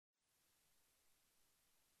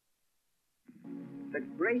the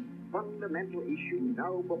great fundamental issue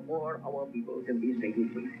now before our people can be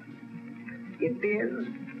stated briefly. It is,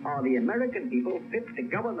 are the American people fit to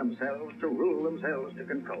govern themselves, to rule themselves, to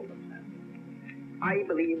control themselves? I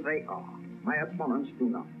believe they are. My opponents do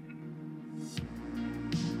not.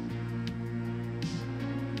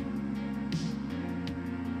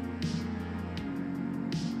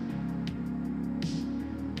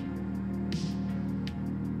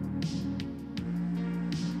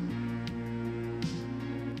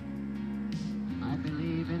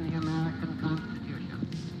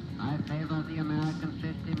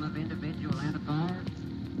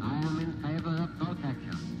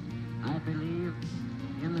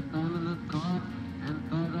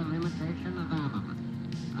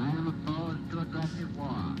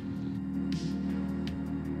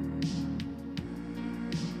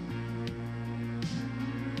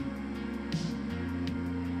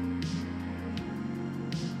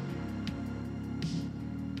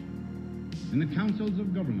 In the councils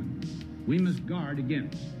of government, we must guard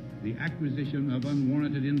against the acquisition of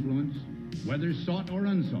unwarranted influence, whether sought or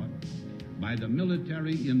unsought, by the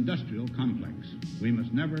military-industrial complex. We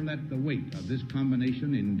must never let the weight of this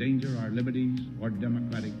combination endanger our liberties or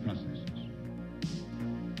democratic processes.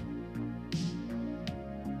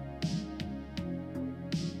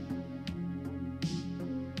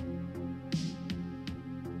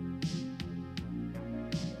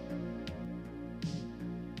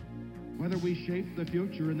 Whether we shape the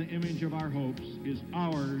future in the image of our hopes is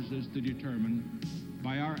ours as to determine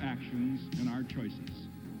by our actions and our choices.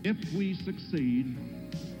 If we succeed,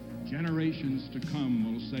 generations to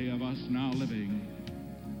come will say of us now living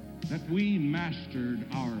that we mastered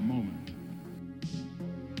our moment.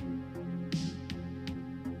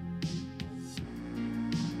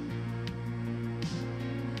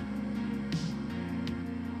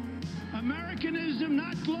 Americanism,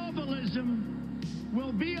 not globalism,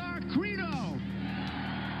 will be our credo.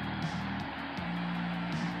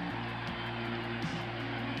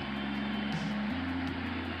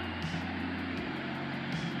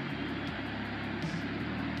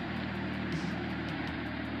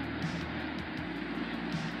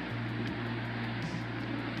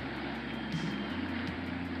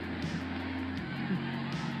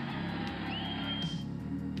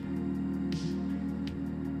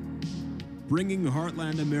 Bringing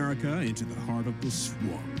Heartland America into the heart of the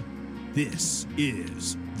swamp. This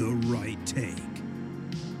is The Right Take.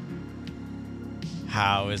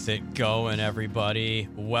 How is it going, everybody?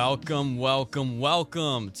 Welcome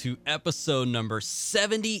to episode number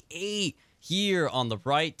 78 here on The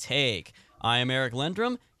Right Take. I am Eric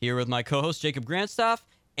Lendrum, here with my co-host Jacob Grandstaff,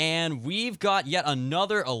 and we've got yet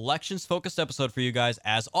another elections-focused episode for you guys.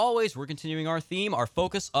 As always, we're continuing our theme, our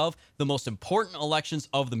focus of the most important elections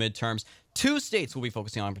of the midterms. Two states we'll be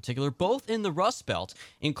focusing on in particular, both in the Rust Belt,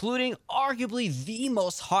 including arguably the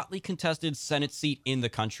most hotly contested Senate seat in the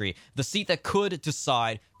country, the seat that could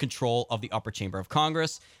decide control of the upper chamber of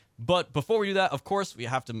Congress. But before we do that, of course, we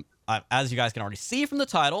have to, as you guys can already see from the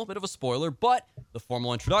title, a bit of a spoiler, but the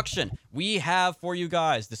formal introduction. We have for you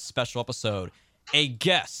guys this special episode, a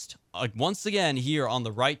guest, once again here on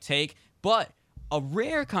The Right Take, but a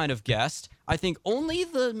rare kind of guest. I think only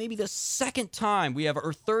maybe the second time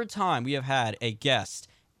or third time we have had a guest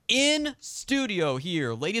in studio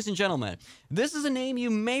here. Ladies and gentlemen, this is a name you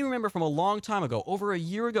may remember from a long time ago, over a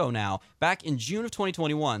year ago now, back in June of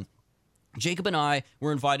 2021. Jacob and I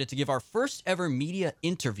were invited to give our first ever media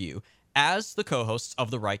interview as the co-hosts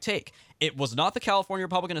of The Right Take. It was not the California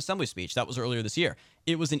Republican Assembly speech. That was earlier this year.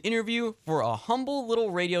 It was an interview for a humble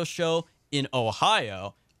little radio show in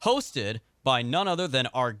Ohio, hosted by none other than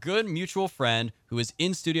our good mutual friend who is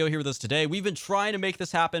in studio here with us today. We've been trying to make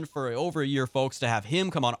this happen for over a year, folks, to have him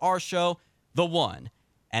come on our show, the one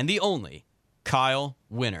and the only Kyle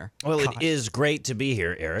Winter. Well, it is great to be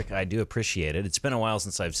here, Eric. I do appreciate it. It's been a while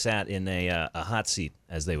since I've sat in a hot seat,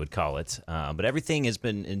 as they would call it. But everything has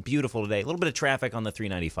been beautiful today. A little bit of traffic on the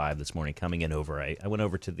 395 this morning coming in over. I went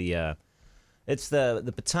over to the... It's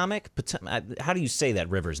the Potomac. How do you say that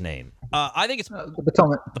river's name? I think it's the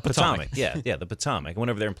Potomac. The Potomac. Yeah, the Potomac. I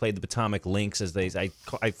went over there and played the Potomac Lynx as I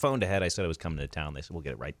phoned ahead. I said I was coming to town. They said we'll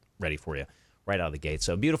get it ready for you right out of the gate.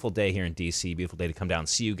 So beautiful day here in D.C. Beautiful day to come down and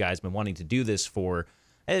see you guys. Been wanting to do this for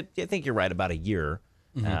I think you're right about a year.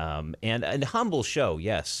 Mm-hmm. And a humble show,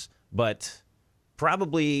 yes, but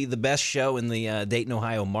probably the best show in the Dayton,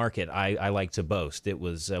 Ohio market. I like to boast. It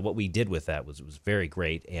was what we did with that was very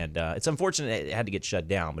great, and it's unfortunate it had to get shut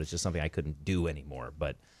down, but it's just something I couldn't do anymore.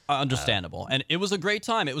 But understandable. And it was a great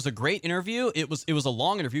time. It was a great interview. It was a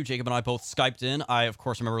long interview. Jacob and I both Skyped in. I, of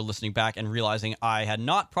course, remember listening back and realizing I had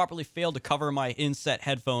not properly failed to cover my inset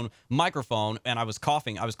headphone microphone, and I was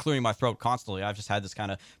coughing. I was clearing my throat constantly. I've just had this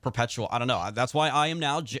kind of perpetual, I don't know. That's why I am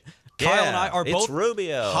now... Kyle and I are both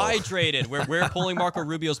Rubio. hydrated. We're pulling Marco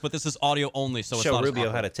Rubio's, but this is audio only, so it's Show not Rubio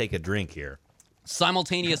how to take a drink here.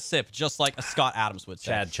 Simultaneous sip, just like a Scott Adams would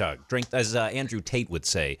say. Chad chug. Drink, as Andrew Tate would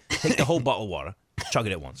say, take the whole bottle of water, chug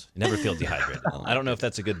it at once. You never feel dehydrated. I don't know if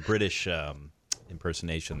that's a good British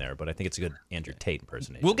impersonation there, but I think it's a good Andrew Tate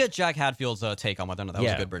impersonation. We'll get Jack Hadfield's take on whether or not that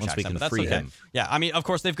was a good British once we accent, can but that's free okay. him. Yeah, I mean, of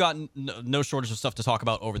course, they've got no shortage of stuff to talk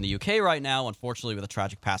about over in the UK right now, unfortunately, with the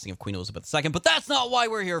tragic passing of Queen Elizabeth II. But that's not why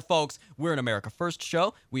we're here, folks. We're an America First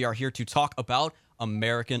show. We are here to talk about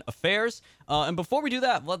American affairs. And before we do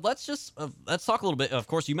that, let's talk a little bit. Of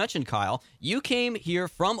course, you mentioned, Kyle, you came here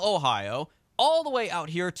from Ohio all the way out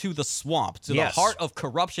here to the swamp, to the heart of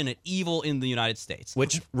corruption and evil in the United States.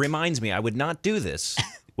 Which reminds me, I would not do this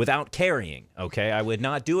without carrying, okay? I would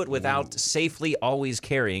not do it without safely always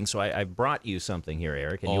carrying. So I brought you something here,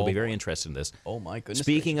 Eric, and you'll be very interested in this. Oh, my goodness.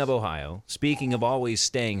 Speaking of Ohio, speaking of always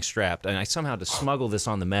staying strapped, and I somehow had to smuggle this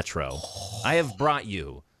on the Metro, I have brought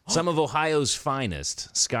you some of Ohio's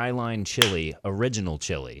finest Skyline chili, original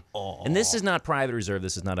chili. And this is not private reserve.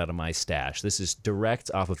 This is not out of my stash. This is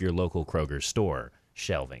direct off of your local Kroger store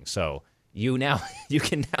shelving. So you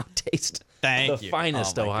can now taste the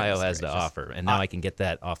finest Ohio has to offer. And now I can get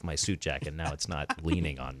that off my suit jacket. Now it's not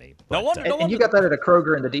leaning on me. But, and you got that at a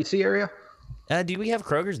Kroger in the D.C. area? Do we have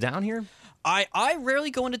Krogers down here? I rarely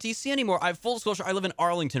go into D.C. anymore. Full disclosure, I live in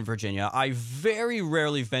Arlington, Virginia. I very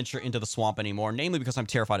rarely venture into the swamp anymore, namely because I'm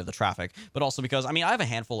terrified of the traffic, but also because, I mean, I have a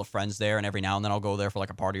handful of friends there, and every now and then I'll go there for like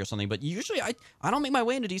a party or something, but usually I don't make my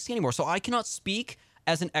way into D.C. anymore, so I cannot speak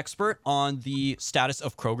as an expert on the status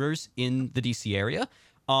of Kroger's in the D.C. area.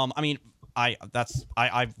 I mean, I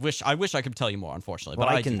wish I could tell you more, unfortunately. Well,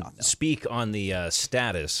 but I can speak on the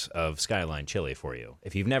status of Skyline chili for you.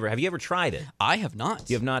 Have you ever tried it? I have not.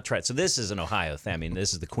 You have not tried. So this is an Ohio thing. I mean,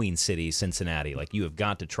 this is the Queen City, Cincinnati. Like, you have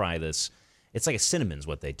got to try this. It's like a cinnamon's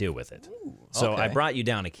what they do with it. Ooh, so I brought you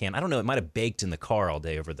down a can. I don't know. It might have baked in the car all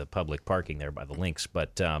day over the public parking there by the links.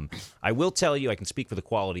 But I will tell you, I can speak for the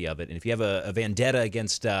quality of it. And if you have a vendetta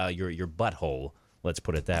against your butthole, let's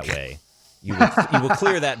put it that way, you will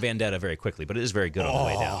clear that vendetta very quickly, but it is very good on the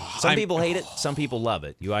way down. Some people hate it, some people love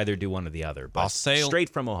it. You either do one or the other, but I'll say straight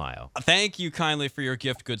from Ohio. Thank you kindly for your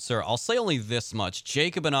gift, good sir. I'll say only this much.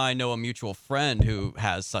 Jacob and I know a mutual friend who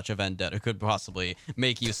has such a vendetta, could possibly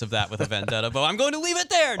make use of that with a vendetta, but I'm going to leave it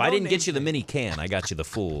there. Well, I didn't get you the mini can. I got you the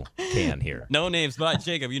full can here. No names, but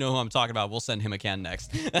Jacob, you know who I'm talking about. We'll send him a can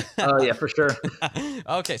next. Oh, yeah, for sure.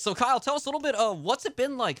 Okay, so Kyle, tell us a little bit of what's it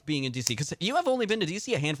been like being in D.C., because you have only been to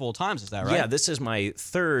D.C. a handful of times, is that right? Yeah, this is my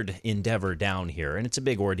third endeavor down here, and it's a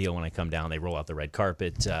big ordeal when I come down. They roll out the red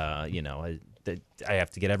carpet. I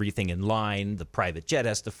have to get everything in line. The private jet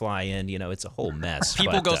has to fly in. It's a whole mess.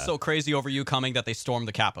 People go so crazy over you coming that they storm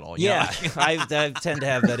the Capitol. I tend to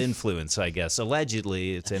have that influence, I guess.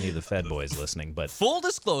 Allegedly, it's any of the Fed boys listening. But full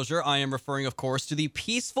disclosure, I am referring, of course, to the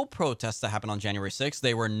peaceful protests that happened on January 6th.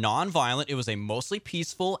 They were non-violent. It was a mostly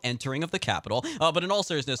peaceful entering of the Capitol. But in all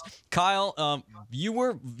seriousness, Kyle, you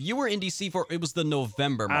were in D.C. for, it was the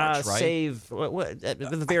November March, right?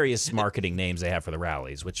 The various marketing names they have for the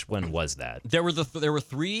rallies. Which one was that? There were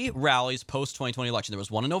three rallies post-2020 election. There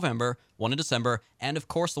was one in November, one in December, and of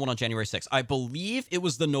course the one on January 6th. I believe it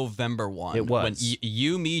was the November one. It was. When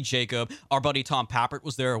you, me, Jacob, our buddy Tom Pappert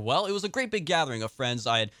was there. Well, it was a great big gathering of friends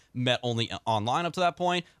I had met only online up to that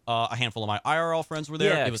point. A handful of my IRL friends were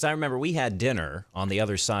there. Yeah, because I remember we had dinner on the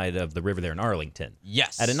other side of the river there in Arlington.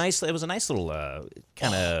 Yes. It was a nice little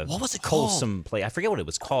kind of what was it called? Wholesome place. I forget what it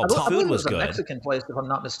was called. The food was good. It was a Mexican place, if I'm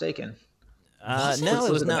not mistaken.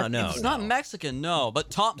 No. It's not Mexican, no.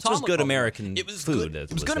 But Tom was good American food.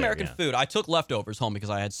 It was good American food. I took leftovers home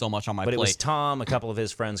because I had so much on my plate. But it was Tom, a couple of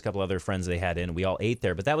his friends, a couple other friends they had in. We all ate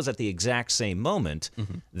there. But that was at the exact same moment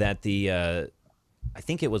that I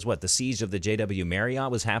think it was the siege of the JW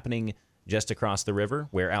Marriott was happening just across the river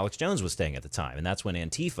where Alex Jones was staying at the time. And that's when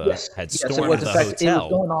Antifa had stormed the hotel. It was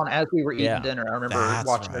going on as we were eating dinner. I remember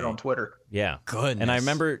watching it on Twitter. Yeah. Goodness. And I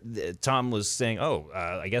remember Tom was saying,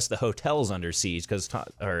 I guess the hotel's under siege because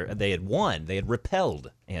they had won. They had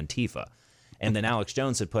repelled Antifa. And then Alex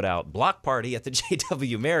Jones had put out block party at the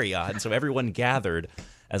JW Marriott. And so everyone gathered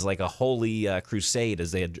as like a holy crusade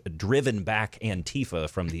as they had driven back Antifa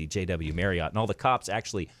from the JW Marriott. And all the cops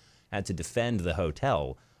actually had to defend the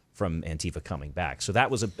hotel from Antifa coming back. So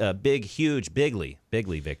that was a big, huge, bigly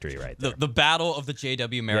victory right there. The battle of the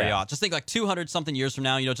JW Marriott. Yeah. Just think like 200-something years from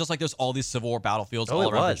now, just like there's all these Civil War battlefields all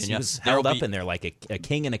it around was. Virginia. He was held up in there like a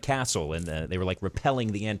king in a castle, and they were like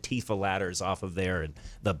repelling the Antifa ladders off of there, and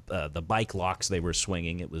the bike locks they were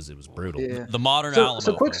swinging. It was brutal. Yeah. The modern So, Alamo.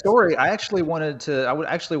 so quick story. I actually wanted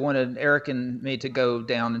Eric and me to go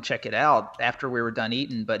down and check it out after we were done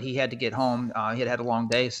eating, but he had to get home. He had a long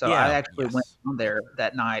day, so Yeah. I actually went down there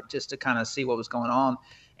that night just to kind of see what was going on.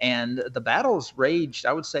 And the battles raged,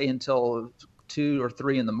 I would say, until 2 or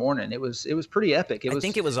 3 in the morning. It was pretty epic. I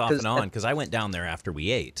think it was off and on because I went down there after we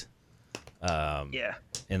ate. Yeah.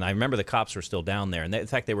 And I remember the cops were still down there. And in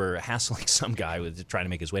fact, they were hassling some guy with trying to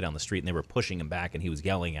make his way down the street, and they were pushing him back, and he was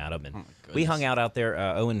yelling at him. And we hung out there.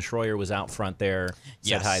 Owen Schroyer was out front there,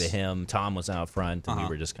 said hi to him. Tom was out front, and we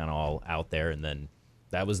were just kind of all out there. And then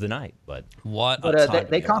that was the night. But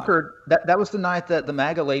they conquered. That was the night that the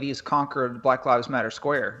MAGA ladies conquered Black Lives Matter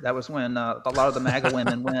Square. That was when a lot of the MAGA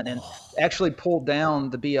women went and actually pulled down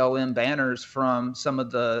the BLM banners from some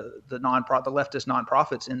of the leftist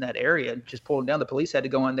nonprofits in that area. Just pulled them down. The police had to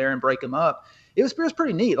go in there and break them up. It was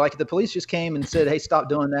pretty neat. Like the police just came and said, "Hey, stop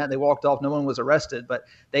doing that." And they walked off. No one was arrested, but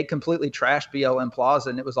they completely trashed BLM Plaza,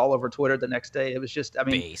 and it was all over Twitter the next day. It was just, I'm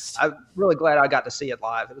really glad I got to see it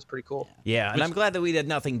live. It was pretty cool. Yeah, and I'm glad that we had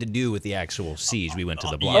nothing to do with the actual siege. We went to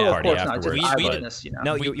the block party afterwards.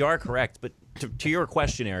 No, you are correct. But to your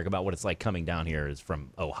question, Eric, about what it's like coming down here is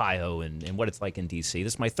from Ohio and what it's like in D.C.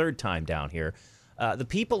 This is my 3rd time down here. The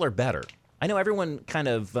people are better. I know everyone kind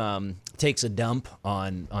of takes a dump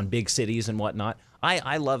on big cities and whatnot.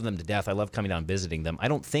 I love them to death. I love coming down and visiting them. I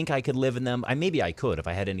don't think I could live in them. Maybe I could if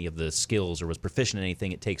I had any of the skills or was proficient in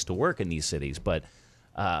anything it takes to work in these cities. But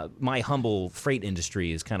my humble freight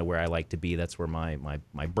industry is kind of where I like to be. That's where my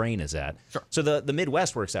brain is at. Sure. So the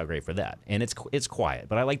Midwest works out great for that. And it's quiet.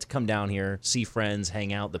 But I like to come down here, see friends,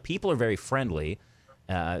 hang out. The people are very friendly.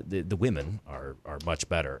 The women are much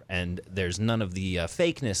better, and there's none of the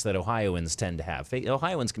fakeness that Ohioans tend to have.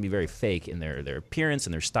 Ohioans can be very fake in their appearance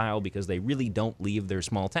and their style because they really don't leave their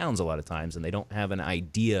small towns a lot of times, and they don't have an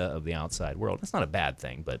idea of the outside world. That's not a bad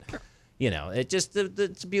thing, but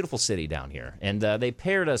it's a beautiful city down here, and they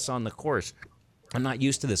paired us on the course. I'm not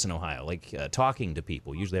used to this in Ohio, like talking to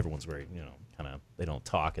people. Usually everyone's very, kind of, they don't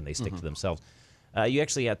talk and they stick to themselves. You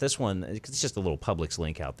actually, at this one, it's just a little Publix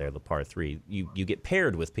link out there, the par 3, you get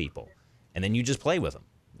paired with people, and then you just play with them.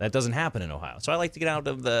 That doesn't happen in Ohio. So I like to get out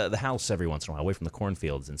of the house every once in a while, away from the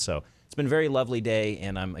cornfields. And so it's been a very lovely day,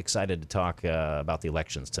 and I'm excited to talk about the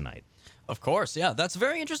elections tonight. Of course, yeah. That's a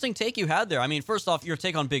very interesting take you had there. I mean, first off, your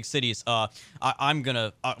take on big cities. I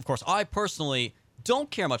personally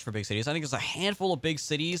don't care much for big cities. I think there's a handful of big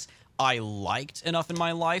cities I liked enough in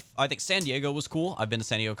my life. I think San Diego was cool. I've been to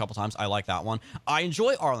San Diego a couple times. I like that one. I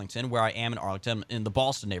enjoy Arlington, where I am in Arlington, in the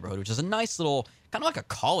Ballston neighborhood, which is a nice little, kind of like a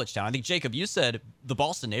college town. I think, Jacob, you said the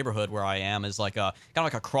Ballston neighborhood where I am is like kind of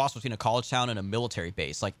like a cross between a college town and a military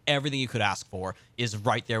base. Like everything you could ask for is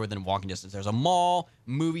right there within walking distance. There's a mall,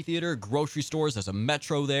 movie theater, grocery stores. There's a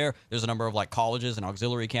metro there. There's a number of like colleges and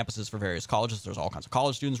auxiliary campuses for various colleges. There's all kinds of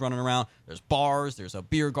college students running around. There's bars. There's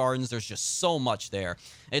beer gardens. There's just so much there.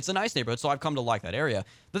 It's a nice neighborhood, so I've come to like that area.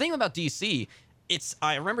 The thing about D.C.,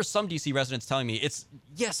 I remember some D.C. residents telling me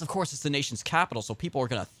yes, of course, it's the nation's capital, so people are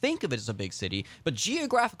going to think of it as a big city, but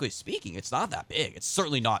geographically speaking, it's not that big. It's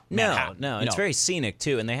certainly not Manhattan. No, it's very scenic,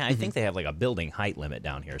 too, and I think they have like a building height limit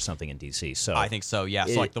down here or something in D.C. So I think so, yeah.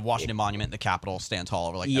 So like the Washington Monument and the Capitol stand tall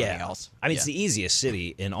over like everything else. I mean, it's the easiest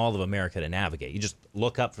city in all of America to navigate. You just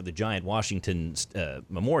look up for the giant Washington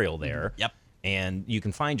memorial there, and you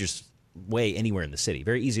can find your way anywhere in the city.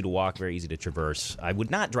 Very easy to walk, very easy to traverse. I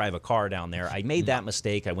would not drive a car down there. I made that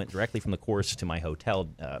mistake. I went directly from the course to my hotel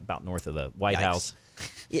about north of the White House.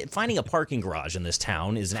 Finding a parking garage in this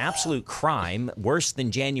town is an absolute crime, worse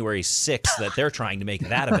than January 6th that they're trying to make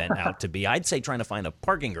that event out to be. I'd say trying to find a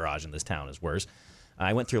parking garage in this town is worse.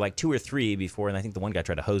 I went through like 2 or 3 before, and I think the one guy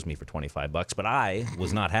tried to hose me for $25, but I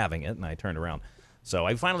was not having it, and I turned around. So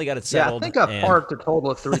I finally got it settled. Yeah, I think I parked a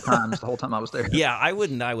total of 3 times the whole time I was there. Yeah, I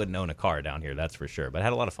wouldn't own a car down here, that's for sure. But I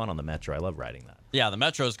had a lot of fun on the Metro. I love riding that. Yeah, the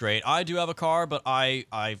Metro's great. I do have a car, but I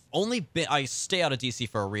stay out of D.C.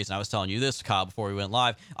 for a reason. I was telling you this, Kyle, before we went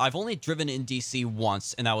live. I've only driven in D.C.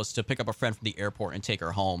 once, and that was to pick up a friend from the airport and take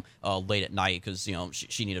her home late at night because,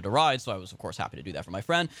 she needed a ride, so I was, of course, happy to do that for my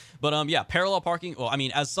friend. But, parallel parking, well, I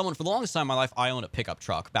mean, as someone, for the longest time in my life, I owned a pickup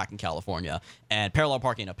truck back in California, and parallel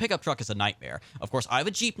parking in a pickup truck is a nightmare. Of course, I have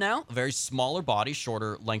a Jeep now, a very smaller body,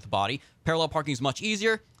 shorter length body. Parallel parking is much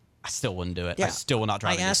easier. I still wouldn't do it. Yeah. I still will not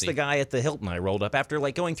drive I in asked DC. the guy at the Hilton I rolled up after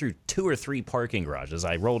like going through 2 or 3 parking garages.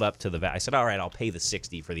 I rolled up to the I said, all right, I'll pay the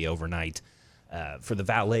 $60 for the overnight for the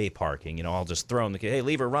valet parking. You know, I'll just throw in the hey,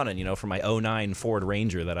 leave her running. You know, for my 09 Ford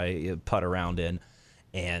Ranger that I putt around in.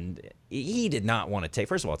 And he did not want to take.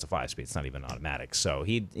 First of all, it's a 5-speed; it's not even automatic. So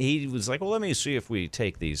he was like, "Well, let me see if we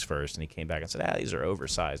take these first." And he came back and said, "These are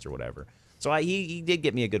oversized or whatever." So he did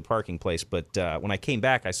get me a good parking place. But when I came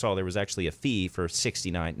back, I saw there was actually a fee for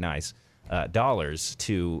 $69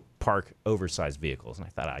 to park oversized vehicles, and I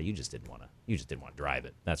thought, you just didn't want to drive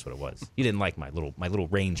it. That's what it was. You didn't like my little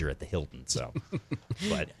Ranger at the Hilton. So,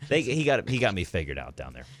 but he got me figured out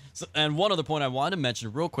down there. So, and one other point I wanted to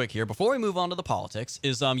mention real quick here before we move on to the politics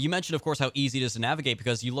is you mentioned, of course, how easy it is to navigate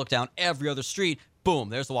because you look down every other street. Boom,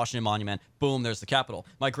 there's the Washington Monument. Boom, there's the Capitol.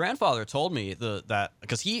 My grandfather told me that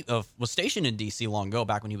because he was stationed in D.C. long ago,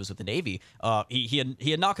 back when he was with the Navy. He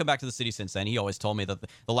had not come back to the city since then. He always told me that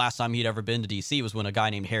the last time he'd ever been to D.C. was when a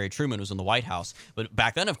guy named Harry Truman was in the White House. But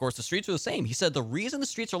back then, of course, the streets were the same. He said the reason the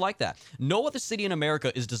streets are like that, no other city in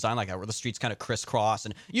America is designed like that, where the streets kind of crisscross,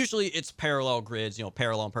 and usually it's parallel grids,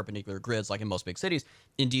 parallel and perpendicular grids, like in most big cities.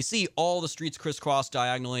 In D.C., all the streets crisscross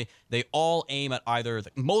diagonally. They all aim at either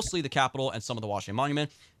mostly the Capitol and some of the Washington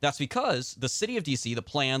Monument. That's because the city of D.C., the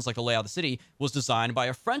plans, like the layout of the city, was designed by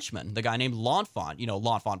a Frenchman, the guy named L'Enfant.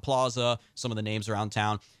 L'Enfant Plaza, some of the names around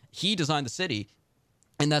town. He designed the city.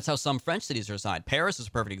 And that's how some French cities are designed. Paris is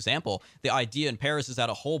a perfect example. The idea in Paris is that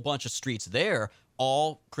a whole bunch of streets there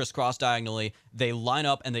all crisscross diagonally. They line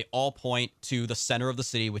up and they all point to the center of the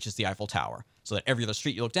city, which is the Eiffel Tower. So that every other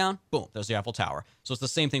street you look down, boom, there's the Eiffel Tower. So it's the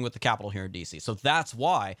same thing with the Capitol here in D.C. So that's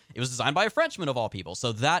why it was designed by a Frenchman of all people.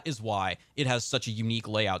 So that is why it has such a unique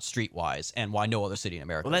layout street-wise and why no other city in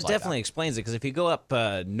America Well, is that like definitely explains it, because if you go up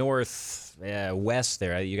west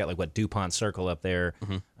there, you got like DuPont Circle up there.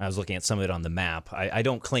 Mm-hmm. I was looking at some of it on the map. I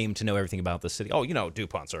don't claim to know everything about the city. Oh,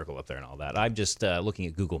 DuPont Circle up there and all that. I'm just looking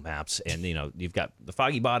at Google Maps, and you've got the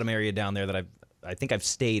Foggy Bottom area down there that I think I've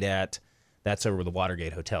stayed at. That's over where the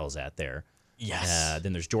Watergate Hotel's at there. Yes.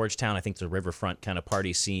 Then there's Georgetown. I think it's a riverfront kind of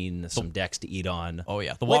party scene, some decks to eat on. Oh,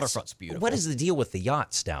 yeah. The waterfront's beautiful. What is the deal with the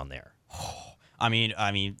yachts down there? I mean,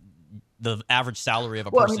 the average salary of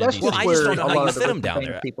a person in that's D.C. I just where don't know a how lot you of the fit 'em rich down and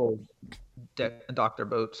famous there. people dock their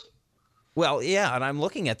boats. Well, yeah, and I'm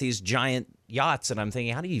looking at these giant yachts, and I'm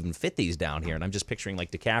thinking, how do you even fit these down here? And I'm just picturing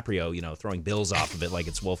like DiCaprio, throwing bills off of it like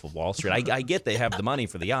it's Wolf of Wall Street. I get they have the money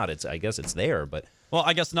for the yacht. I guess it's there, but Well,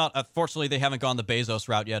 I guess not. Fortunately, they haven't gone the Bezos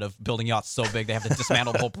route yet of building yachts so big they have to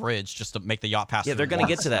dismantle the whole bridge just to make the yacht pass. yeah, through they're the going to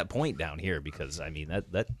water. get to that point down here, because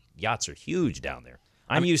that yachts are huge down there.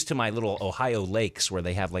 I'm used to my little Ohio lakes where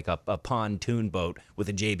they have like a pontoon boat with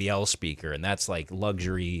a JBL speaker, and that's like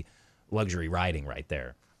luxury riding right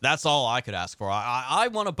there. That's all I could ask for. I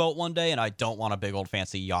want a boat one day, and I don't want a big old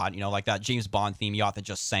fancy yacht, like that James Bond theme yacht that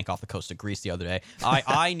just sank off the coast of Greece the other day.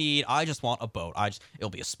 I just want a boat. It'll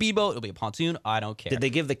be a speedboat, it'll be a pontoon. I don't care. Did they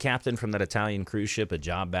give the captain from that Italian cruise ship a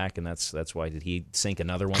job back, and that's why did he sink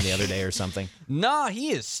another one the other day or something? Nah, he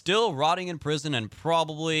is still rotting in prison and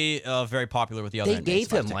probably very popular with the other They inmates.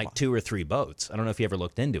 gave him like 2 or 3 boats. I don't know if you ever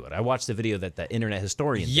looked into it. I watched the video that the internet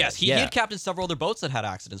historian Yes, did. he had captained several other boats that had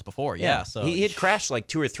accidents before. Yeah, so he had crashed like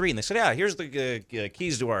 2 or 3, and they said, "Yeah, here's the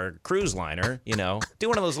keys to our cruise liner." Do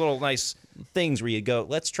one of those little nice things where you go.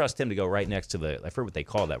 Let's trust him to go right next to I forget what they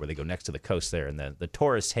call that, where they go next to the coast there, and the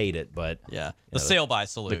tourists hate it, but yeah, the sail-by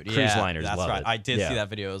salute. the cruise liners that's love right. it. I did Yeah. see that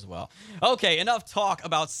video as well. Okay, enough talk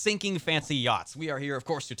about sinking fancy yachts. We are here, of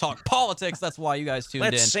course, to talk politics. That's why you guys tuned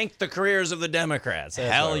in. Let's sink the careers of the Democrats. That's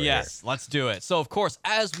why Hell we're yes, let's do it. So, of course,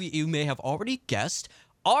 as you may have already guessed,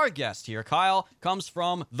 our guest here, Kyle, comes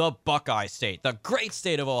from the Buckeye State, the great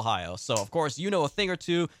state of Ohio. So, of course, you know a thing or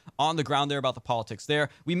two on the ground there about the politics there.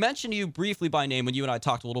 We mentioned you briefly by name when you and I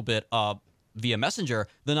talked a little bit via Messenger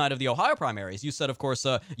the night of the Ohio primaries. You said, of course,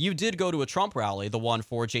 you did go to a Trump rally, the one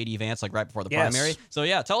for J.D. Vance, like right before the Yes. primary. So,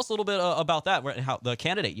 yeah, tell us a little bit about that, how the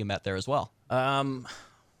candidate you met there as well. I'm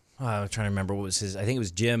trying to remember what was his. I think it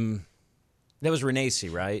was Jim. That was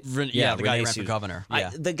Renacci, right? The guy who ran for Renacci. governor.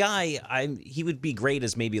 Yeah. The guy, he would be great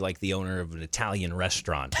as maybe like the owner of an Italian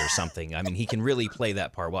restaurant or something. I mean, he can really play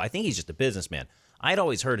that part well. I think he's just a businessman. I'd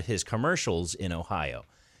always heard his commercials in Ohio.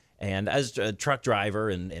 And as a truck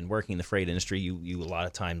driver and working in the freight industry, you a lot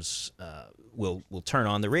of times will turn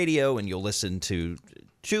on the radio and you'll listen to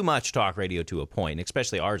too much talk radio to a point.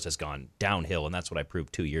 Especially ours has gone downhill, and that's what I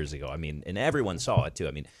proved 2 years ago. I mean, and everyone saw it too.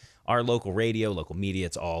 I mean, our local radio, local media,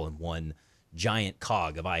 it's all in one giant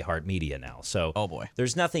cog of iHeartMedia now. So Oh, boy.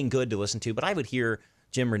 there's nothing good to listen to. But I would hear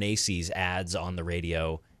Jim Renacci's ads on the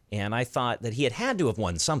radio, and I thought that he had to have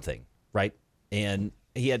won something, right? And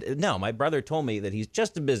My brother told me that he's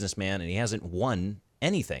just a businessman and he hasn't won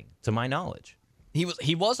anything, to my knowledge.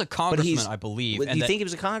 He was a congressman, I believe. Do you think he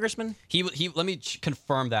was a congressman? He let me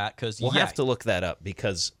confirm that because We'll have to look that up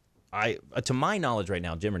because to my knowledge right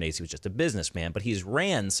now, Jim Renacci was just a businessman, but he's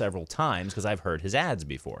ran several times because I've heard his ads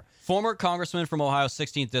before. Former congressman from Ohio's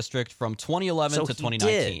 16th district from 2011 to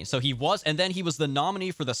 2019. So he was, and then he was the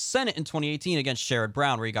nominee for the Senate in 2018 against Sherrod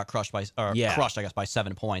Brown, where he got crushed, I guess, by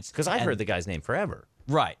 7 points. Because I've heard the guy's name forever.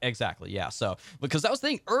 Right, exactly, yeah. So because that was the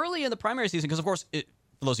thing early in the primary season, because of course,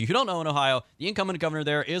 for those of you who don't know, in Ohio, the incumbent governor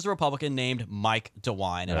there is a Republican named Mike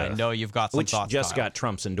DeWine, and I know you've got some thoughts. Which just got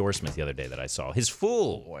Trump's endorsement the other day that I saw. His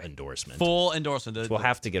full endorsement. Full endorsement. We'll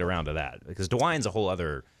have to get around to that because DeWine's a whole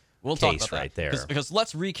other case right there. Because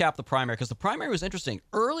let's recap the primary, because the primary was interesting.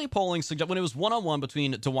 Early polling, when it was one-on-one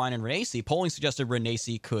between DeWine and Renacci, polling suggested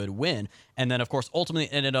Renacci could win. And then, of course, ultimately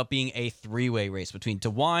it ended up being a three-way race between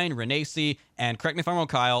DeWine, Renacci, and, correct me if I'm wrong,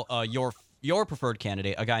 Kyle, your preferred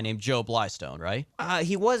candidate, a guy named Joe Blystone, right?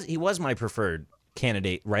 He was my preferred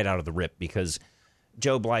candidate right out of the rip because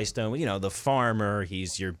Joe Blystone, the farmer,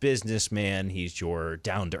 he's your businessman, he's your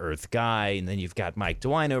down-to-earth guy, and then you've got Mike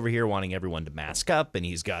DeWine over here wanting everyone to mask up, and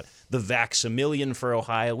he's got the Vax-A-Million for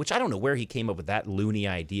Ohio, which I don't know where he came up with that loony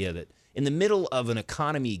idea that in the middle of an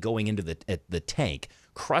economy going into the tank,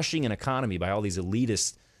 crushing an economy by all these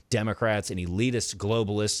elitist Democrats and elitist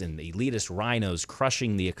globalists and elitist rhinos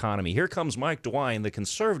crushing the economy. Here comes Mike DeWine, the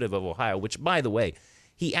conservative of Ohio, which, by the way,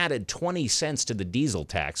 he added 20 cents to the diesel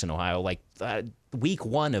tax in Ohio, week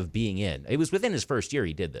one of being in. It was within his first year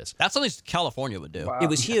he did this. That's something California would do. Wow. It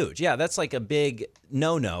was huge. Yeah, that's like a big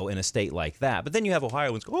no-no in a state like that. But then you have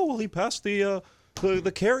Ohioans go, oh, well, he passed the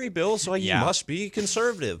carry bill, so he must be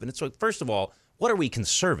conservative. And it's like, first of all, what are we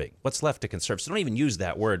conserving? What's left to conserve? So don't even use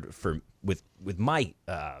that word with my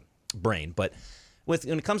brain. But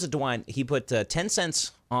when it comes to DeWine, he put 10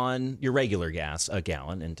 cents on your regular gas a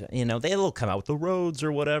gallon, and they'll come out with the roads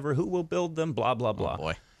or whatever. Who will build them? Blah blah blah. Oh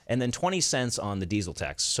boy. And then 20 cents on the diesel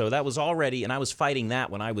tax. So that was already, and I was fighting that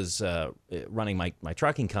when I was running my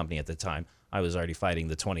trucking company at the time. I was already fighting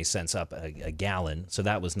the 20 cents up a gallon. So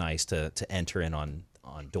that was nice to enter in on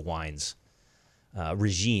DeWine's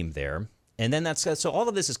regime there. And then so all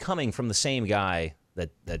of this is coming from the same guy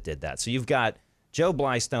that did that. So you've got Joe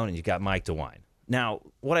Blystone and you've got Mike DeWine. Now,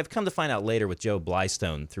 what I've come to find out later with Joe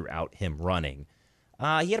Blystone throughout him running,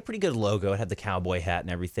 he had a pretty good logo. It had the cowboy hat and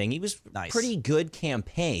everything. He was pretty good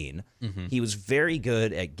campaign. Mm-hmm. He was very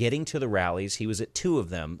good at getting to the rallies. He was at 2 of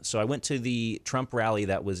them. So I went to the Trump rally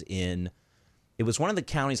that was it was one of the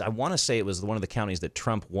counties, I want to say it was one of the counties that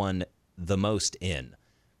Trump won the most in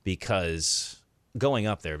because going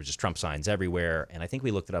up there, it was just Trump signs everywhere. And I think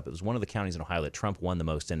we looked it up. It was one of the counties in Ohio that Trump won the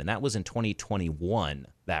most in, and that was in 2021,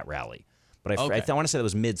 that rally. But I want to say that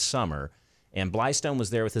was midsummer. And Blystone was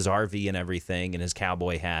there with his RV and everything and his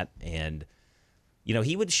cowboy hat. And,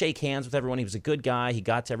 he would shake hands with everyone. He was a good guy. He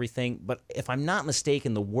got to everything. But if I'm not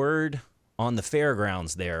mistaken, the word on the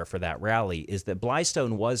fairgrounds there for that rally is that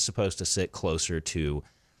Blystone was supposed to sit closer to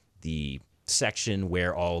the section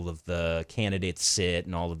where all of the candidates sit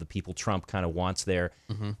and all of the people Trump kind of wants there.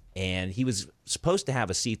 Mm-hmm. And he was supposed to have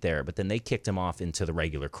a seat there, but then they kicked him off into the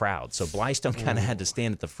regular crowd. So Blystone kind of had to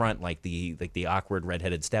stand at the front like the awkward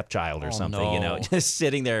redheaded stepchild or something, just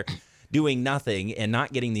sitting there doing nothing and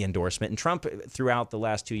not getting the endorsement. And Trump throughout the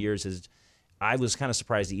last 2 years I was kind of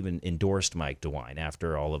surprised he even endorsed Mike DeWine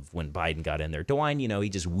after all of when Biden got in there. DeWine, he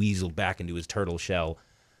just weaseled back into his turtle shell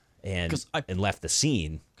and left the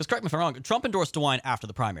scene. Because correct me if I'm wrong, Trump endorsed DeWine after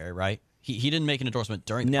the primary, right? He didn't make an endorsement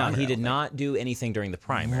during the primary. No, he did not do anything during the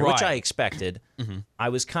primary, which I expected. Mm-hmm. I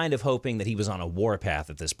was kind of hoping that he was on a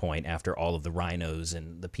warpath at this point after all of the rhinos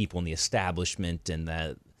and the people in the establishment and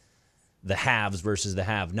the haves versus the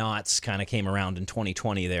have-nots kind of came around in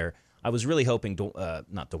 2020 there. I was really hoping,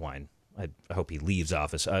 not DeWine, I hope he leaves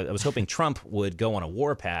office. I was hoping Trump would go on a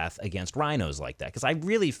warpath against rhinos like that because I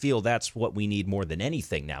really feel that's what we need more than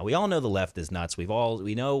anything now. We all know the left is nuts. We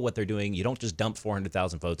know what they're doing. You don't just dump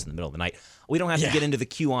 400,000 votes in the middle of the night. We don't have to get into the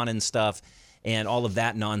QAnon stuff and all of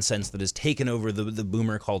that nonsense that has taken over the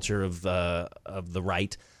boomer culture of the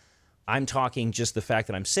right. I'm talking just the fact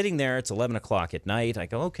that I'm sitting there. It's 11 o'clock at night. I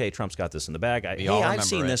go, okay, Trump's got this in the bag. I've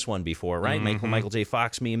seen this one before, right? Mm-hmm. Michael J.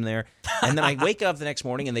 Fox meme there. And then I wake up the next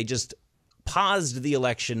morning and they just paused the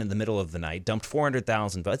election in the middle of the night, dumped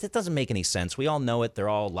 400,000 votes. It doesn't make any sense. We all know it. They're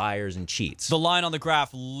all liars and cheats. The line on the graph,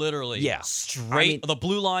 literally, straight, the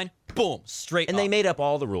blue line, boom, straight and up. They made up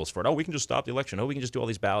all the rules for it. Oh, we can just stop the election. Oh, we can just do all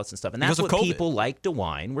these ballots and stuff. And that's what people like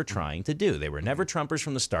DeWine were trying to do. They were never Trumpers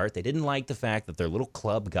from the start. They didn't like the fact that their little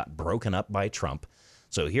club got broken up by Trump.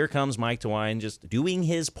 So here comes Mike DeWine just doing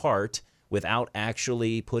his part without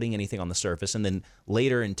actually putting anything on the surface. And then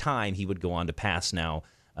later in time, he would go on to pass now,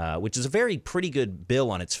 which is a very pretty good bill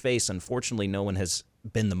on its face. Unfortunately, no one has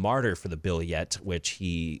been the martyr for the bill yet, which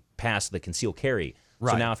he passed the concealed carry.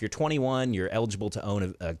 Right. So now if you're 21, you're eligible to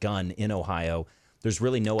own a gun in Ohio. There's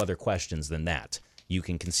really no other questions than that. You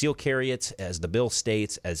can conceal carry it, as the bill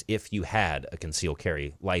states, as if you had a concealed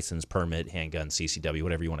carry license, permit, handgun, CCW,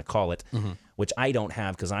 whatever you want to call it, which I don't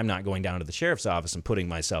have because I'm not going down to the sheriff's office and putting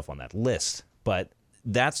myself on that list. But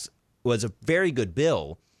was a very good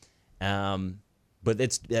bill. But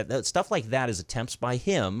it's stuff like that is attempts by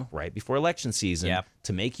him right before election season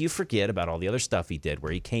to make you forget about all the other stuff he did,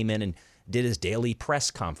 where he came in and did his daily press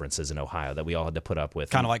conferences in Ohio that we all had to put up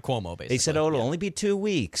with. Kind of like Cuomo, basically. They said, it'll only be 2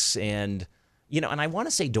 weeks. And, and I want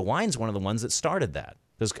to say DeWine's one of the ones that started that.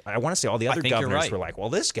 Because I want to say all the other governors were like, well,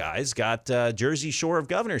 this guy's got Jersey Shore of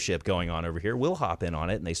governorship going on over here. We'll hop in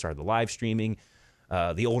on it. And they started the live streaming.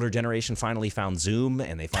 The older generation finally found Zoom,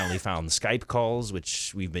 and they finally found Skype calls,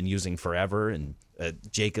 which we've been using forever. And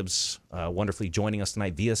Jacob's wonderfully joining us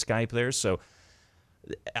tonight via Skype there. So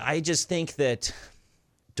I just think that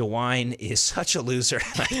DeWine is such a loser.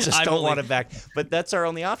 I just don't want it back. But that's our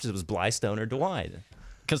only option. It was Blystone or DeWine.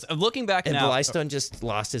 Because looking back and now, Blystone just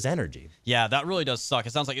lost his energy. Yeah, that really does suck.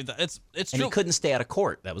 It sounds like it's and true. He couldn't stay out of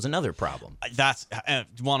court. That was another problem.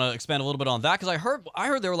 Want to expand a little bit on that? Because I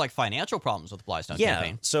heard there were like financial problems with the Blystone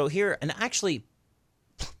campaign. So here, and actually,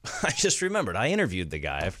 I just remembered I interviewed the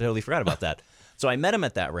guy. I totally forgot about that. So I met him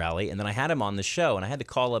at that rally, and then I had him on the show, and I had to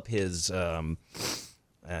call up his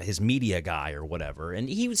media guy or whatever, and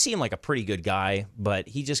he seemed like a pretty good guy, but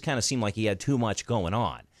he just kind of seemed like he had too much going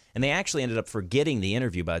on. And they actually ended up forgetting the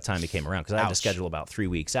interview by the time he came around, because I had to schedule about 3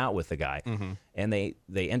 weeks out with the guy. And they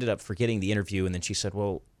ended up forgetting the interview, and then she said,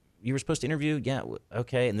 well, you were supposed to interview? Yeah,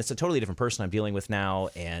 okay. And it's a totally different person I'm dealing with now,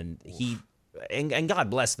 and and God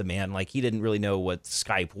bless the man, like he didn't really know what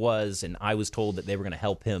Skype was, and I was told that they were going to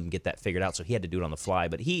help him get that figured out, so he had to do it on the fly.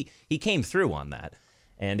 But he came through on that.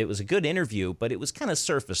 And it was a good interview, but it was kind of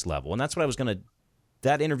surface level. And that's what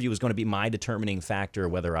that interview was going to be my determining factor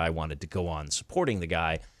whether I wanted to go on supporting the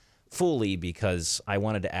guy fully, because I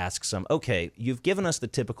wanted to ask okay, you've given us the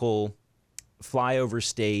typical flyover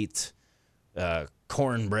state,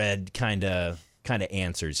 cornbread kind of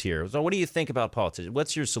answers here. So what do you think about politics?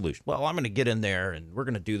 What's your solution? Well, I'm going to get in there, and we're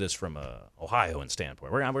going to do this from a Ohioan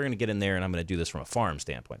standpoint. We're going to get in there, and I'm going to do this from a farm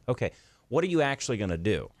standpoint. Okay, what are you actually going to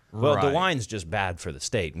do? Well, DeWine's just bad for the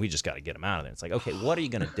state, and we just got to get him out of there. It's like, okay, what are you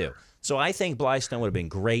going to do? So I think Blystone would have been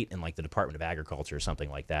great in like the Department of Agriculture or something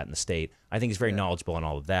like that in the state. I think he's very knowledgeable on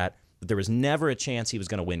all of that. But there was never a chance he was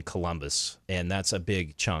going to win Columbus, and that's a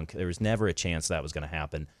big chunk. There was never a chance that was going to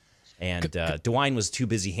happen. And DeWine was too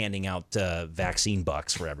busy handing out vaccine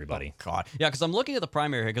bucks for everybody. Oh, God. Yeah, because I'm looking at the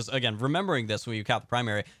primary here, because, again, remembering this when you count the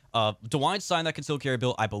primary, DeWine signed that concealed carry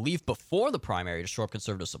bill, I believe, before the primary to shore up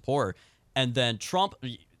conservative support. And then Trump...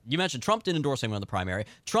 You mentioned Trump did endorse him in the primary.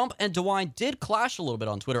 Trump and DeWine did clash a little bit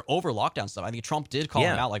on Twitter over lockdown stuff. I think Trump did call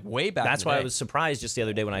him out like way back. That's in the why day. I was surprised just the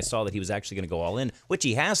other day when I saw that he was actually going to go all in, which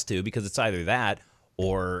he has to, because it's either that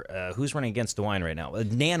or who's running against DeWine right now?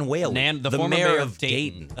 Nan Whaley, the former mayor of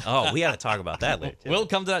Dayton. Oh, we got to talk about that later. We'll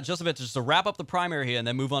come to that just a bit, just to wrap up the primary here and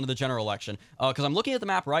then move on to the general election. Because I'm looking at the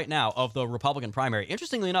map right now of the Republican primary.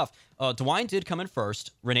 Interestingly enough, DeWine did come in first,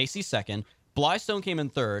 Renacci second, Blystone came in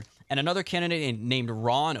third, and another candidate named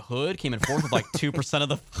Ron Hood came in fourth with like 2% of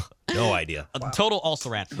the... No idea. Total also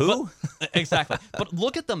ran. Who? But, exactly. But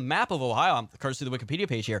look at the map of Ohio, courtesy of the Wikipedia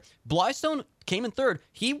page here. Blystone came in third.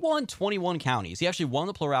 He won 21 counties. He actually won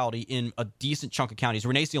the plurality in a decent chunk of counties.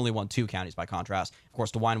 Renacci only won 2 counties by contrast. Of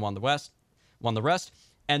course, DeWine won the rest.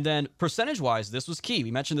 And then percentage-wise, this was key.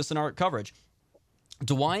 We mentioned this in our coverage.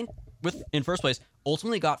 DeWine, in first place,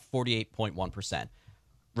 ultimately got 48.1%.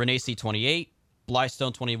 Renacci 28,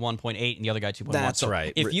 Blystone 21.8, and the other guy 2.1. That's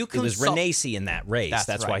right. If you it was Renacci in that race.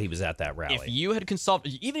 That's why he was at that rally. If you had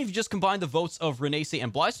even if you just combined the votes of Renacci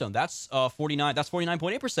and Blystone, that's 49. That's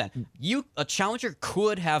 49.8%. A challenger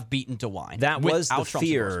could have beaten DeWine. That was the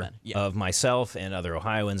fear of myself and other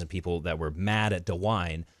Ohioans and people that were mad at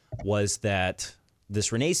DeWine, was that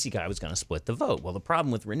this Renacci guy was going to split the vote. Well, the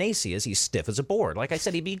problem with Renacci is he's stiff as a board. Like I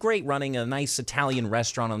said, he'd be great running a nice Italian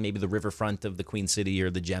restaurant on maybe the riverfront of the Queen City or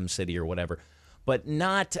the Gem City or whatever, but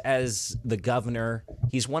not as the governor.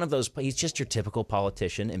 He's one of those, he's just your typical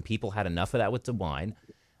politician, and people had enough of that with DeWine.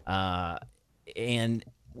 And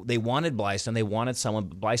they wanted Blystone. They wanted someone,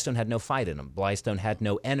 but Blystone had no fight in him. Blystone had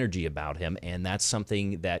no energy about him, and that's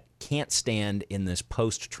something that can't stand in this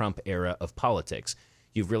post-Trump era of politics.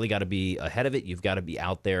 You've really got to be ahead of it. You've got to be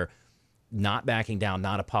out there, not backing down,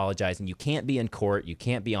 not apologizing. You can't be in court. You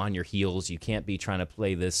can't be on your heels. You can't be trying to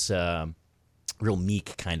play this real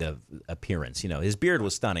meek kind of appearance. You know, his beard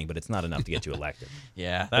was stunning, but it's not enough to get you elected.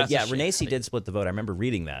 Yeah, But that's yeah, a shame. Renacci did split the vote. I remember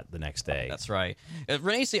reading that the next day. That's right.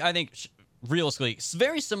 Renacci, I think, realistically,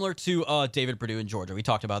 very similar to David Perdue in Georgia. We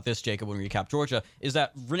talked about this, Jacob, when we recapped Georgia, is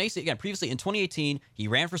that Renacci, again, previously in 2018, he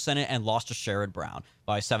ran for Senate and lost to Sherrod Brown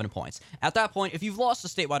by 7 points. At that point, if you've lost a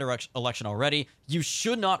statewide election already, you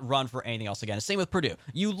should not run for anything else again. Same with Perdue.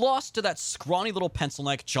 You lost to that scrawny little pencil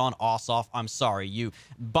neck, John Ossoff. I'm sorry. You,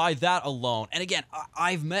 by that alone, and again,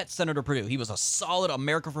 I've met Senator Perdue. He was a solid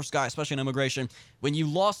America First guy, especially in immigration. When you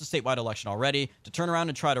lost a statewide election already, to turn around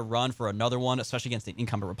and try to run for another one, especially against an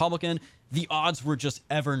incumbent Republican, the odds were just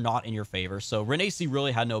ever not in your favor. So Renacci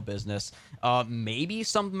really had no business. Maybe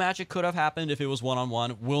some magic could have happened if it was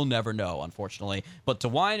one-on-one. We'll never know, unfortunately. But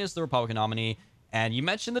DeWine is the Republican nominee, and you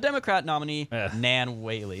mentioned the Democrat nominee, Nan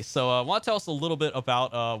Whaley. So want to tell us a little bit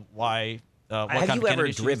about why... have you ever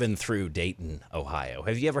driven through Dayton, Ohio?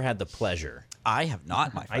 Have you ever had the pleasure? I have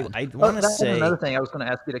not, my friend. I want to that's say another thing. I was going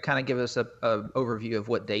to ask you to kind of give us a overview of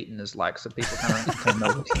what Dayton is like, so people kind of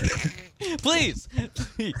know. Please.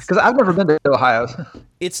 Because I've never been to Ohio.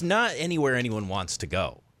 It's not anywhere anyone wants to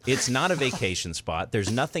go. It's not a vacation spot.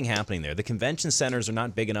 There's nothing happening there. The convention centers are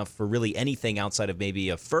not big enough for really anything outside of maybe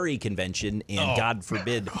a furry convention, and God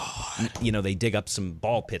forbid, they dig up some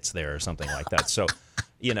ball pits there or something like that. So,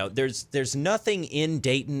 there's nothing in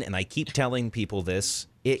Dayton, and I keep telling people this.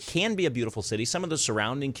 It can be a beautiful city. Some of the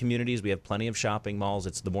surrounding communities, we have plenty of shopping malls.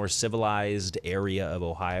 It's the more civilized area of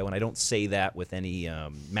Ohio, and I don't say that with any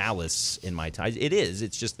malice in my time. It is.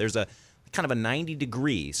 It's just there's a kind of a 90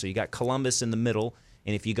 degree. So you got Columbus in the middle,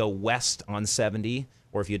 and if you go west on 70,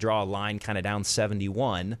 or if you draw a line kind of down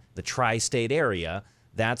 71, the tri-state area,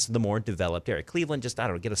 that's the more developed area. Cleveland, just, I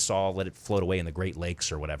don't know, get a saw, let it float away in the Great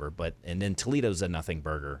Lakes or whatever. And then Toledo's a nothing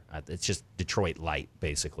burger. It's just Detroit light,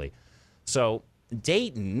 basically. So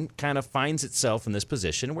Dayton kind of finds itself in this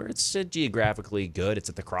position where it's geographically good. It's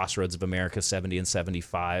at the crossroads of America, 70 and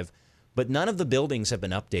 75. But none of the buildings have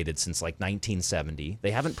been updated since like 1970.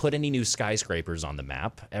 They haven't put any new skyscrapers on the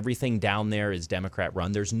map. Everything down there is Democrat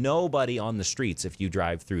run. There's nobody on the streets if you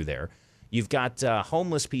drive through there. You've got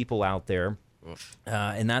homeless people out there,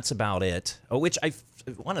 and that's about it. Which I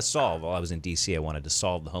want to solve. While I was in D.C., I wanted to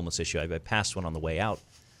solve the homeless issue. I passed one on the way out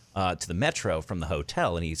to the metro from the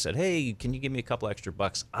hotel, and he said, "Hey, can you give me a couple extra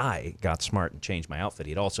bucks?" I got smart and changed my outfit.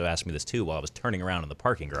 He'd also asked me this too while I was turning around in the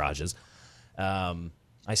parking garages.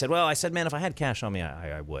 I said, man, if I had cash on me,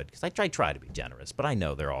 I would. Because I try to be generous, but I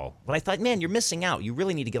know they're all. But I thought, man, you're missing out. You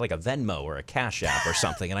really need to get like a Venmo or a Cash App or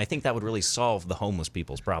something. And I think that would really solve the homeless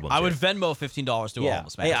people's problems. I would Venmo $15 to a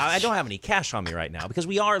homeless man. Hey, I don't have any cash on me right now because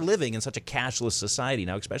we are living in such a cashless society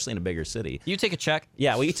now, especially in a bigger city. You take a check?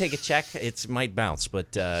 Yeah, well, you take a check, it might bounce,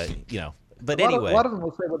 but, But a anyway, lot of them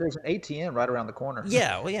will say, "Well, there's an ATM right around the corner."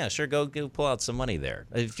 Yeah, well, yeah, sure, go pull out some money there.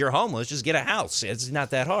 If you're homeless, just get a house. It's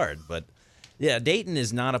not that hard, but... Yeah, Dayton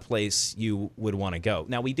is not a place you would want to go.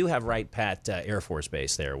 Now, we do have Wright-Patt Air Force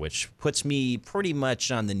Base there, which puts me pretty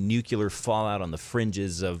much on the nuclear fallout on the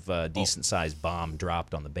fringes of a decent-sized bomb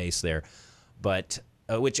dropped on the base there. But,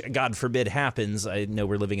 which, God forbid, happens. I know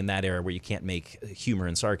we're living in that era where you can't make humor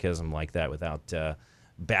and sarcasm like that without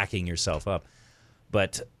backing yourself up.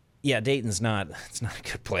 But, yeah, Dayton's it's not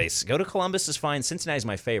a good place. Go to Columbus is fine. Cincinnati's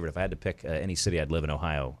my favorite. If I had to pick any city I'd live in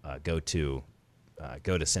Ohio, go to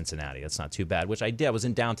Cincinnati. That's not too bad, which I did. I was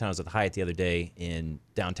in downtown. I was at the Hyatt the other day in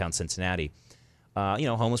downtown Cincinnati.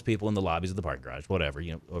 Homeless people in the lobbies of the parking garage, whatever,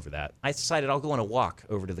 over that. I decided I'll go on a walk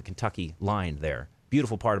over to the Kentucky line there.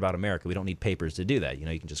 Beautiful part about America, we don't need papers to do that.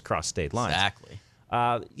 You can just cross state lines. Exactly.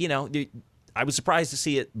 I was surprised to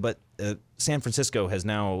see it, but San Francisco has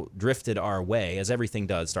now drifted our way, as everything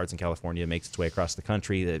does. Starts in California, makes its way across the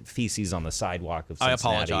country. The feces on the sidewalk of Cincinnati.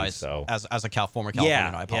 I apologize. So. As a former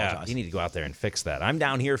Californian, I apologize. Yeah, you need to go out there and fix that. I'm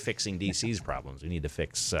down here fixing DC's problems. We need to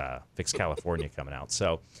fix California coming out.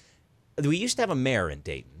 So we used to have a mayor in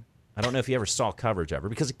Dayton. I don't know if you ever saw coverage of her,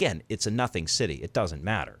 because, again, it's a nothing city. It doesn't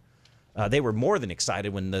matter. They were more than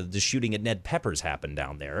excited when the shooting at Ned Pepper's happened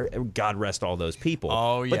down there. God rest all those people.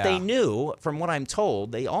 Oh, yeah. But they knew, from what I'm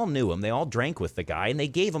told, they all knew him. They all drank with the guy, and they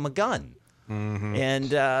gave him a gun. Mm-hmm.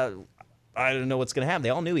 And I don't know what's going to happen. They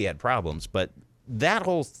all knew he had problems. But that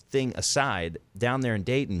whole thing aside, down there in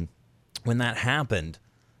Dayton, when that happened,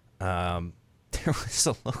 there was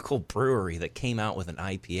a local brewery that came out with an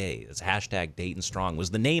IPA. It's hashtag Dayton Strong was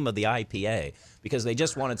the name of the IPA because they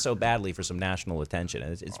just wanted so badly for some national attention.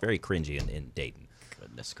 And it's very cringy in Dayton.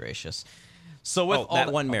 Goodness gracious. So with all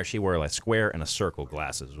that one mayor, she wore a square and a circle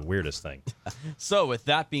glasses. The weirdest thing. So with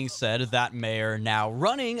that being said, that mayor now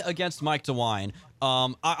running against Mike DeWine.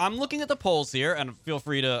 I'm looking at the polls here, and feel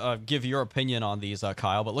free to give your opinion on these,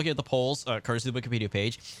 Kyle. But looking at the polls, courtesy of the Wikipedia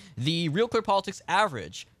page, the Real Clear Politics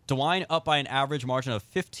average, DeWine up by an average margin of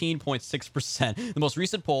 15.6%. The most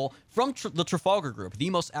recent poll from the Trafalgar Group, the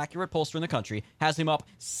most accurate pollster in the country, has him up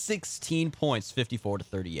 16 points,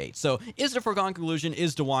 54-38. So is it a foregone conclusion?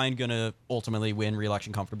 Is DeWine going to ultimately win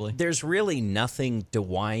re-election comfortably? There's really nothing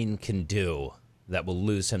DeWine can do that will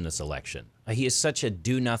lose him this election. He is such a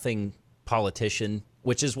do-nothing politician,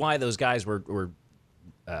 which is why those guys were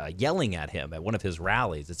yelling at him at one of his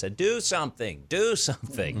rallies. It said, do something, do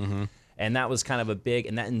something. Mm-hmm. And that was kind of a big,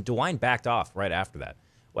 and DeWine backed off right after that.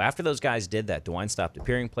 Well, after those guys did that, DeWine stopped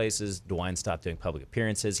appearing places. DeWine stopped doing public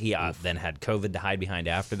appearances. He then had COVID to hide behind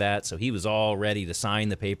after that. So he was all ready to sign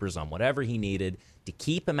the papers on whatever he needed to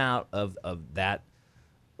keep him out of that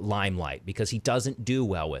limelight, because he doesn't do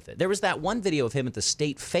well with it. There was that one video of him at the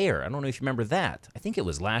state fair. I don't know if you remember that. I think it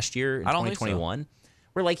was last year in 2021,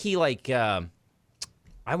 where he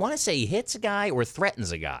I want to say he hits a guy or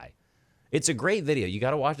threatens a guy. It's a great video. You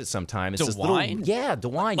got to watch it sometime. It's DeWine?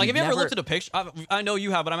 DeWine. Have you ever looked at a picture? I know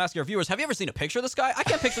you have, but I'm asking our viewers, have you ever seen a picture of this guy? I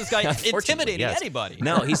can't picture this guy intimidating anybody.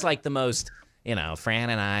 No, he's like the most,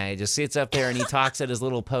 Fran and I just sits up there and he talks at his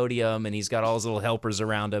little podium and he's got all his little helpers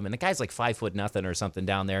around him. And the guy's like 5'0" or something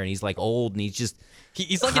down there, and he's like old and he's just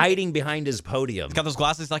he's like hiding behind his podium. He's got those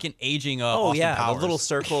glasses like an aging Austin Powers. A little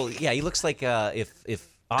circle. Yeah, he looks like if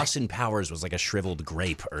Austin Powers was like a shriveled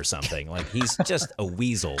grape or something. Like, he's just a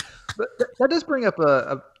weasel. But that does bring up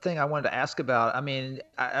a thing I wanted to ask about. I mean,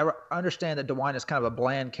 I understand that DeWine is kind of a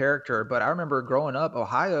bland character, but I remember growing up,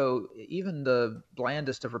 Ohio, even the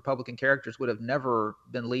blandest of Republican characters would have never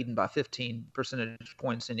been leading by 15 percentage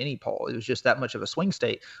points in any poll. It was just that much of a swing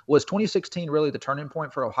state. Was 2016 really the turning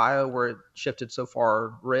point for Ohio where it shifted so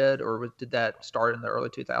far red, or did that start in the early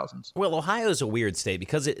 2000s? Well, Ohio's a weird state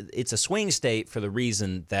because it's a swing state for the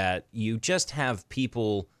reason that you just have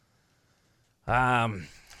people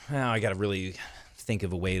I got to really think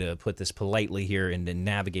of a way to put this politely here and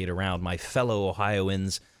navigate around my fellow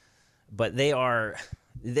Ohioans. But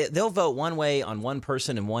they'll vote one way on one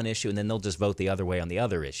person and one issue, and then they'll just vote the other way on the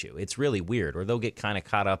other issue. It's really weird, or they'll get kind of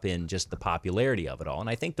caught up in just the popularity of it all. And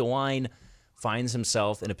I think DeWine finds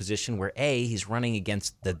himself in a position where, he's running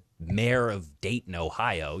against the mayor of Dayton,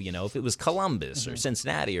 Ohio. If it was Columbus or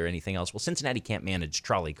Cincinnati or anything else, well, Cincinnati can't manage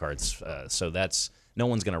trolley carts, so no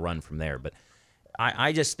one's going to run from there. But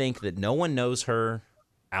I just think that no one knows her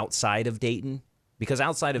outside of Dayton, because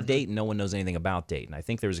outside of Dayton, no one knows anything about Dayton. I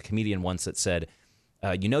think there was a comedian once that said,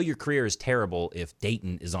 your career is terrible if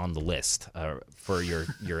Dayton is on the list for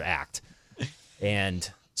your act. And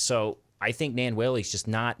so I think Nan Whaley's just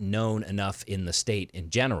not known enough in the state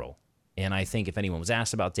in general. And I think if anyone was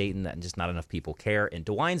asked about Dayton, that just not enough people care. And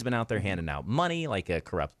DeWine's been out there handing out money like a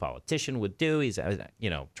corrupt politician would do. He's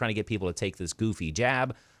trying to get people to take this goofy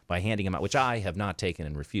jab by handing them out, which I have not taken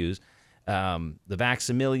and refused. The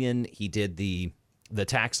Vax-A-Million, he did the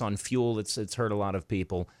tax on fuel. It's hurt a lot of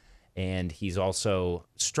people. And he's also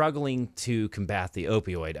struggling to combat the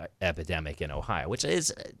opioid epidemic in Ohio,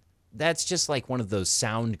 that's just like one of those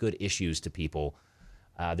sound good issues to people.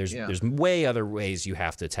 There's way other ways you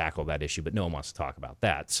have to tackle that issue, but no one wants to talk about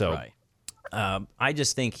that. So I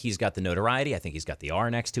just think he's got the notoriety. I think he's got the R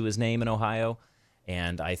next to his name in Ohio.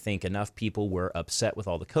 And I think enough people were upset with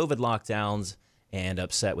all the COVID lockdowns and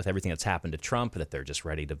upset with everything that's happened to Trump that they're just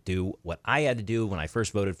ready to do what I had to do when I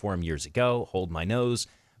first voted for him years ago, hold my nose,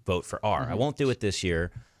 vote for R. I won't do it this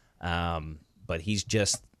year, but he's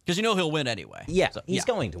just... Because he'll win anyway. Yeah, he's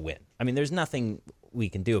going to win. I mean, there's nothing we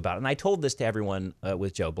can do about it. And I told this to everyone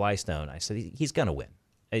with Joe Blystone. I said, he's going to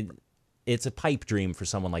win. It's a pipe dream for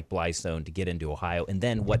someone like Blystone to get into Ohio. And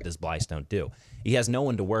then what does Blystone do? He has no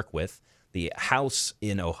one to work with. The House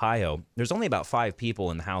in Ohio, there's only about 5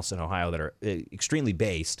 people in the House in Ohio that are extremely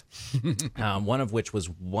based, one of which was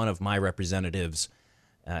one of my representatives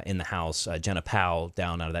in the House, Jenna Powell,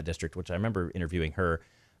 down out of that district, which I remember interviewing her.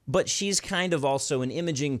 But she's kind of also an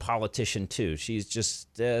imaging politician, too. She's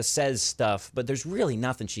just says stuff, but there's really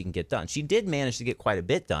nothing she can get done. She did manage to get quite a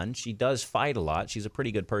bit done. She does fight a lot. She's a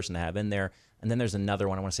pretty good person to have in there. And then there's another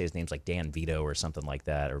one. I want to say his name's like Dan Vito or something like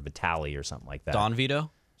that, or Vitali or something like that. Don Vito?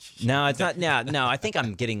 No, it's not. No, I think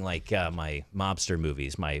I'm getting like my mobster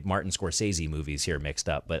movies, my Martin Scorsese movies here mixed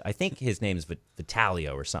up. But I think his name is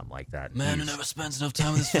Vitalio or something like that. Man who never spends enough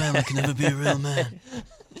time with his family can never be a real man.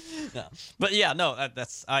 No. But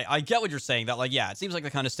that's I get what you're saying. That it seems like the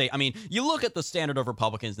kind of state. I mean, you look at the standard of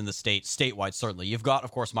Republicans in the state, statewide certainly. You've got, of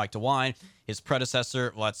course, Mike DeWine. His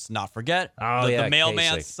predecessor, let's not forget, Oh, the yeah,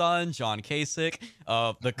 mailman's Kasich. son, John Kasich.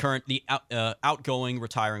 The outgoing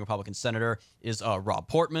retiring Republican senator is Rob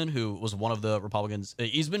Portman, who was one of the Republicans.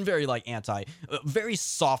 He's been very very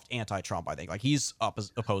soft anti-Trump, I think. Like he's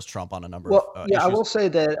opposed Trump on a number of Yeah, I issues. will say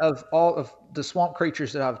that of all of the swamp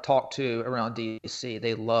creatures that I've talked to around D.C.,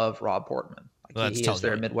 they love Rob Portman. Well, Like that he tells is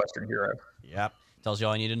their you. Midwestern hero. Yep. Tells you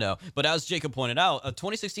all you need to know. But as Jacob pointed out,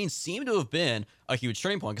 2016 seemed to have been a huge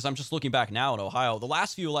turning point because I'm just looking back now in Ohio. The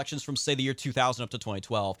last few elections from, say, the year 2000 up to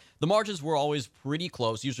 2012, the margins were always pretty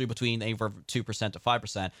close, usually between anywhere from 2% to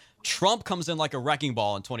 5%. Trump comes in like a wrecking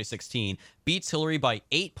ball in 2016, beats Hillary by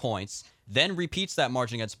 8 points, then repeats that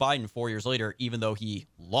margin against Biden 4 years later, even though he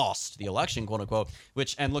lost the election, quote unquote,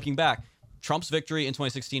 and looking back, Trump's victory in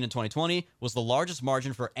 2016 and 2020 was the largest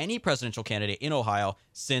margin for any presidential candidate in Ohio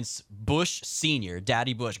since Bush Sr.,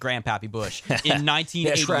 Daddy Bush, Grandpappy Bush, in 1988.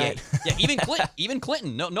 That's right. Yeah, even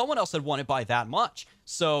Clinton. No one else had won it by that much.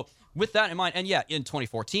 So with that in mind, and yeah, in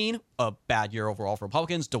 2014, a bad year overall for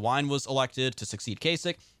Republicans, DeWine was elected to succeed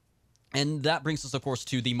Kasich. And that brings us, of course,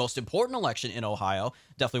 to the most important election in Ohio.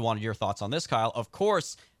 Definitely wanted your thoughts on this, Kyle. Of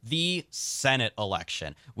course, the Senate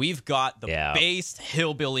election. We've got the based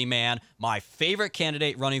hillbilly man, my favorite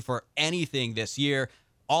candidate running for anything this year,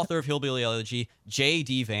 author of Hillbilly Elegy,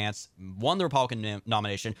 J.D. Vance, won the Republican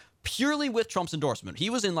nomination purely with Trump's endorsement. He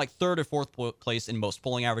was in like third or fourth place in most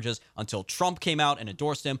polling averages until Trump came out and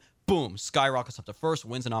endorsed him. Boom, skyrockets up to first,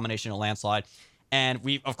 wins the nomination in a landslide. And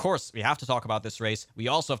we have to talk about this race. We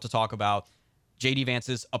also have to talk about J.D.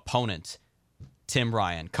 Vance's opponent, Tim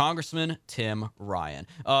Ryan, Congressman Tim Ryan.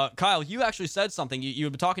 Kyle, you actually said something. You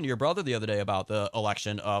had been talking to your brother the other day about the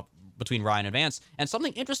election between Ryan and Vance, and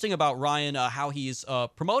something interesting about Ryan, how he's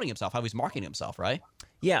promoting himself, how he's marketing himself, right?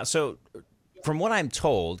 Yeah, so from what I'm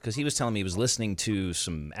told, because he was telling me he was listening to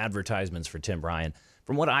some advertisements for Tim Ryan,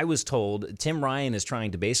 from what I was told, Tim Ryan is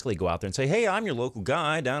trying to basically go out there and say, hey, I'm your local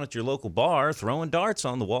guy down at your local bar throwing darts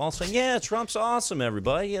on the wall saying, yeah, Trump's awesome,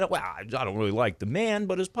 everybody. You know, well, I don't really like the man,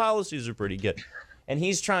 but his policies are pretty good. And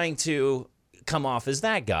he's trying to come off as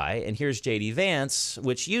that guy. And here's J.D. Vance,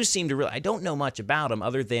 which you seem to really – I don't know much about him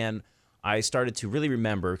other than I started to really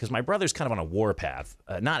remember because my brother's kind of on a warpath,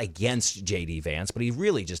 not against J.D. Vance, but he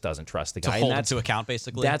really just doesn't trust the guy. To hold him to account,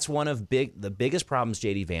 basically? That's one of the biggest problems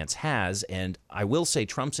J.D. Vance has, and I will say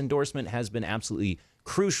Trump's endorsement has been absolutely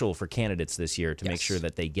crucial for candidates this year to make sure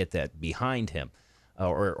that they get that behind him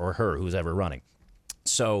or her, who's ever running.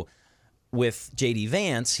 So with J.D.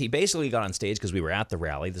 Vance, he basically got on stage because we were at the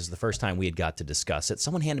rally. This is the first time we had got to discuss it.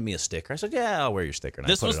 Someone handed me a sticker. I said, yeah, I'll wear your sticker. And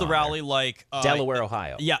this was the rally like Delaware,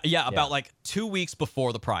 Ohio. Yeah, about like 2 weeks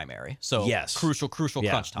before the primary. So crucial crunch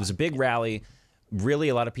time. It was a big rally. Really,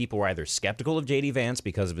 a lot of people were either skeptical of J.D. Vance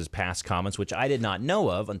because of his past comments, which I did not know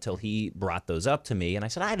of until he brought those up to me. And I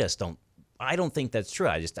said, I don't think that's true.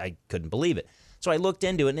 I couldn't believe it. So I looked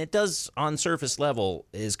into it, and it does, on surface level,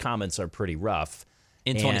 his comments are pretty rough.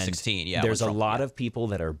 In 2016, yeah. There's a lot of people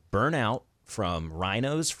that are burnt out from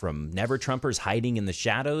rhinos, from never-Trumpers hiding in the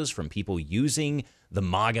shadows, from people using the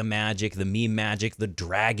MAGA magic, the meme magic, the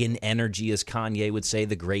dragon energy, as Kanye would say,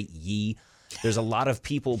 the great Yi. There's a lot of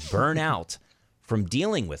people burn out from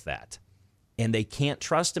dealing with that, and they can't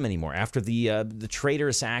trust him anymore after the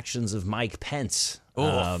traitorous actions of Mike Pence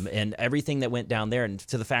and everything that went down there, and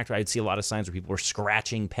to the fact where I'd see a lot of signs where people were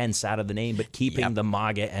scratching Pence out of the name but keeping the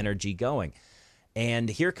MAGA energy going. And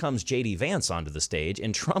here comes J.D. Vance onto the stage,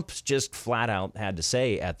 and Trump's just flat out had to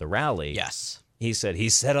say at the rally. Yes. He said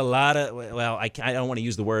a lot of, well, I don't want to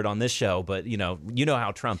use the word on this show, but you know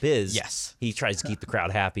how Trump is. Yes. He tries to keep the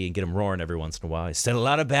crowd happy and get them roaring every once in a while. He said a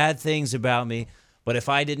lot of bad things about me, but if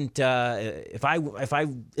I didn't, if I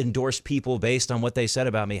endorsed people based on what they said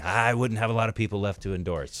about me, I wouldn't have a lot of people left to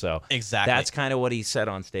endorse. So exactly, that's kind of what he said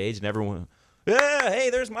on stage, and everyone. Yeah,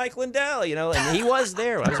 hey, there's Mike Lindell, and he was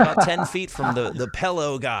there. I was about 10 feet from the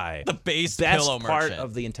pillow guy. The best pillow merchant. Part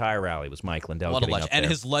of the entire rally was Mike Lindell. What a legend. Up there. And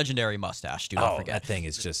his legendary mustache, do not forget. That thing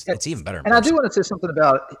is just, it's even better. And I do want to say something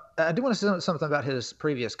about his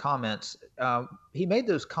previous comments. He made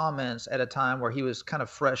those comments at a time where he was kind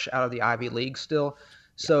of fresh out of the Ivy League still.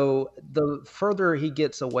 So the further he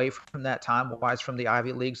gets away from that time-wise from the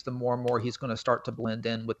Ivy Leagues, the more and more he's going to start to blend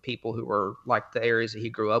in with people who are like the areas that he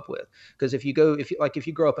grew up with. Because if you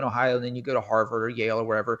grow up in Ohio and then you go to Harvard or Yale or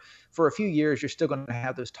wherever, for a few years you're still going to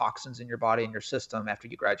have those toxins in your body and your system after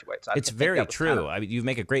you graduate. So it's very true. I mean, you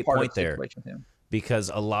make a great point there.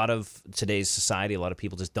 Because a lot of today's society, a lot of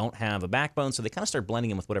people just don't have a backbone, so they kind of start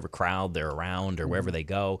blending in with whatever crowd they're around or wherever they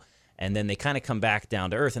go. And then they kind of come back down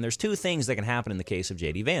to earth. And there's two things that can happen in the case of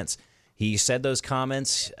J.D. Vance. He said those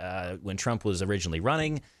comments when Trump was originally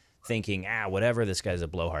running. thinking, whatever, this guy's a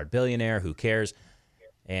blowhard billionaire, who cares?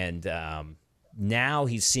 And now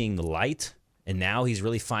he's seeing the light, and now he's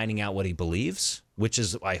really finding out what he believes, which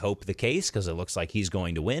is, I hope, the case, because it looks like he's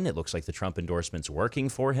going to win. It looks like the Trump endorsement's working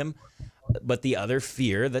for him. But the other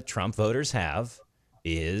fear that Trump voters have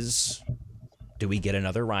is, do we get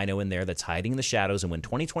another rhino in there that's hiding in the shadows? And when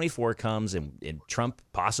 2024 comes and Trump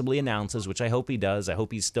possibly announces, which I hope he does, I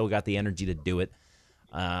hope he's still got the energy to do it,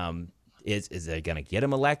 is they going to get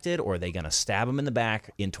him elected, or are they going to stab him in the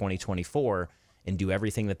back in 2024 and do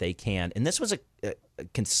everything that they can? And this was a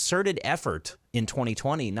concerted effort in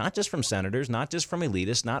 2020, not just from senators, not just from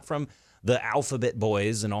elitists, not from the alphabet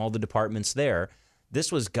boys and all the departments there. This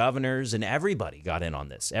was governors, and everybody got in on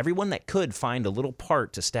this. Everyone that could find a little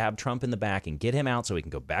part to stab Trump in the back and get him out so he can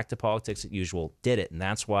go back to politics as usual did it. And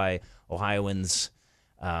that's why Ohioans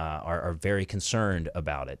are very concerned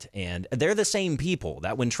about it. And they're the same people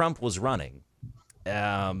that when Trump was running,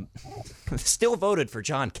 still voted for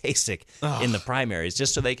John Kasich in the primaries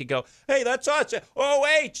just so they could go, hey, that's us,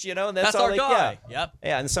 OH, and that's all our guy. Yep.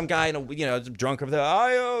 Yeah, and some guy, drunk over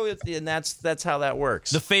there, and that's how that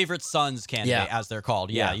works. The favorite sons candidate, as they're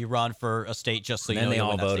called. Yeah, Yeah. you run for a state just so you And know then they you'll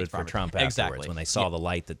all win that voted state's for primary. Trump afterwards Exactly. when they saw the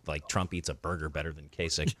light that Trump eats a burger better than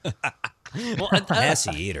Kasich. Well,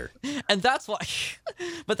 Messy eater. And that's why,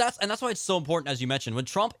 that's why it's so important, as you mentioned, when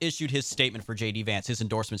Trump issued his statement for J.D. Vance, his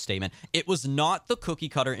endorsement statement, it was not the cookie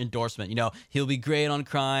cutter endorsement. He'll be great on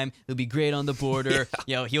crime, he'll be great on the border,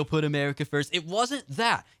 he'll put America first. It wasn't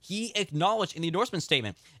that. He acknowledged in the endorsement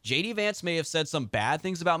statement, J.D. Vance may have said some bad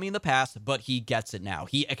things about me in the past, but he gets it now.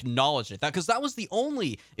 He acknowledged it. Because that was it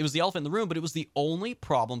was the elephant in the room, but it was the only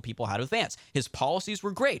problem people had with Vance. His policies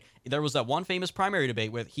were great. There was that one famous primary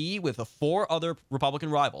debate with the 4 other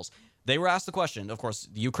Republican rivals. They were asked the question, of course,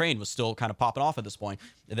 Ukraine was still kind of popping off at this point.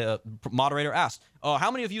 The moderator asked,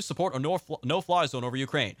 how many of you support a no-fly zone over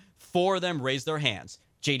Ukraine? 4 of them raised their hands.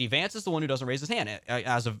 J.D. Vance is the one who doesn't raise his hand,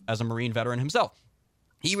 as a Marine veteran himself.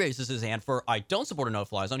 He raises his hand for, I don't support a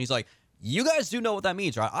no-fly zone. He's like, you guys do know what that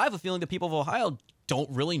means, right? I have a feeling the people of Ohio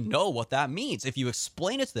don't really know what that means. If you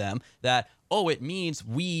explain it to them that, it means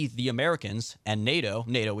we, the Americans, and NATO,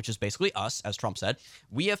 which is basically us, as Trump said,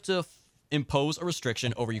 we have to impose a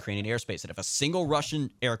restriction over Ukrainian airspace. And if a single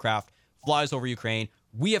Russian aircraft flies over Ukraine,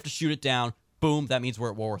 we have to shoot it down. Boom, that means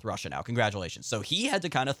we're at war with Russia now. Congratulations. So he had to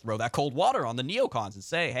kind of throw that cold water on the neocons and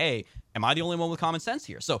say, hey, am I the only one with common sense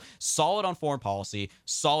here? So solid on foreign policy,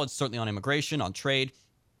 solid certainly on immigration, on trade.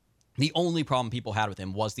 The only problem people had with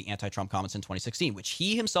him was the anti-Trump comments in 2016, which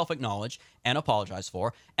he himself acknowledged and apologized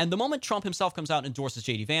for. And the moment Trump himself comes out and endorses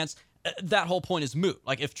J.D. Vance, that whole point is moot.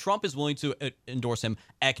 Like, if Trump is willing to endorse him,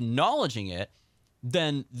 acknowledging it,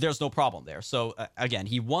 then there's no problem there. So, again,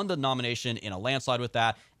 he won the nomination in a landslide with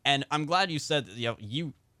that. And I'm glad you said that,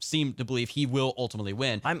 you seem to believe he will ultimately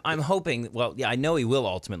win. I'm hoping, I know he will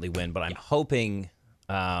ultimately win, but I'm hoping,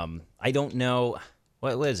 I don't know,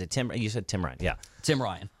 what is it, you said Tim Ryan, yeah. Tim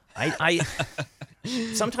Ryan. I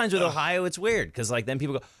sometimes with Ohio it's weird because then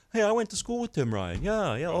people go, hey, I went to school with Tim Ryan,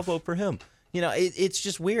 yeah, I'll vote for him. It's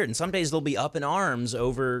just weird, and some days they'll be up in arms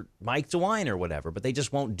over Mike DeWine or whatever, but they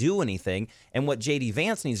just won't do anything. And what J.D.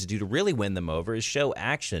 Vance needs to do to really win them over is show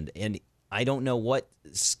action. And I don't know what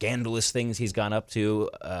scandalous things he's gone up to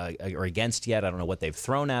or against yet. I don't know what they've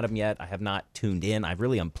thrown at him yet. I have not tuned in. I've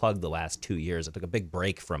really unplugged the last 2 years. I took a big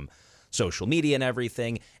break from social media and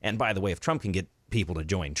everything. And by the way, if Trump can get people to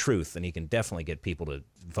join Truth, then he can definitely get people to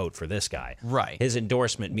vote for this guy. Right. His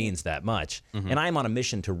endorsement means that much. Mm-hmm. And I'm on a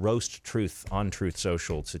mission to roast Truth on Truth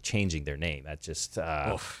Social to changing their name. That just,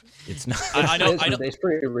 it's not. I know. It's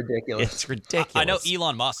pretty ridiculous. It's ridiculous. I know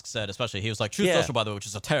Elon Musk said, especially, he was like, Truth Social, by the way, which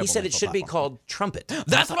is a terrible He said it should platform. be called Trumpet.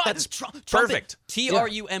 That's perfect.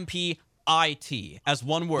 Trumpit as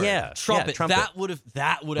one word. Yeah. Trumpet. Yeah, trumpet.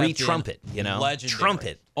 That would have Re-trumpet, been legendary.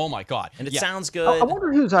 Trumpet. Oh my God. And it sounds good. I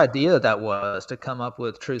wonder whose idea that was to come up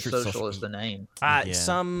with Truth Social as the name.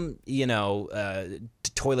 Some,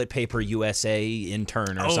 toilet paper USA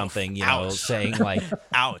intern or something, saying like,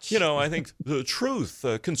 ouch. I think the truth,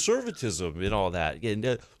 conservatism and all that,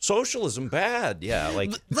 and socialism bad. Yeah,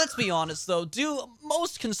 like. Let's be honest though. Do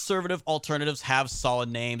most conservative alternatives have solid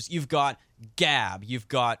names? You've got Gab, you've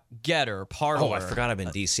got Getter, Parler. Oh, I forgot I'm in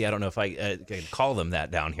D.C. I don't know if I can call them that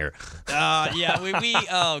down here. We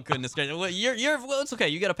oh goodness gracious. Well, it's okay.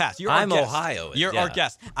 You get a pass. I'm Ohio. You're our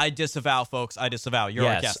guest. I disavow, folks. I disavow. You're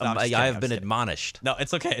our guest. I have been admonished. No,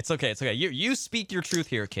 it's okay. It's okay. It's okay. You speak your truth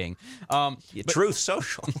here, King. Truth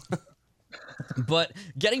Social. But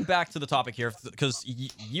getting back to the topic here, because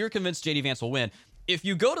you're convinced J.D. Vance will win. if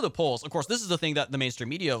you go to the polls, of course, this is the thing that the mainstream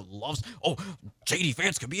media loves. Oh, J.D.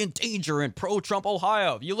 Vance could be in danger in pro-Trump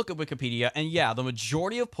Ohio. You look at Wikipedia, and yeah, the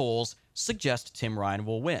majority of polls suggest Tim Ryan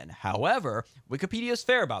will win. However, Wikipedia is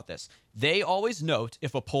fair about this. They always note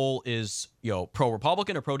if a poll is,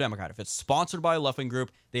 pro-Republican or pro-Democrat. If it's sponsored by a left-wing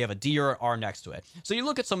group, they have a D or an R next to it. So you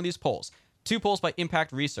look at some of these polls. 2 polls by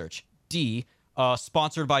Impact Research. D,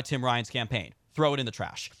 sponsored by Tim Ryan's campaign. Throw it in the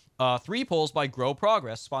trash. 3 polls by Grow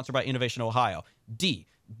Progress, sponsored by Innovation Ohio. D,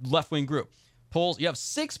 left-wing group. Polls. You have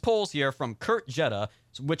 6 polls here from Kurt Jetta,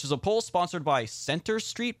 which is a poll sponsored by Center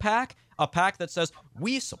Street PAC, a PAC that says,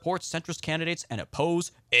 we support centrist candidates and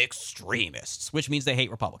oppose extremists, which means they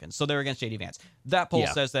hate Republicans. So they're against J.D. Vance. That poll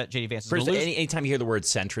says that J.D. Vance is going to lose. Anytime you hear the word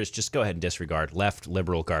centrist, just go ahead and disregard left,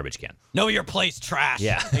 liberal, garbage can. Know your place, trash.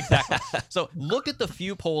 Yeah. Exactly. So look at the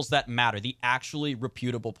few polls that matter, the actually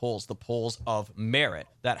reputable polls, the polls of merit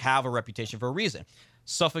that have a reputation for a reason.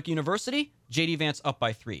 Suffolk University, J.D. Vance up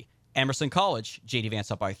by 3. Emerson College, J.D.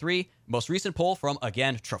 Vance up by 3. Most recent poll from,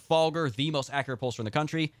 again, Trafalgar, the most accurate pollster in the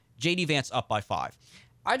country, J.D. Vance up by 5.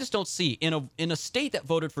 I just don't see, in a state that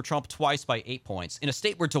voted for Trump twice by 8 points, in a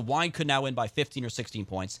state where DeWine could now win by 15 or 16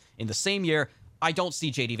 points in the same year, I don't see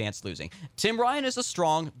J.D. Vance losing. Tim Ryan is a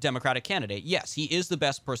strong Democratic candidate. Yes, he is the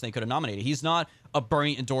best person they could have nominated. He's not a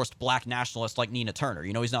Bernie-endorsed black nationalist like Nina Turner.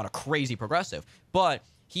 He's not a crazy progressive. But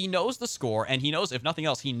he knows the score, and he knows, if nothing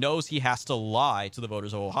else, he knows he has to lie to the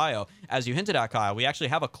voters of Ohio. As you hinted at, Kyle, we actually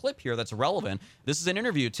have a clip here that's relevant. This is an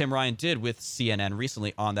interview Tim Ryan did with CNN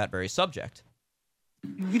recently on that very subject.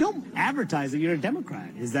 You don't advertise that you're a Democrat.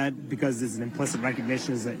 Is that because it's an implicit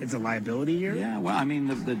recognition it's a liability here? Yeah, well, I mean,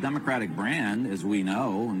 the Democratic brand, as we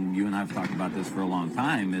know, and you and I have talked about this for a long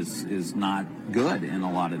time, is not good in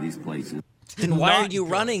a lot of these places. Then why are you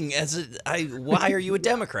running why are you a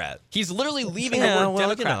Democrat? He's literally leaving the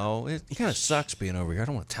word Democrat. It kind of sucks being over here. I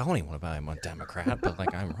don't want to tell anyone about I'm a Democrat, but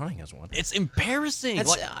I'm running as one. It's embarrassing.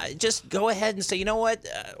 Just go ahead and say, you know what?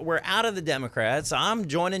 We're out of the Democrats. I'm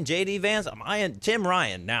joining J.D. Vance. Tim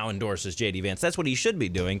Ryan now endorses J.D. Vance. That's what he should be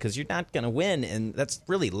doing because you're not going to win, and that's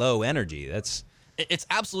really low energy. It's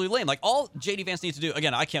absolutely lame. Like, all J.D. Vance needs to do,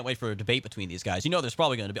 again, I can't wait for a debate between these guys. There's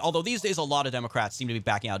probably going to be, although these days a lot of Democrats seem to be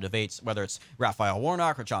backing out of debates, whether it's Raphael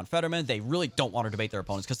Warnock or John Fetterman. They really don't want to debate their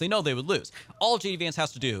opponents because they know they would lose. All J.D. Vance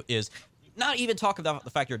has to do is not even talk about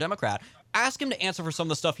the fact you're a Democrat. Ask him to answer for some of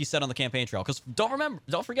the stuff he said on the campaign trail. Because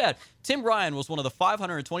don't forget, Tim Ryan was one of the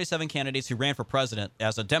 527 candidates who ran for president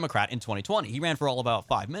as a Democrat in 2020. He ran for all about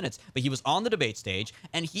 5 minutes, but he was on the debate stage,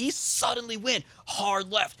 and he suddenly went hard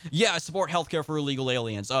left. Yeah, I support healthcare for illegal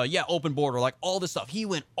aliens. Yeah, open border, like all this stuff. He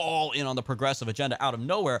went all in on the progressive agenda out of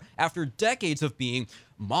nowhere after decades of being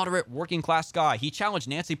moderate working class guy. He challenged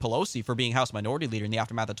Nancy Pelosi for being House Minority Leader in the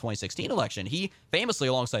aftermath of the 2016 election. He famously,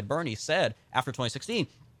 alongside Bernie, said after 2016,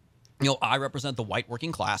 I represent the white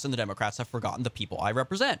working class, and the Democrats have forgotten the people I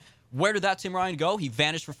represent. Where did that Tim Ryan go? He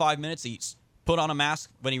vanished for 5 minutes. He put on a mask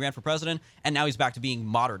when he ran for president, and now he's back to being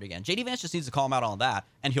moderate again. J.D. Vance just needs to call him out on that,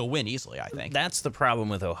 and he'll win easily, I think. That's the problem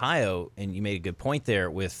with Ohio, and you made a good point there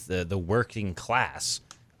with the working class.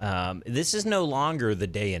 This is no longer the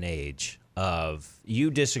day and age of you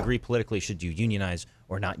disagree politically, should you unionize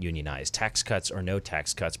or not unionize, tax cuts or no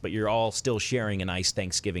tax cuts, but you're all still sharing a nice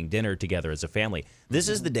Thanksgiving dinner together as a family. This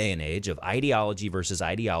is the day and age of ideology versus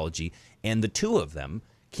ideology, and the two of them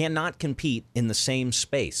cannot compete in the same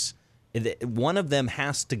space. One of them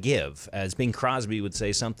has to give. As Bing Crosby would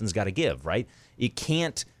say, something's got to give, right? It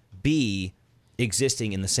can't be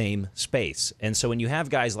existing in the same space. And so when you have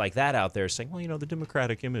guys like that out there saying, well, the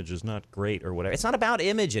Democratic image is not great or whatever, it's not about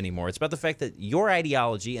image anymore. It's about the fact that your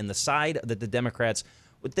ideology and the side that the Democrats,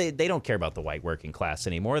 they don't care about the white working class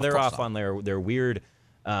anymore. They're off on their weird,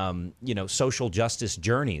 social justice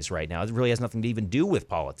journeys right now. It really has nothing to even do with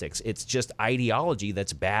politics. It's just ideology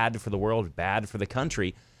that's bad for the world, bad for the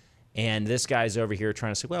country. And this guy's over here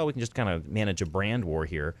trying to say, well, we can just kind of manage a brand war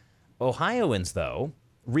here. Ohioans, though,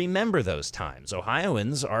 remember those times.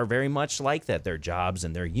 Ohioans are very much like that. Their jobs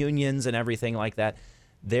and their unions and everything like that.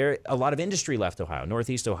 A lot of industry left Ohio.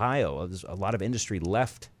 Northeast Ohio, there's a lot of industry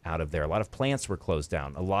left out of there. A lot of plants were closed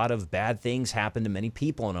down. A lot of bad things happened to many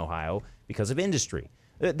people in Ohio because of industry.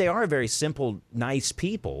 They are very simple, nice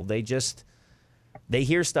people. They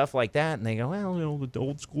hear stuff like that and they go, well, the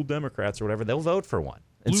old school Democrats or whatever, they'll vote for one.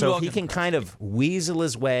 And so if he can kind of weasel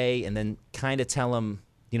his way and then kind of tell them,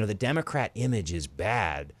 the Democrat image is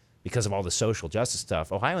bad because of all the social justice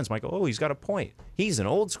stuff, Ohioans might go, oh, he's got a point. He's an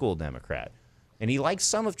old school Democrat, and he likes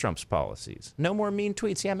some of Trump's policies. No more mean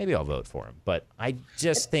tweets. Yeah, maybe I'll vote for him. But I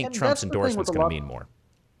just think Trump's endorsement is going to mean more.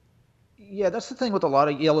 Yeah, that's the thing with a lot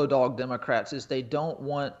of yellow dog Democrats is they don't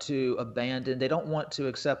want to abandon, they don't want to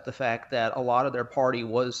accept the fact that a lot of their party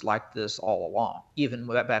was like this all along, even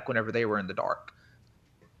back whenever they were in the dark.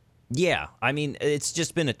 Yeah, I mean, it's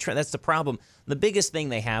just been a trend. That's the problem. The biggest thing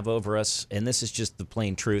they have over us, and this is just the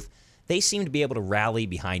plain truth, they seem to be able to rally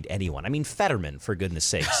behind anyone. I mean, Fetterman, for goodness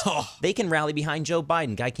sakes. They can rally behind Joe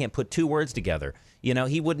Biden. Guy can't put two words together. You know,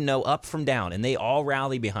 he wouldn't know up from down, and they all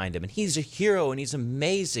rally behind him. And he's a hero, and he's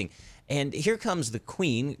amazing. And here comes the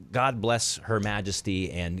Queen, God bless Her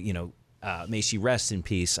Majesty, and, you know, may she rest in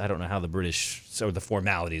peace. I don't know how the British, or the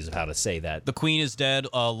formalities of how to say that. The Queen is dead.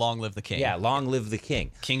 Long live the King. Yeah, long live the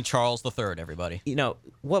King. King Charles III, everybody. You know,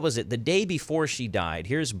 what was it? The day before she died,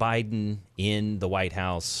 here's Biden in the White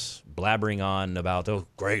House blabbering on about, oh,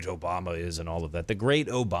 great Obama is and all of that. The great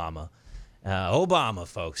Obama. Obama,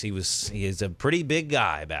 folks. He is a pretty big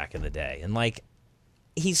guy back in the day. And, like,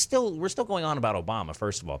 we're still going on about Obama,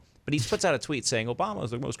 first of all. But he puts out a tweet saying Obama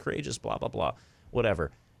is the most courageous, blah, blah, blah,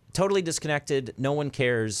 whatever. Totally disconnected. No one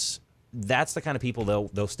cares. That's the kind of people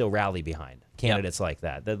they'll still rally behind. Candidates like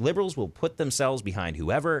that. The liberals will put themselves behind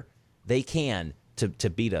whoever they can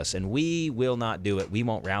to beat us, and we will not do it. We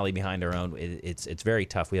won't rally behind our own. It's very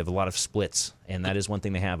tough. We have a lot of splits, and that is one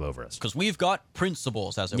thing they have over us. Because we've got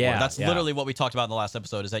principles, as it were. That's literally what we talked about in the last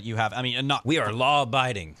episode, is that you have, I mean, and not... We are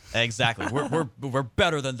law-abiding. Exactly. We're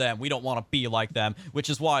better than them. We don't want to be like them,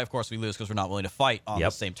 which is why, of course, we lose, because we're not willing to fight on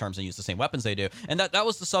the same terms and use the same weapons they do. And that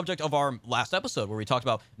was the subject of our last episode, where we talked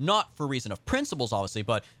about, not for reason of principles, obviously,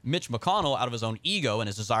 but Mitch McConnell, out of his own ego and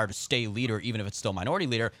his desire to stay leader, even if it's still minority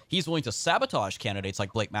leader, he's willing to sabotage candidates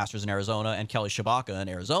like Blake Masters in Arizona and Kelly Tshibaka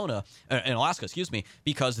in Alaska,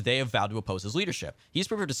 because they have vowed to oppose his leadership. He's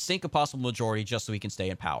prepared to sink a possible majority just so he can stay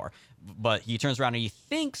in power. But he turns around and he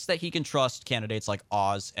thinks that he can trust candidates like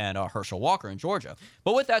Oz and Herschel Walker in Georgia.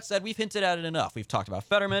 But with that said, we've hinted at it enough. We've talked about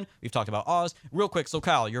Fetterman. We've talked about Oz. Real quick, so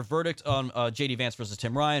Kyle, your verdict on J.D. Vance versus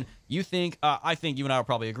Tim Ryan, you think, I think you and I will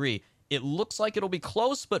probably agree, it looks like it'll be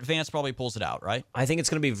close, but Vance probably pulls it out, right? I think it's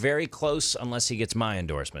going to be very close unless he gets my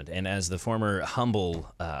endorsement. And as the former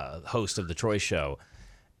humble host of the Troy Show,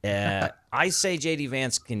 I say J.D.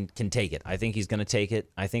 Vance can take it. I think he's going to take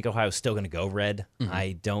it. I think Ohio's still going to go red. Mm-hmm.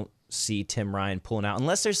 I don't see Tim Ryan pulling out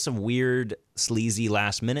unless there's some weird, sleazy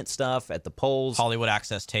last-minute stuff at the polls. Hollywood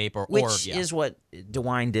access tape, which is what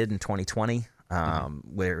DeWine did in 2020.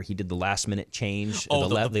 Where he did the last-minute change, the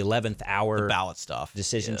 11th hour the ballot stuff,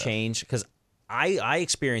 decision change. Because I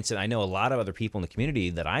experienced it. I know a lot of other people in the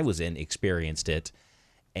community that I was in experienced it,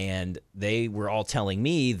 and they were all telling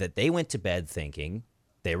me that they went to bed thinking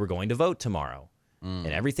they were going to vote tomorrow, and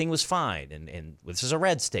everything was fine. And this is a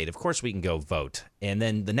red state. Of course we can go vote. And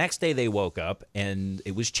then the next day they woke up, and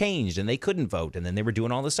it was changed, and they couldn't vote. And then they were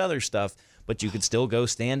doing all this other stuff. But you could still go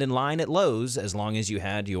stand in line at Lowe's as long as you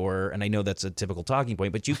had your, and I know that's a typical talking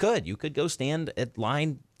point, but you could go stand at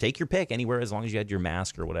line, take your pick anywhere as long as you had your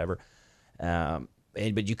mask or whatever.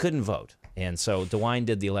 But you couldn't vote. And so DeWine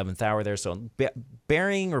did the 11th hour there. So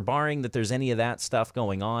barring that there's any of that stuff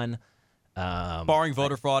going on. Barring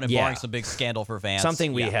voter fraud and barring some big scandal for Vance.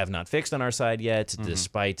 Something we have not fixed on our side yet,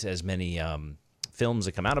 despite as many films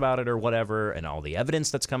that come out about it or whatever, and all the evidence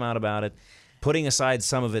that's come out about it. Putting aside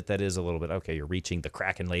some of it that is a little bit, okay, you're reaching the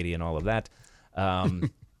Kraken lady and all of that.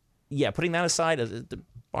 Putting that aside,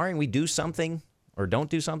 barring we do something or don't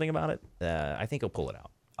do something about it, I think he'll pull it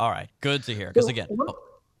out. All right, good to hear. Because again,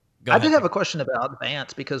 I did have a question about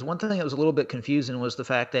Vance, because one thing that was a little bit confusing was the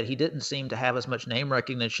fact that he didn't seem to have as much name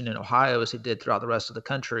recognition in Ohio as he did throughout the rest of the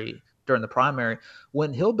country during the primary.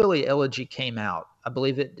 When Hillbilly Elegy came out, I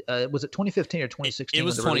believe was it 2015 or 2016? It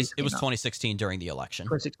was 2016 during the election.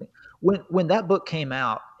 2016. When that book came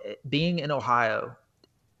out, being in Ohio,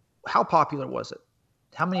 how popular was it?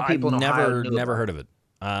 How many people in Ohio knew never heard of it?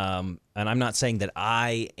 And I'm not saying that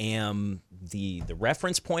I am the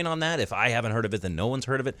reference point on that. If I haven't heard of it, then no one's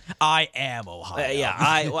heard of it. I am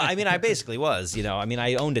Ohio. I basically was.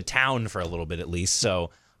 I owned a town for a little bit at least,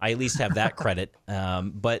 so I at least have that credit.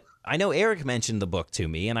 But I know Eric mentioned the book to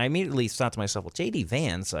me, and I immediately thought to myself, well, J.D.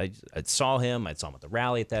 Vance, I saw him at the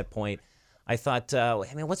rally at that point. I thought,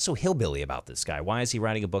 what's so hillbilly about this guy? Why is he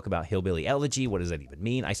writing a book about Hillbilly Elegy? What does that even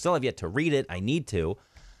mean? I still have yet to read it. I need to.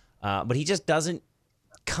 But he just doesn't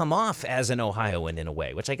come off as an Ohioan in a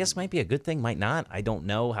way, which I guess might be a good thing, might not. I don't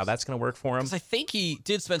know how that's going to work for him. Because I think he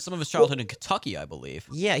did spend some of his childhood in Kentucky, I believe.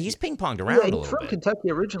 Yeah, he's ping-ponged around a little bit. He's from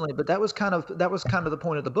Kentucky originally, but that was kind of the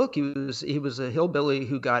point of the book. He was a hillbilly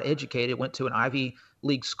who got educated, went to an Ivy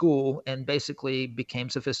League school and basically became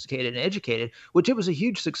sophisticated and educated, which it was a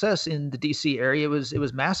huge success in the DC area. It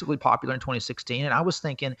was massively popular in 2016. And I was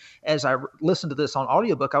thinking, as I listened to this on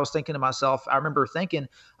audiobook, I was thinking to myself, I remember thinking,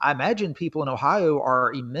 I imagine people in Ohio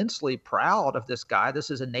are immensely proud of this guy. This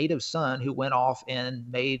is a native son who went off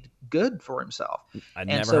and made good for himself.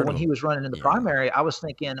 And so when he was running in the primary, I was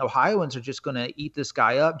thinking Ohioans are just going to eat this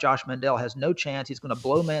guy up. Josh Mandel has no chance. He's going to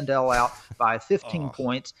blow Mandel out by 15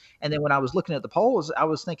 points. And then when I was looking at the polls, I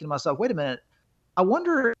was thinking to myself, wait a minute, I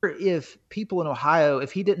wonder if people in Ohio,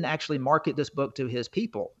 if he didn't actually market this book to his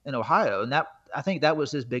people in Ohio. And that, I think that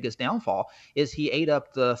was his biggest downfall, is he ate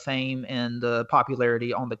up the fame and the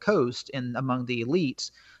popularity on the coast and among the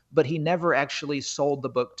elites, but he never actually sold the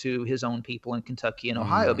book to his own people in Kentucky and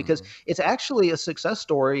Ohio, because it's actually a success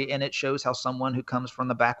story, and it shows how someone who comes from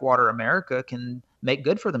the backwater America can make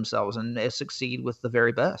good for themselves and succeed with the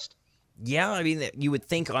very best. Yeah, I mean, you would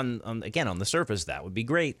think on the surface that would be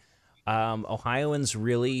great. Ohioans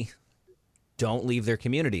really don't leave their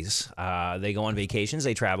communities. They go on vacations,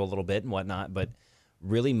 they travel a little bit and whatnot, but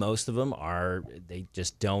really most of them they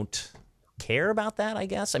just don't care about that, I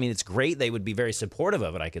guess. I mean, it's great. They would be very supportive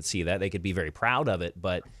of it. I could see that. They could be very proud of it,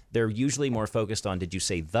 but they're usually more focused on, did you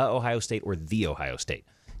say the Ohio State or the Ohio State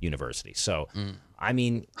University? So, I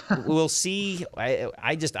mean, we'll see.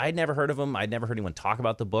 I'd never heard of him. I'd never heard anyone talk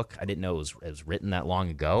about the book. I didn't know it was written that long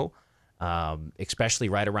ago, especially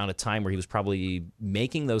right around a time where he was probably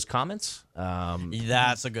making those comments.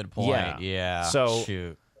 That's a good point. Yeah. So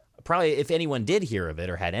shoot. Probably if anyone did hear of it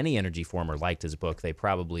or had any energy for him or liked his book, they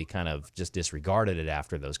probably kind of just disregarded it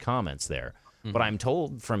after those comments there. But I'm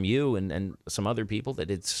told from you and some other people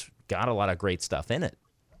that it's got a lot of great stuff in it.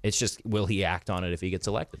 It's just, will he act on it if he gets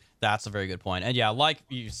elected? That's a very good point. And yeah, like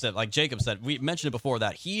you said, like Jacob said, we mentioned it before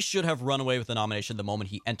that he should have run away with the nomination the moment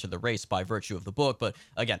he entered the race by virtue of the book. But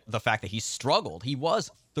again, the fact that he struggled, he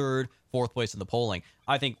was third, fourth place in the polling.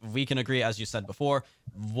 I think we can agree, as you said before,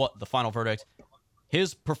 what the final verdict,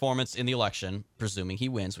 his performance in the election, presuming he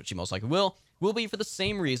wins, which he most likely will be for the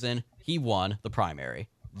same reason he won the primary,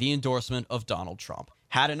 the endorsement of Donald Trump.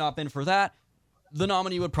 Had it not been for that, the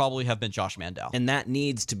nominee would probably have been Josh Mandel. And that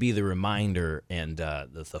needs to be the reminder and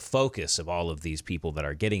the focus of all of these people that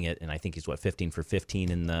are getting it. And I think he's, 15 for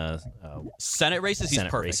 15 in the Senate races? He's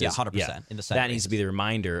Senate perfect. races. Yeah, 100% in the Senate That needs to be the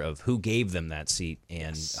reminder of who gave them that seat.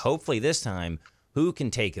 And hopefully this time, who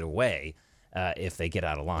can take it away if they get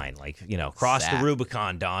out of line. Like, cross the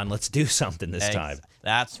Rubicon, Don. Let's do something this time.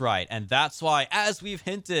 That's right. And that's why, as we've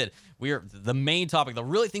hinted, we're the main topic, the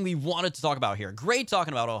really thing we wanted to talk about here. Great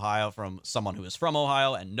talking about Ohio from someone who is from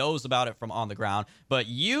Ohio and knows about it from on the ground. But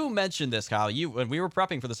you mentioned this, Kyle. When we were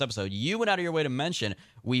prepping for this episode, you went out of your way to mention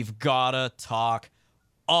we've got to talk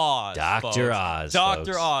Oz. Dr. Oz.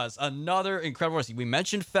 Dr. Oz, another incredible voice. We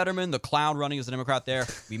mentioned Fetterman, the clown running as a Democrat there.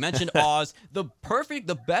 We mentioned Oz, the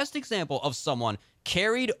best example of someone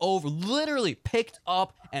carried over, literally picked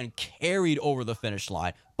up and carried over the finish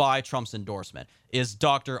line by Trump's endorsement is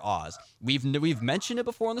Dr. Oz. We've mentioned it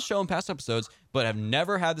before on the show in past episodes, but have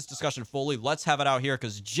never had this discussion fully. Let's have it out here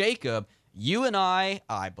because Jacob, you and I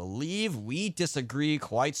believe we disagree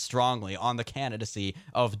quite strongly on the candidacy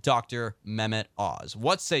of Dr. Mehmet Oz.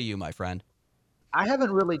 What say you, my friend? I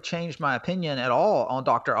haven't really changed my opinion at all on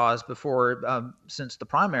Dr. Oz before since the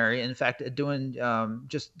primary. In fact, doing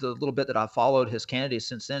just the little bit that I've followed his candidacy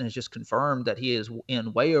since then has just confirmed that he is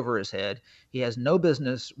in way over his head. He has no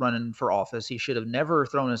business running for office. He should have never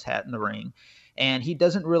thrown his hat in the ring. And he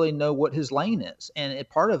doesn't really know what his lane is. And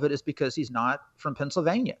part of it is because he's not from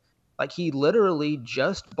Pennsylvania. Like, he literally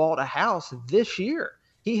just bought a house this year.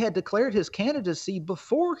 He had declared his candidacy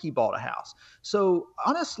before he bought a house. So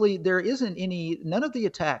honestly, none of the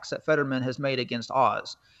attacks that Fetterman has made against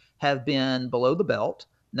Oz have been below the belt.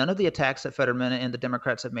 None of the attacks that Fetterman and the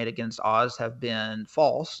Democrats have made against Oz have been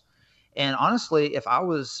false. And honestly, if I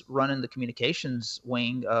was running the communications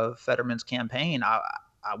wing of Fetterman's campaign, I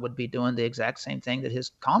would be doing the exact same thing that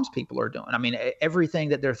his comms people are doing. I mean, everything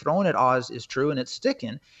that they're throwing at Oz is true and it's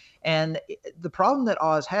sticking. And the problem that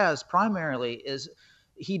Oz has primarily is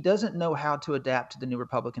he doesn't know how to adapt to the new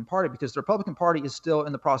Republican Party, because the Republican Party is still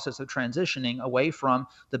in the process of transitioning away from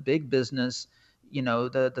the big business,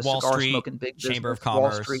 the cigar smoking big business, Chamber of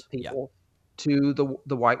Commerce, Wall Street people, to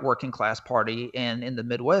the white working class party. And in the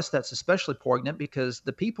Midwest, that's especially poignant because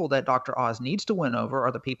the people that Dr. Oz needs to win over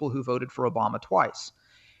are the people who voted for Obama twice.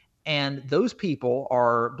 And those people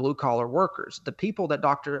are blue collar workers. The people that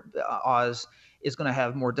Dr. Oz is going to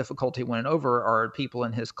have more difficulty winning over are people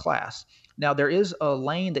in his class. Now, there is a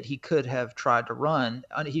lane that he could have tried to run.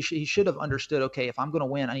 He should have understood, okay, if I'm going to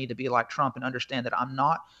win, I need to be like Trump and understand that I'm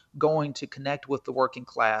not going to connect with the working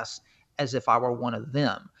class as if I were one of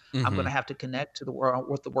them. I'm Mm-hmm. going to have to connect to the world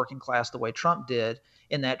with the working class the way Trump did,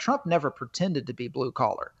 in that Trump never pretended to be blue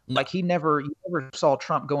collar. No. Like you never saw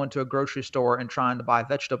Trump go into a grocery store and trying to buy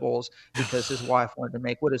vegetables because his wife wanted to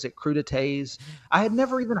make, what is it, crudités? I had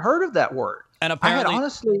never even heard of that word. And I had apparently,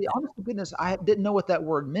 honest to goodness, I didn't know what that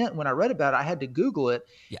word meant when I read about it. I had to Google it,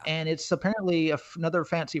 yeah. and it's apparently another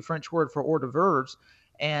fancy French word for hors d'oeuvres.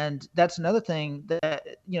 And that's another thing that,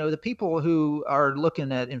 the people who are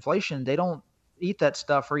looking at inflation, they don't eat that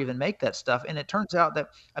stuff or even make that stuff. And it turns out that,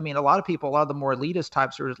 a lot of people, a lot of the more elitist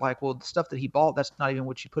types are like, well, the stuff that he bought, that's not even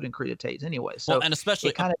what you put in crudités anyway. So well, and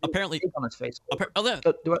especially kind of apparently on its face.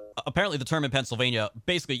 Apparently the term in Pennsylvania,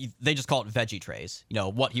 basically they just call it veggie trays,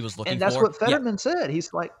 what he was looking for. And that's what Fetterman said.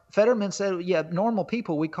 He's like, Fetterman said, yeah, normal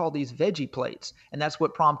people, we call these veggie plates. And that's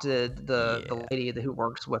what prompted the lady who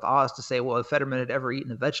works with Oz to say, well, if Fetterman had ever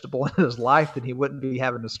eaten a vegetable in his life, then he wouldn't be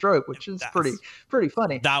having a stroke, which is pretty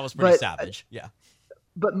funny. That was pretty savage. Yeah.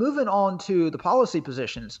 But moving on to the policy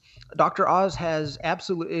positions, Dr. Oz has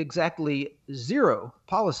absolutely exactly zero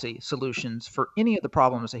policy solutions for any of the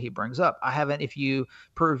problems that he brings up. I haven't. If you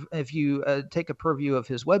take a purview of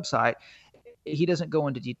his website, he doesn't go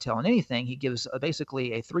into detail on anything. He gives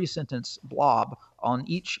basically a 3-sentence blob on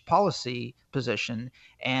each policy position,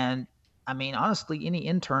 and honestly, any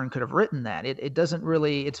intern could have written that. It doesn't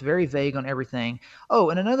really, it's very vague on everything. Oh,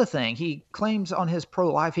 and another thing, he claims on his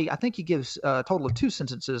pro-life, I think he gives a total of 2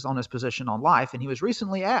 sentences on his position on life, and he was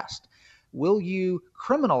recently asked, will you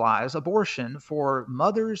criminalize abortion for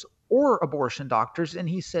mothers or abortion doctors? And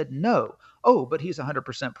he said no. Oh, but he's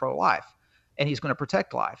 100% pro-life, and he's going to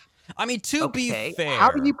protect life. To be fair.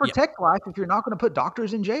 How do you protect life if you're not going to put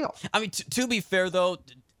doctors in jail? To be fair, though,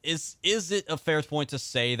 Is it a fair point to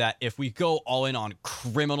say that if we go all in on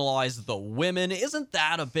criminalize the women, isn't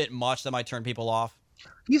that a bit much that might turn people off?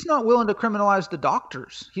 He's not willing to criminalize the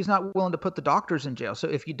doctors. He's not willing to put the doctors in jail. So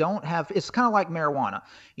if you don't have, it's kind of like marijuana.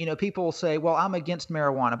 People say, well, I'm against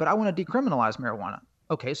marijuana, but I want to decriminalize marijuana.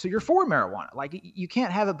 Okay, so you're for marijuana. Like, you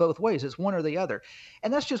can't have it both ways. It's one or the other.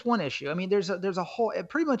 And that's just one issue. There's a whole,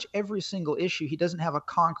 pretty much every single issue he doesn't have a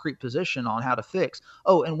concrete position on how to fix.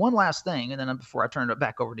 Oh, and one last thing, and then before I turn it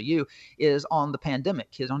back over to you, is on the pandemic,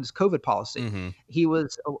 on his COVID policy. Mm-hmm. He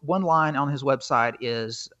was, one line on his website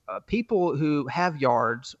is, people who have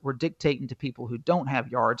yards were dictating to people who don't have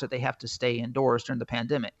yards that they have to stay indoors during the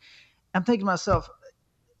pandemic. I'm thinking to myself,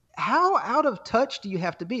 how out of touch do you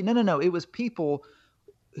have to be? No. It was people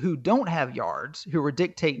who don't have yards, who were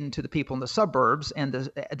dictating to the people in the suburbs and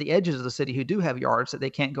at the edges of the city who do have yards that they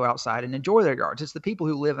can't go outside and enjoy their yards. It's the people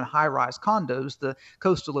who live in high-rise condos, the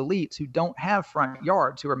coastal elites who don't have front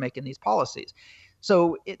yards, who are making these policies.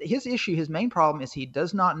 So his issue, his main problem is he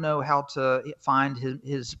does not know how to find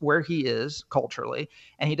his where he is culturally,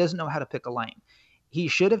 and he doesn't know how to pick a lane. He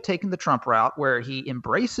should have taken the Trump route where he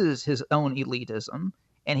embraces his own elitism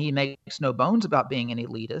and he makes no bones about being an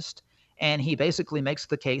elitist. And he basically makes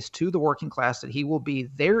the case to the working class that he will be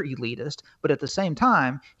their elitist, but at the same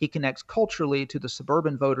time, he connects culturally to the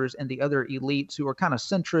suburban voters and the other elites who are kind of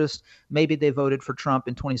centrist. Maybe they voted for Trump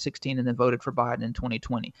in 2016 and then voted for Biden in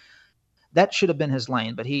 2020. That should have been his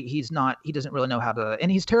lane, but he's not. He doesn't really know how to,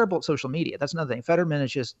 and he's terrible at social media. That's another thing. Fetterman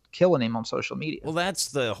is just killing him on social media. Well, that's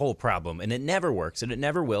the whole problem, and it never works, and it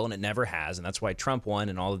never will, and it never has, and that's why Trump won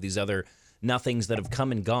and all of these other nothings that have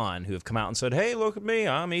come and gone who have come out and said, hey, look at me,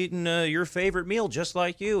 I'm eating your favorite meal just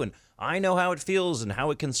like you, and I know how it feels and how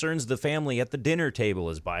it concerns the family at the dinner table,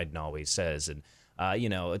 as Biden always says, and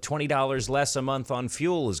 $20 less a month on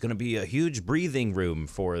fuel is going to be a huge breathing room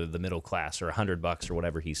for the middle class, or $100 or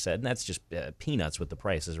whatever he said, and that's just peanuts with the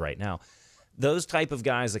prices right now. Those type of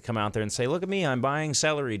guys that come out there and say, look at me, I'm buying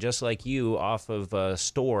celery just like you off of a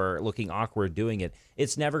store looking awkward doing it,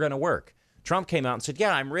 it's never going to work. Trump came out and said,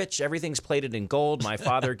 yeah, I'm rich. Everything's plated in gold. My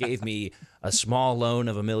father gave me a small loan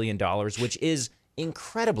of $1 million, which is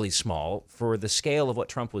incredibly small for the scale of what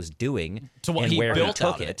Trump was doing to what and he where built he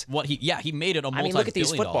took out it. He made it a multi-billion look at these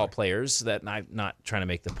football dollar. players that I'm not trying to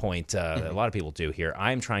make the point a lot of people do here.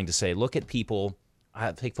 I'm trying to say, look at people,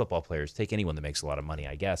 take football players, take anyone that makes a lot of money,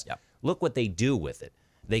 I guess. Yep. Look what they do with it.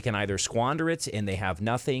 They can either squander it and they have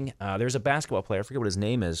nothing. There's a basketball player, I forget what his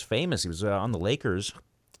name is, famous. He was on the Lakers.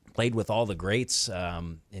 Played with all the greats,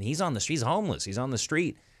 and he's on the street. He's homeless. He's on the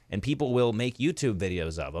street, and people will make YouTube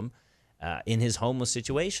videos of him in his homeless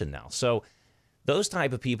situation now. So those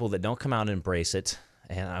type of people that don't come out and embrace it,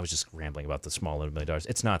 and I was just rambling about the small $1 million.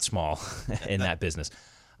 It's not small in that business,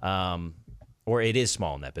 or it is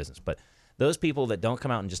small in that business. But those people that don't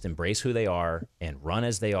come out and just embrace who they are and run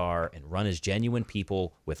as they are and run as genuine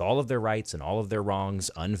people with all of their rights and all of their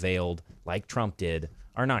wrongs unveiled, like Trump did,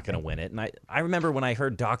 are not going to win it. And I remember when I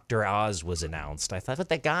heard Dr. Oz was announced, I thought that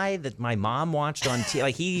the guy that my mom watched on TV,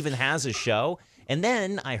 like he even has a show. And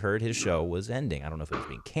then I heard his show was ending. I don't know if it was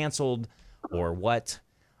being canceled or what.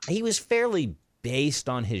 He was fairly based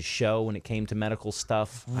on his show when it came to medical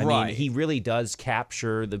stuff. I mean, he really does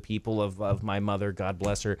capture the people of my mother, God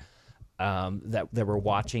bless her, that were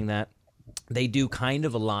watching that. They do kind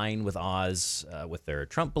of align with Oz with their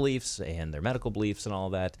Trump beliefs and their medical beliefs and all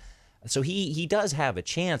that. So he does have a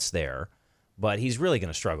chance there, but he's really going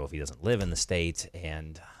to struggle if he doesn't live in the state.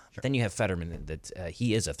 And then you have Fetterman that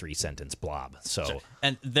he is a 3-sentence blob. So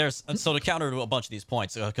and so to counter to a bunch of these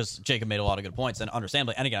points, because Jacob made a lot of good points, and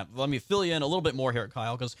understandably, and again, let me fill you in a little bit more here,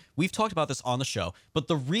 Kyle, because we've talked about this on the show. But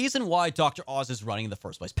the reason why Dr. Oz is running in the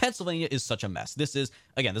first place, Pennsylvania is such a mess. This is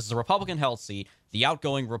a Republican-held seat. The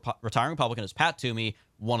outgoing retiring Republican is Pat Toomey,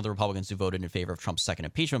 one of the Republicans who voted in favor of Trump's second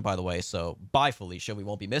impeachment, by the way. So bye, Felicia. We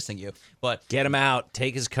won't be missing you. But get him out.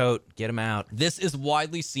 Take his coat. Get him out. This is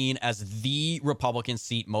widely seen as the Republican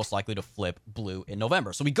seat most likely to flip blue in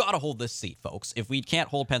November. So we got to hold this seat, folks. If we can't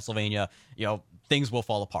hold Pennsylvania, things will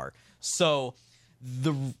fall apart. So at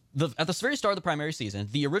the very start of the primary season,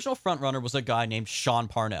 the original frontrunner was a guy named Sean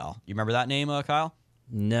Parnell. You remember that name, Kyle?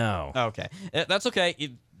 No. Okay. That's okay.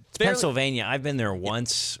 Pennsylvania, I've been there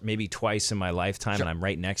once, maybe twice in my lifetime, and I'm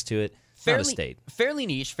right next to it. It's not a state. Fairly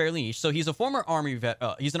niche. So he's a former Army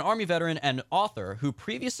he's an Army veteran and author who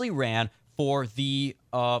previously ran for the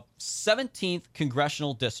 17th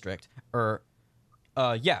Congressional District, 17th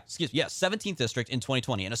District in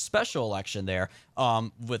 2020, in a special election there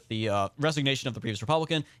with the resignation of the previous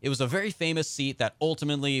Republican. It was a very famous seat that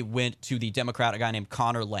ultimately went to the Democrat, a guy named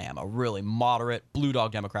Connor Lamb, a really moderate blue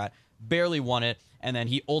dog Democrat, barely won it. And then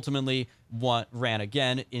he ultimately ran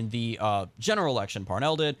again in the general election,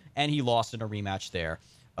 Parnell did, and he lost in a rematch there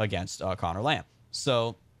against Connor Lamb.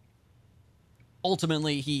 So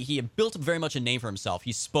ultimately, he had built very much a name for himself.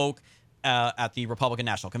 He spoke at the Republican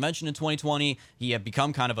National Convention in 2020. He had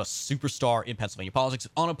become kind of a superstar in Pennsylvania politics,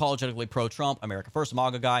 unapologetically pro-Trump, America First,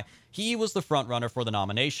 MAGA guy. He was the front runner for the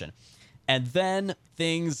nomination. And then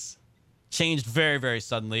things changed very, very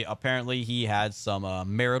suddenly. Apparently, he had some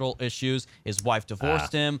marital issues. His wife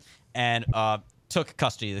divorced him and took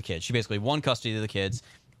custody of the kids. She basically won custody of the kids,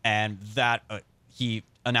 and that he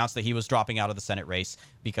announced that he was dropping out of the Senate race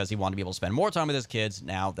because he wanted to be able to spend more time with his kids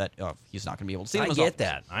now that he's not going to be able to see them. I get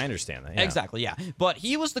that. I understand that. Yeah. Exactly, yeah. But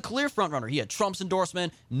he was the clear front runner. He had Trump's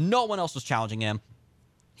endorsement. No one else was challenging him.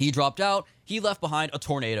 He dropped out. He left behind a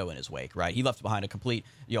tornado in his wake, right? He left behind a complete,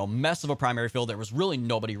 mess of a primary field. There was really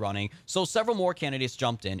nobody running. So several more candidates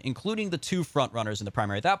jumped in, including the two front runners in the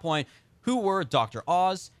primary at that point, who were Dr.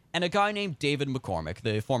 Oz and a guy named David McCormick,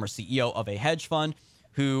 the former CEO of a hedge fund,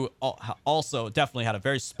 who also definitely had a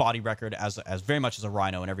very spotty record as very much as a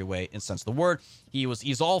rhino in every way in sense of the word.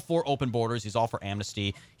 He's all for open borders. He's all for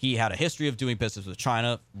amnesty. He had a history of doing business with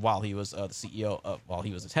China while he was the CEO, while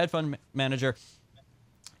he was his hedge fund manager.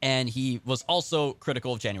 And he was also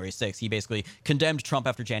critical of January 6th. He basically condemned Trump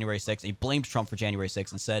after January 6th. He blamed Trump for January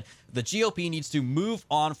 6th and said the GOP needs to move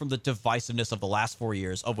on from the divisiveness of the last 4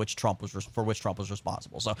 years for which Trump was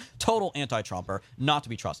responsible. So total anti-Trumper, not to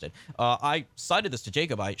be trusted. I cited this to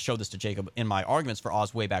Jacob. I showed this to Jacob in my arguments for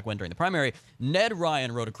Oz way back when during the primary. Ned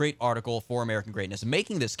Ryan wrote a great article for American Greatness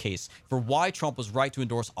making this case for why Trump was right to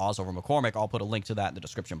endorse Oz over McCormick. I'll put a link to that in the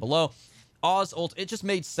description below. Oz, it just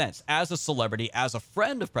made sense. As a celebrity, as a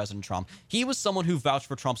friend of President Trump, he was someone who vouched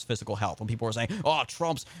for Trump's physical health. When people were saying, "Oh,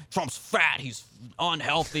 Trump's fat, he's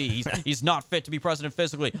unhealthy, he's not fit to be president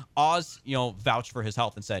physically," Oz, vouched for his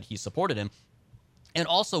health and said he supported him. And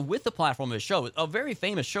also with the platform of his show, a very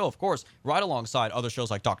famous show, of course, right alongside other shows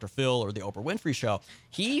like Dr. Phil or the Oprah Winfrey Show,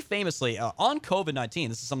 he famously, on COVID-19,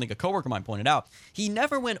 this is something a coworker of mine pointed out, he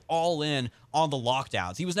never went all in on the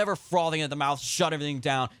lockdowns. He was never frothing at the mouth, shut everything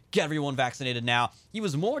down, get everyone vaccinated now. He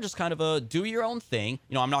was more just kind of a do your own thing.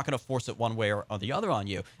 I'm not going to force it one way or the other on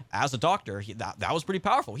you. As a doctor, that was pretty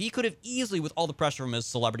powerful. He could have easily, with all the pressure from his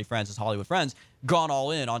celebrity friends, his Hollywood friends, gone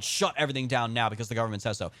all in on shut everything down now because the government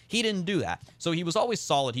says so. He didn't do that. So he was always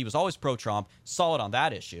solid. He was always pro-Trump, solid on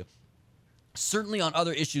that issue. Certainly on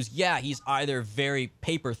other issues, he's either very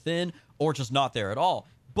paper thin or just not there at all.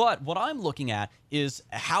 But what I'm looking at is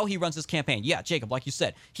how he runs his campaign. Yeah, Jacob, like you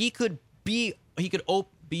said, he could be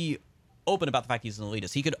open about the fact he's an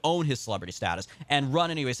elitist. He could own his celebrity status and run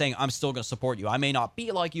anyway saying, I'm still going to support you. I may not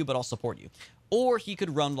be like you, but I'll support you. Or he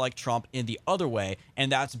could run like Trump in the other way, and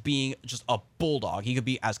that's being just a bulldog. He could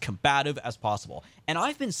be as combative as possible. And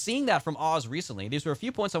I've been seeing that from Oz recently. These were a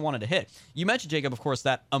few points I wanted to hit. You mentioned, Jacob, of course,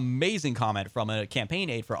 that amazing comment from a campaign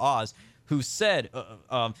aide for Oz, who said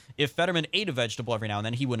if Fetterman ate a vegetable every now and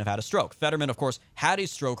then, he wouldn't have had a stroke. Fetterman, of course, had a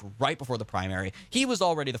stroke right before the primary. He was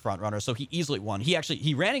already the front runner, so he easily won.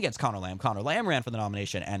 He ran against Conor Lamb. Conor Lamb ran for the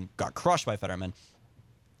nomination and got crushed by Fetterman.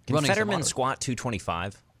 Can Fetterman squat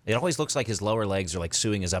 225? It always looks like his lower legs are like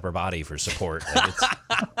suing his upper body for support. Like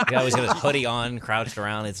he always got his hoodie on, crouched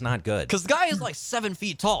around. It's not good. Because the guy is like 7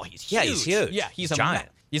 feet tall. He's huge. Yeah, he's huge. Yeah, he's a giant.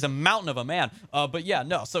 He's a mountain of a man. But yeah,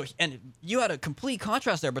 no. So, and you had a complete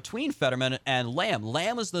contrast there between Fetterman and Lamb.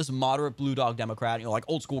 Lamb is this moderate blue dog Democrat, like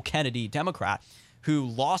old school Kennedy Democrat, who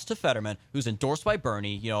lost to Fetterman, who's endorsed by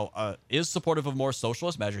Bernie, is supportive of more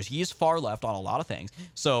socialist measures. He is far left on a lot of things.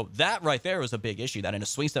 So that right there was a big issue, that in a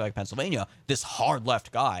swing state like Pennsylvania, this hard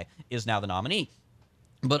left guy is now the nominee.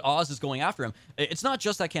 But Oz is going after him. It's not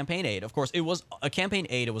just that campaign aid. Of course, it was a campaign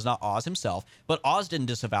aid. It was not Oz himself, but Oz didn't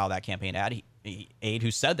disavow that campaign aide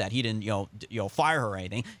who said that. He didn't, fire her or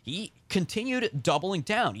anything. He continued doubling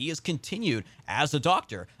down. He has continued as a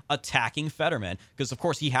doctor attacking Fetterman because, of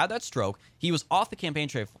course, he had that stroke. He was off the campaign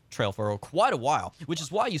trail for quite a while, which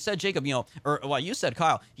is why you said, Jacob, or why you said,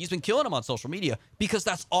 Kyle, he's been killing him on social media because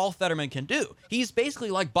that's all Fetterman can do. He's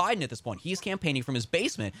basically like Biden at this point. He's campaigning from his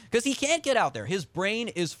basement because he can't get out there. His brain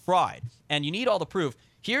is fried, and you need all the proof.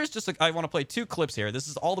 Here's just, I want to play 2 clips here. This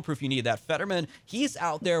is all the proof you need that Fetterman, he's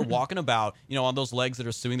out there walking about, on those legs that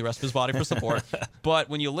are suing the rest of his body for support. But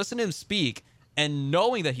when you listen to him speak and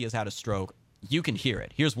knowing that he has had a stroke, you can hear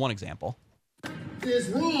it. Here's one example. Is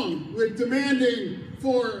wrong with demanding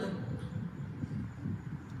for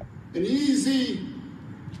an easy,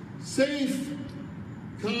 safe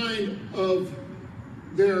kind of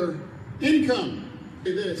their income.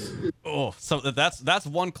 So that's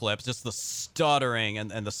one clip, just the stuttering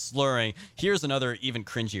and the slurring. Here's another even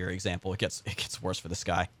cringier example. It gets worse for this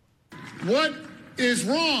guy. What is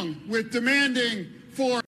wrong with demanding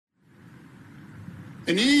for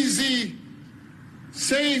an easy,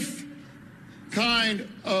 safe kind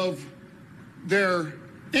of their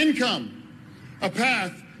income, a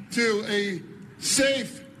path to a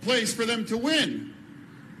safe place for them to win,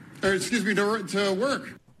 to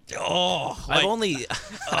work? I've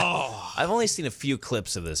only seen a few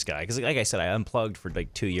clips of this guy because, like I said, I unplugged for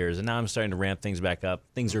like 2 years, and now I'm starting to ramp things back up.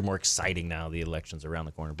 Things are more exciting now. The election's around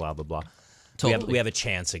the corner. Blah blah blah. Totally. We have a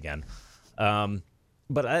chance again.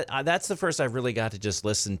 But that's the first I've really got to just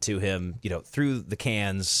listen to him, through the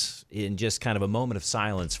cans in just kind of a moment of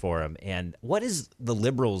silence for him. And what is the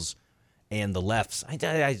liberals and the left's? I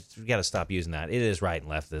got to stop using that. It is right and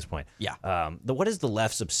left at this point. Yeah. What is the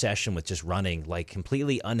left's obsession with just running like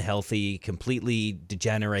completely unhealthy, completely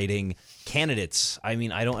degenerating candidates? I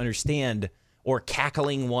mean, I don't understand. Or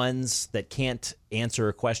cackling ones that can't answer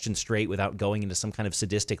a question straight without going into some kind of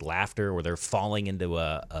sadistic laughter, or they're falling into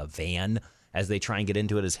a van as they try and get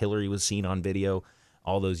into it, as Hillary was seen on video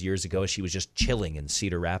all those years ago. She was just chilling in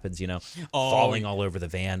Cedar Rapids, falling all over the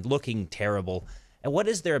van, looking terrible. And what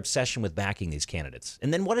is their obsession with backing these candidates?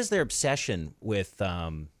 And then what is their obsession with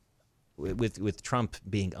Trump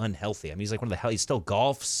being unhealthy? I mean, he's like he still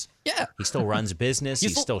golfs. Yeah. He still runs a business.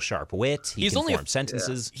 He's still sharp wit. He can form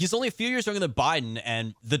sentences. Yeah. He's only a few years younger than Biden,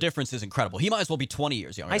 and the difference is incredible. He might as well be 20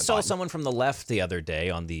 years younger. I saw someone from the left the other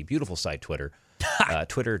day on the beautiful site Twitter,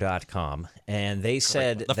 twitter.com, and they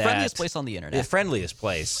said the friendliest place on the internet. The friendliest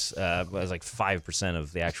place. Was like 5%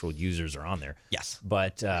 of the actual users are on there. Yes.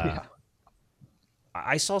 But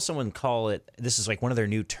I saw someone call it, this is like one of their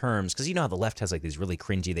new terms, because you know how the left has like these really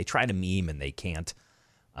cringy, they try to meme and they can't.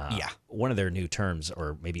 One of their new terms,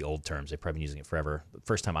 or maybe old terms, they've probably been using it forever. The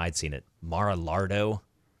first time I'd seen it, Mar-a-Lardo,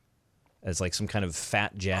 as like some kind of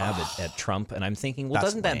fat jab at Trump. And I'm thinking, well,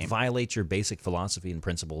 doesn't that violate your basic philosophy and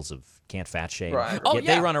principles of can't fat shame? Right.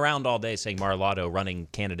 They run around all day saying Mar-a-Lago, running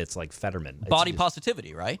candidates like Fetterman. Body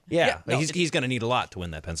positivity, right? Yeah. He's going to need a lot to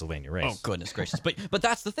win that Pennsylvania race. Oh, goodness gracious. But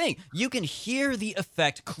that's the thing. You can hear the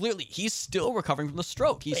effect clearly. He's still recovering from the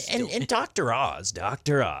stroke. And Dr. Oz.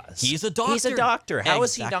 He's a doctor. He's a doctor. How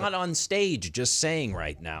is he not on stage just saying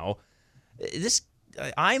right now,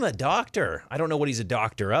 I'm a doctor. I don't know what he's a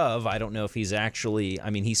doctor of. I don't know if he's actually,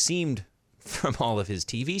 he seemed from all of his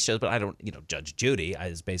TV shows, but I don't, Judge Judy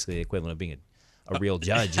is basically the equivalent of being a real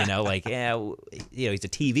judge, he's a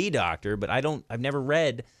TV doctor, but I've never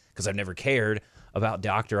read, because I've never cared about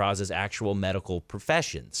Dr. Oz's actual medical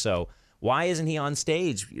profession. So why isn't he on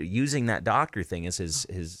stage using that doctor thing as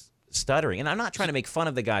his stuttering? And I'm not trying to make fun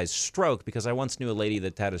of the guy's stroke, because I once knew a lady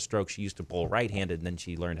that had a stroke. She used to bowl right-handed, and then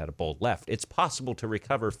she learned how to bowl left. It's possible to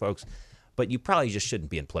recover, folks, but you probably just shouldn't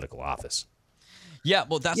be in political office. Yeah,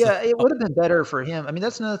 well, that's it would have been better for him. I mean,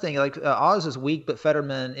 that's another thing. Like Oz is weak, but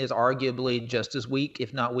Fetterman is arguably just as weak,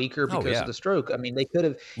 if not weaker, because of the stroke. I mean, they could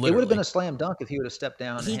have. It would have been a slam dunk if he would have stepped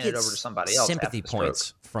down and handed it over to somebody else. Sympathy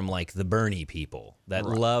points from like the Bernie people that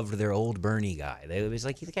loved their old Bernie guy. They was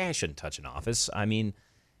like, the guy shouldn't touch an office. I mean,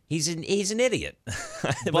 he's an idiot,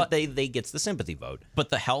 but they gets the sympathy vote. But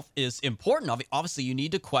the health is important. Obviously, you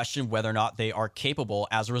need to question whether or not they are capable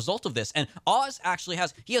as a result of this. And Oz actually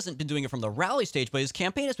he hasn't been doing it from the rally stage, but his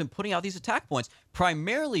campaign has been putting out these attack points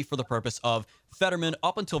primarily for the purpose of Fetterman,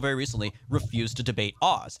 up until very recently, refused to debate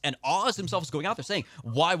Oz. And Oz himself is going out there saying,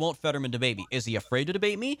 why won't Fetterman debate me? Is he afraid to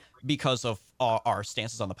debate me because of our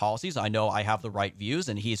stances on the policies? I know I have the right views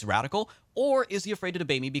and he's radical. Or is he afraid to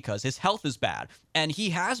debate me because his health is bad? And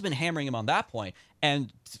he has been hammering him on that point.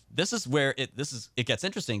 And this is where it gets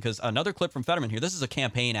interesting, because another clip from Fetterman here. This is a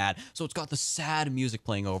campaign ad, so it's got the sad music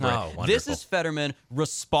playing over it. Wonderful. This is Fetterman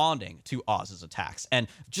responding to Oz's attacks and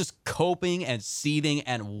just coping and seething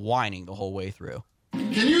and whining the whole way through.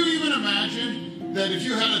 Can you even imagine that if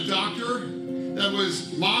you had a doctor that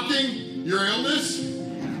was mocking your illness?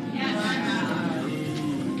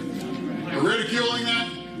 Or ridiculing that?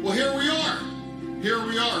 Well, here we are. Here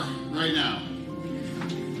we are right now.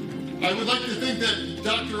 I would like to think that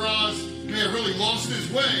Dr. Oz may have really lost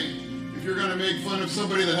his way if you're going to make fun of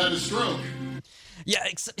somebody that had a stroke. Yeah,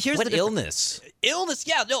 here's what the illness? Illness,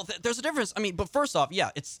 yeah, no, there's a difference. I mean, but first off, yeah,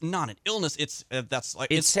 it's not an illness. It's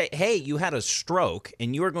hey, you had a stroke,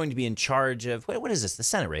 and you are going to be in charge of what is this? The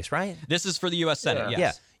Senate race, right? This is for the U.S. Senate. Yeah. Yes.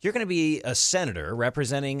 Yeah, you're going to be a senator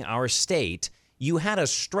representing our state. You had a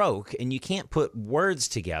stroke, and you can't put words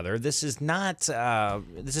together. This is not the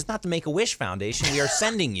Make-A-Wish Foundation. We are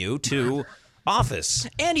sending you to office.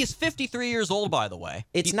 And he's 53 years old, by the way.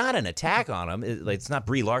 It's not an attack on him. It's not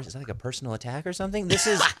Brie Larson. It's not like a personal attack or something. This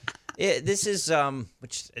is,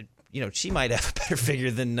 which she might have a better figure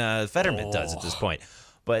than Fetterman does at this point.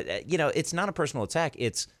 But it's not a personal attack.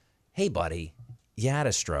 It's, hey, buddy, you had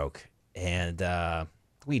a stroke, and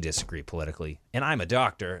we disagree politically, and I'm a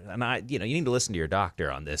doctor, and you need to listen to your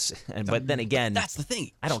doctor on this. But then again, that's the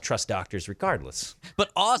thing. I don't trust doctors regardless.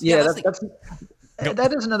 But Oz,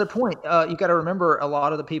 that is another point. You got to remember, a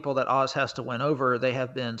lot of the people that Oz has to win over, they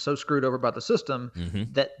have been so screwed over by the system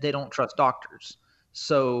that they don't trust doctors.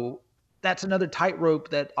 So that's another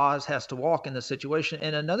tightrope that Oz has to walk in this situation.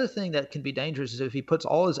 And another thing that can be dangerous is if he puts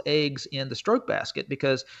all his eggs in the stroke basket,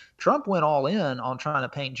 because Trump went all in on trying to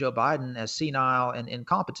paint Joe Biden as senile and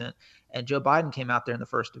incompetent. And Joe Biden came out there in the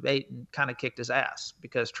first debate and kind of kicked his ass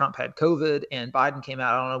because Trump had COVID and Biden came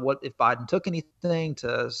out. I don't know if Biden took anything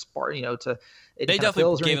to they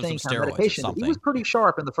definitely gave him some steroids or something. He was pretty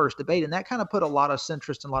sharp in the first debate, and that kind of put a lot of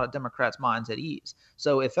centrists and a lot of Democrats' minds at ease.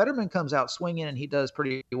 So if Fetterman comes out swinging and he does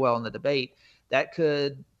pretty well in the debate, that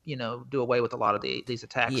could do away with a lot of these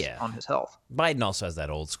attacks on his health. Biden also has that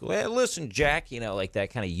old school, hey, listen, Jack, like that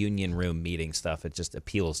kind of union room meeting stuff. It just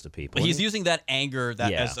appeals to people. But he's using that anger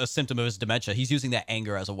as a symptom of his dementia. He's using that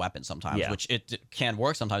anger as a weapon sometimes, which it can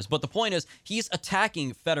work sometimes. But the point is, he's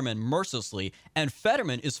attacking Fetterman mercilessly, and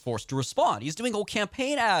Fetterman is forced to respond. He's doing whole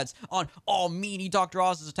campaign ads on, meanie Dr.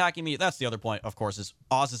 Oz is attacking me. That's the other point, of course, is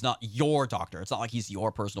Oz is not your doctor. It's not like he's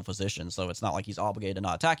your personal physician, so it's not like he's obligated to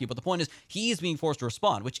not attack you. But the point is, he's being forced to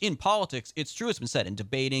respond, which in politics, it's true, it's been said in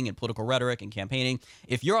debating and political rhetoric and campaigning,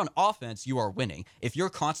 if you're on offense, you are winning. If you're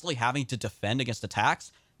constantly having to defend against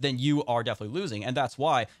attacks, then you are definitely losing. And that's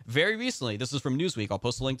why very recently, this is from Newsweek, I'll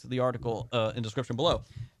post a link to the article in the description below,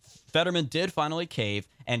 Fetterman did finally cave,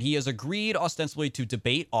 and he has agreed ostensibly to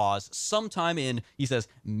debate Oz sometime in, he says,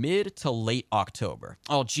 mid to late October.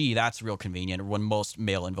 Oh, gee, that's real convenient when most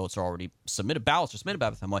mail-in votes are already submitted, ballots are submitted by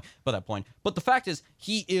that point. But the fact is,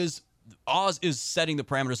 Oz is setting the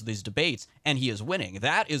parameters of these debates, and he is winning.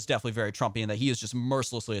 That is definitely very Trumpian, that he is just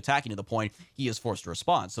mercilessly attacking to the point he is forced to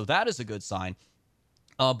respond. So that is a good sign.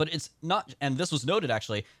 But it's not, and this was noted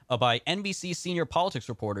actually by NBC senior politics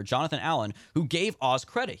reporter Jonathan Allen, who gave Oz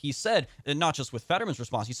credit. He said, and not just with Fetterman's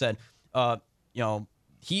response, he said,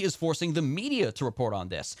 he is forcing the media to report on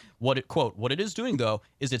this. What it is doing, though,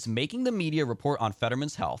 is it's making the media report on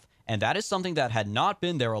Fetterman's health, and that is something that had not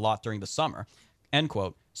been there a lot during the summer, end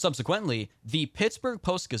quote. Subsequently, the Pittsburgh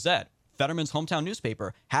Post-Gazette, Fetterman's hometown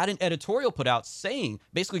newspaper, had an editorial put out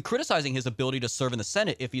basically criticizing his ability to serve in the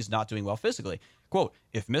Senate if he's not doing well physically. Quote,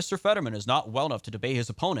 if Mr. Fetterman is not well enough to debate his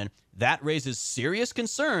opponent, that raises serious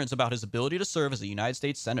concerns about his ability to serve as a United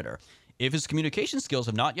States Senator. If his communication skills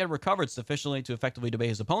have not yet recovered sufficiently to effectively debate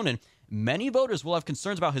his opponent, many voters will have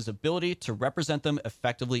concerns about his ability to represent them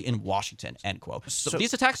effectively in Washington, end quote. So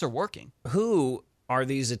these attacks are working. Who are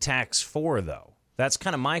these attacks for, though? That's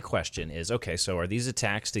kind of my question is, okay, so are these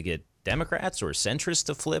attacks to get Democrats or centrists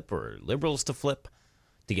to flip or liberals to flip,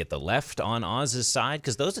 to get the left on Oz's side?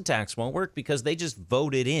 Because those attacks won't work because they just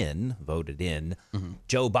voted in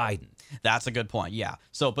Joe Biden. That's a good point. Yeah.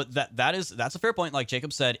 So, but that's a fair point. Like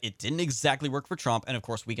Jacob said, it didn't exactly work for Trump. And of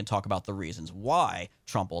course, we can talk about the reasons why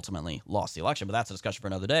Trump ultimately lost the election, but that's a discussion for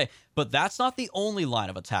another day. But that's not the only line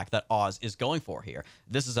of attack that Oz is going for here.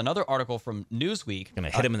 This is another article from Newsweek. Gonna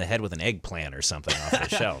hit him in the head with an eggplant or something off the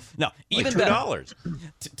shelf. No, even like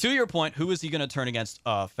 $2. To your point, who is he going to turn against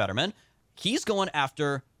Fetterman? He's going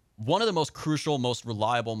after one of the most crucial, most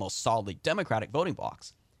reliable, most solidly Democratic voting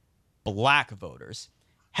blocks, black voters.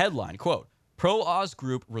 Headline, quote, Pro-Oz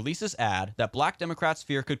group releases ad that black Democrats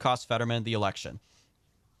fear could cost Fetterman the election.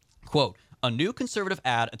 Quote, a new conservative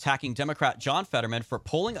ad attacking Democrat John Fetterman for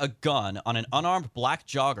pulling a gun on an unarmed black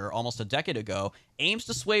jogger almost a decade ago aims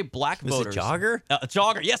to sway black voters. A jogger? A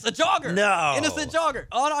jogger. Yes, a jogger. No. Innocent jogger.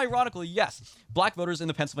 Unironically, yes. Black voters in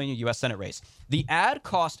the Pennsylvania U.S. Senate race. The ad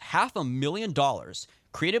cost $500,000,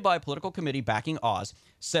 created by a political committee backing Oz,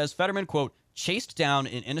 says Fetterman, quote, chased down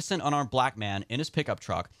an innocent unarmed black man in his pickup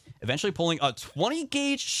truck, eventually pulling a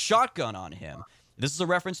 20-gauge shotgun on him. This is a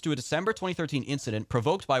reference to a December 2013 incident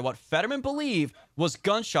provoked by what Fetterman believed was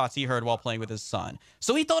gunshots he heard while playing with his son.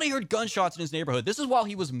 So he thought he heard gunshots in his neighborhood. This is while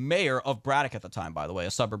he was mayor of Braddock at the time, by the way,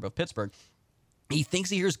 a suburb of Pittsburgh. He thinks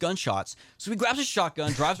he hears gunshots, so he grabs his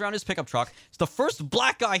shotgun, drives around his pickup truck. It's the first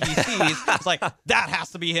black guy he sees. It's like, that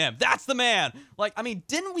has to be him. That's the man. Like, I mean,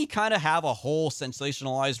 didn't we kind of have a whole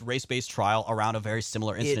sensationalized race-based trial around a very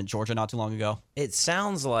similar incident in Georgia not too long ago? It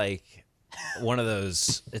sounds like one of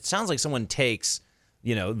those. It sounds like someone takes,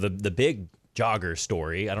 the big jogger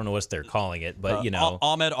story. I don't know what they're calling it, but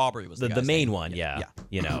Ahmaud Arbery was the main one. Yeah.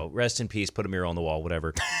 Rest in peace. Put a mural on the wall.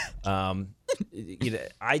 Whatever.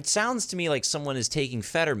 It sounds to me like someone is taking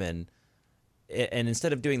Fetterman, and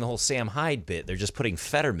instead of doing the whole Sam Hyde bit, they're just putting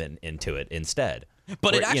Fetterman into it instead.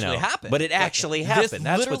 But it actually happened. But it actually happened.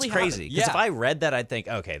 That's what's crazy. Because if Yeah. I read that, I'd think,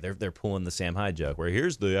 okay, they're pulling the Sam Hyde joke, where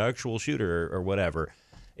here's the actual shooter or whatever.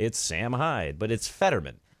 It's Sam Hyde, but it's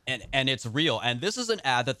Fetterman. And it's real. And this is an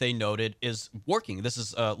ad that they noted is working. This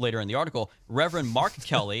is later in the article. Reverend Mark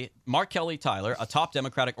Kelly Tyler, a top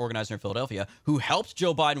Democratic organizer in Philadelphia, who helped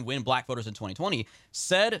Joe Biden win black voters in 2020,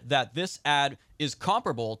 said that this ad is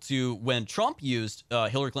comparable to when Trump used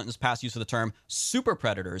Hillary Clinton's past use of the term super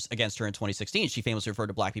predators against her in 2016. She famously referred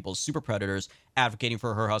to black people as super predators, advocating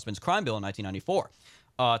for her husband's crime bill in 1994.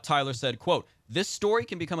 Tyler said, quote, this story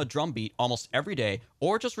can become a drumbeat almost every day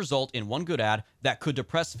or just result in one good ad that could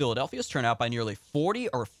depress Philadelphia's turnout by nearly 40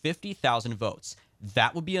 or 50,000 votes.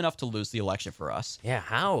 That would be enough to lose the election for us. Yeah,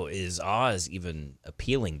 how is Oz even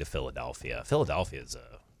appealing to Philadelphia? Philadelphia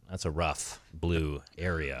that's a rough blue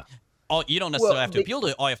area. You don't necessarily have to appeal to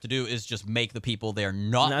it. All you have to do is just make the people there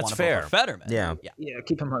not want to vote for Fetterman. Yeah,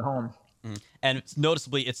 keep them at home. And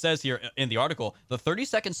noticeably, it says here in the article, the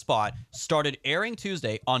 30-second spot started airing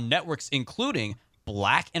Tuesday on networks including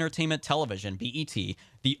Black Entertainment Television, BET,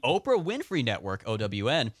 the Oprah Winfrey Network,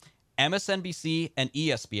 OWN, MSNBC, and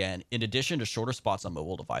ESPN, in addition to shorter spots on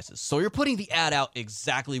mobile devices. So you're putting the ad out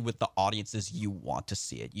exactly with the audiences you want to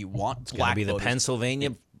see it. You want it's black voters. It's going to be the Pennsylvania,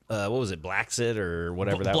 what was it, Blaxit or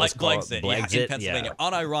whatever that was called? Blexit, in Pennsylvania.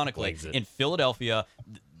 Yeah. Unironically, Blexit. In Philadelphia,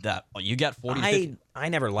 that you get 40 I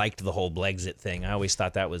never liked the whole Blexit thing. I always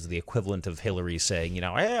thought that was the equivalent of Hillary saying, hey,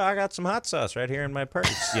 I got some hot sauce right here in my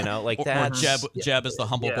purse, like that. Or Jeb is the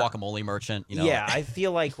humble guacamole merchant. Yeah, I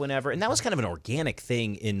feel like whenever, and that was kind of an organic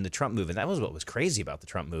thing in the Trump movement. That was what was crazy about the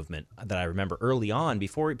Trump movement that I remember early on,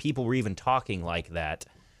 before people were even talking like that.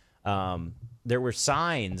 There were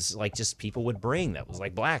signs like just people would bring that was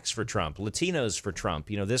like blacks for Trump, Latinos for Trump.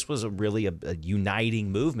 This was really a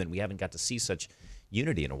uniting movement. We haven't got to see such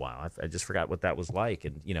unity in a while. I just forgot what that was like.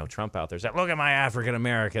 And, Trump out there said, look at my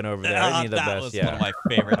African-American over there. Isn't he the that best? was one of my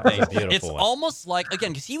favorite things. It's one. almost like,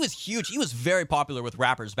 again, because he was huge. He was very popular with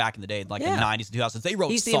rappers back in the day, like the 90s and 2000s. They wrote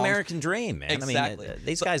He's songs. the American dream, man. Exactly. I mean,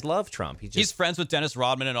 these guys love Trump. He's friends with Dennis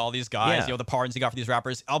Rodman and all these guys. The pardons he got for these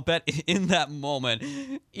rappers. I'll bet in that moment,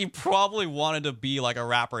 he probably wanted to be like a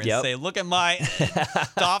rapper and say, look at my,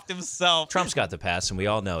 stopped himself. Trump's got the pass, and we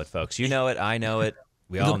all know it, folks. You know it. I know it.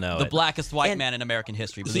 We all know the it. blackest white man in American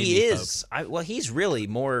history. He is. He's really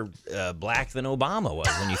more black than Obama was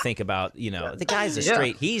when you think about, the guy's a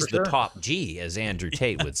straight. He's the top G, as Andrew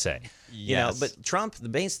Tate would say. But Trump, the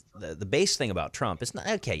base thing about Trump, it's not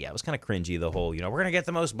okay. Yeah, it was kind of cringy. The whole, we're gonna get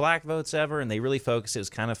the most black votes ever, and they really focused. It was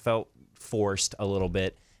kind of felt forced a little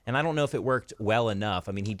bit. And I don't know if it worked well enough.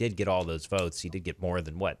 I mean, he did get all those votes. He did get more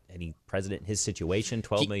than what? Any president in his situation,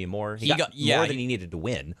 12 million more? He got more than he needed to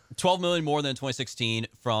win. 12 million more than 2016,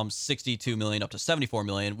 from 62 million up to 74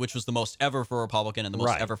 million, which was the most ever for a Republican and the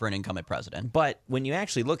most ever for an incumbent president. But when you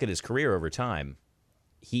actually look at his career over time,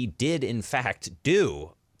 he did, in fact,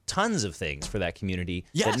 do tons of things for that community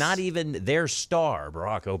that not even their star,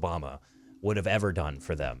 Barack Obama, would have ever done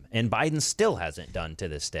for them. And Biden still hasn't done to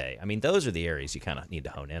this day. I mean, those are the areas you kind of need to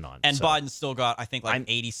hone in on. And Biden still got, I think, like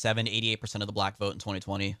 87, 88% of the black vote in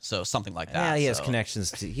 2020. So something like that. Yeah, he has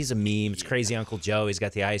connections. He's a meme. It's Crazy Uncle Joe. He's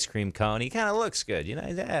got the ice cream cone. He kind of looks good. You know,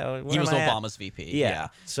 he was Obama's VP. Yeah.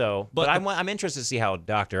 So, but I'm interested to see how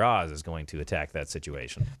Dr. Oz is going to attack that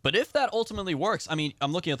situation. But if that ultimately works, I mean,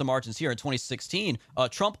 I'm looking at the margins here. In 2016,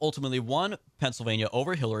 Trump ultimately won Pennsylvania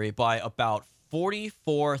over Hillary by about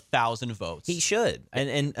 44,000 votes. He should.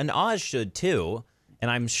 And Oz should too. And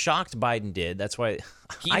I'm shocked Biden did. That's why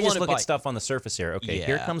I just look at stuff on the surface here. Okay,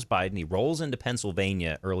 here comes Biden. He rolls into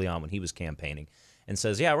Pennsylvania early on when he was campaigning and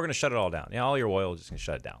says, yeah, we're going to shut it all down. Yeah, all your oil, we're just going to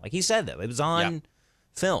shut it down. Like he said that. It was on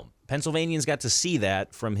film. Pennsylvanians got to see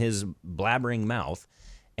that from his blabbering mouth.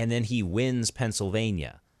 And then he wins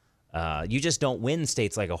Pennsylvania. You just don't win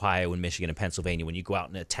states like Ohio and Michigan and Pennsylvania when you go out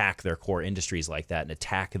and attack their core industries like that and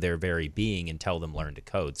attack their very being and tell them learn to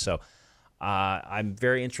code. So I'm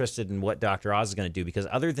very interested in what Dr. Oz is going to do, because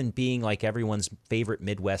other than being like everyone's favorite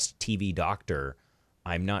Midwest TV doctor,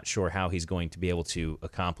 I'm not sure how he's going to be able to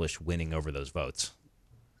accomplish winning over those votes.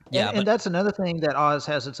 Yeah, and that's another thing that Oz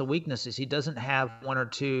has. It's a weakness is he doesn't have one or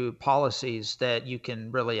two policies that you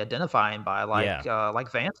can really identify him by,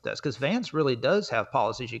 like Vance does, because Vance really does have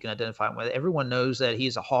policies you can identify him with. Everyone knows that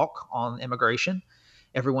he's a hawk on immigration.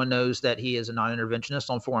 Everyone knows that he is a non-interventionist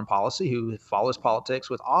on foreign policy who follows politics.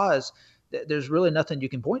 With Oz, there's really nothing you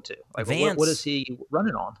can point to. Like, Vance, what is he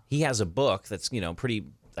running on? He has a book that's pretty,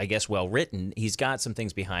 I guess, well written. He's got some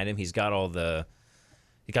things behind him. He got the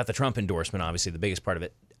Trump endorsement, obviously the biggest part of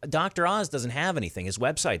it. Dr. Oz doesn't have anything. His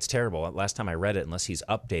website's terrible. Last time I read it, unless he's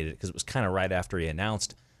updated it, because it was kind of right after he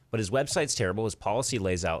announced. But his website's terrible. His policy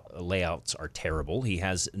layouts are terrible. He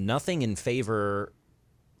has nothing in favor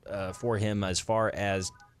for him as far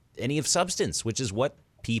as any of substance, which is what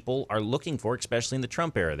people are looking for, especially in the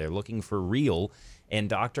Trump era. They're looking for real. And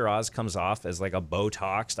Dr. Oz comes off as like a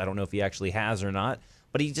Botoxed. I don't know if he actually has or not,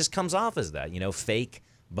 but he just comes off as that, fake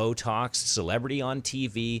Botox celebrity on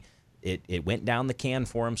TV. It went down the can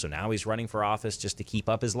for him, so now he's running for office just to keep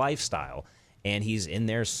up his lifestyle. And he's in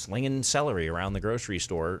there slinging celery around the grocery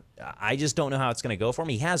store. I just don't know how it's going to go for him.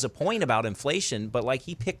 He has a point about inflation, but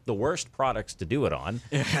he picked the worst products to do it on.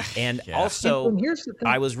 And also, and here's the thing.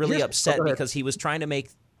 I was really upset because he was trying to make,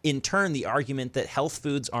 in turn, the argument that health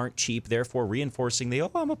foods aren't cheap, therefore reinforcing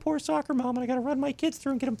I'm a poor soccer mom and I got to run my kids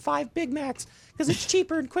through and get them 5 Big Macs because it's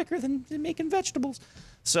cheaper and quicker than making vegetables.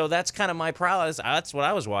 So that's kind of my problem. That's what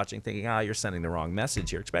I was watching, thinking, you're sending the wrong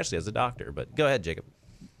message here, especially as a doctor. But go ahead, Jacob.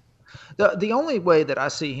 The only way that I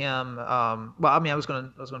see him, I was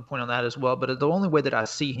going to point on that as well, but the only way that I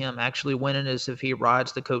see him actually winning is if he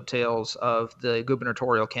rides the coattails of the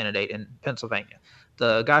gubernatorial candidate in Pennsylvania.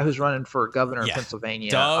 The guy who's running for governor of Pennsylvania,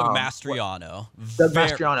 Doug Mastriano.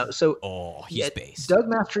 Mastriano. So, he's based. Doug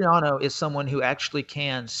Mastriano is someone who actually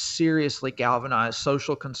can seriously galvanize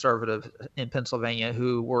social conservatives in Pennsylvania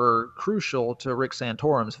who were crucial to Rick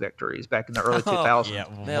Santorum's victories back in the early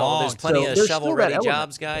 2000s. There's plenty of shovel-ready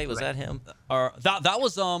jobs guy. Was that him? That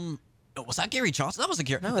was Was that Gary Johnson? That wasn't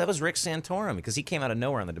Gary. No, that was Rick Santorum because he came out of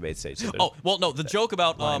nowhere on the debate stage. So the joke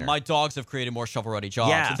about my dogs have created more shovel-ready jobs.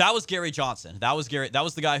 Yeah. That was Gary Johnson. That was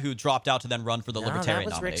the guy who dropped out to then run for the Libertarian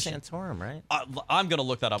nomination. That was Rick Santorum, right? I'm gonna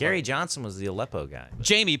look that up. Gary Johnson was the Aleppo guy.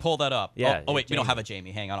 Jamie, pull that up. Yeah. Wait, we don't have a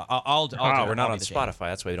Jamie. Hang on. I'll do it. We're not on Spotify.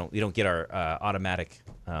 That's why you don't get our automatic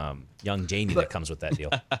young Jamie that comes with that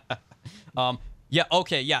deal. Yeah,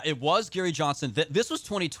 okay, yeah, it was Gary Johnson. This was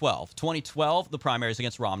 2012. 2012, the primaries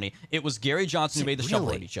against Romney. It was Gary Johnson who made the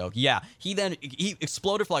shovel-ready joke. Yeah, he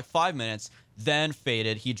exploded for like 5 minutes, then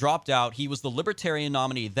faded. He dropped out. He was the Libertarian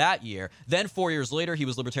nominee that year. Then 4 years later, he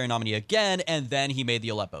was Libertarian nominee again, and then he made the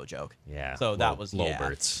Aleppo joke. Yeah. So that was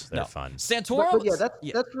Lolberts. They're fun. Santorum. But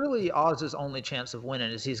that's really Oz's only chance of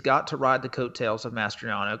winning is he's got to ride the coattails of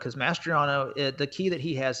Mastriano because Mastriano, the key that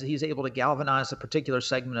he has is he's able to galvanize a particular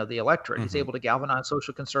segment of the electorate. Mm-hmm. He's able to galvanize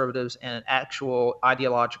social conservatives and actual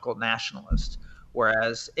ideological nationalists.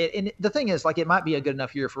 Whereas, the thing is, like, it might be a good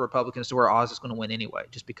enough year for Republicans to where Oz is going to win anyway,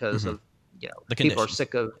 just because of the people are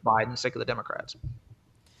sick of Biden, sick of the Democrats.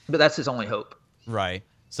 But that's his only hope. Right.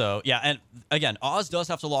 So, yeah, and again, Oz does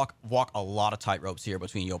have to walk a lot of tightropes here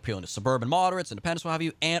between appealing to suburban moderates, independents, what have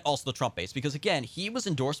you, and also the Trump base. Because, again, he was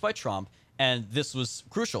endorsed by Trump, And this was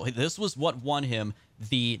crucial. This was what won him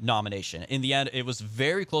the nomination. In the end, it was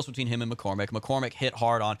very close between him and McCormick. McCormick hit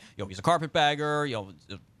hard on, he's a carpetbagger,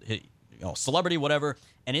 celebrity, whatever.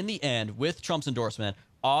 And in the end, with Trump's endorsement,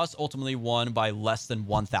 Oz ultimately won by less than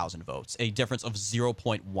 1,000 votes, a difference of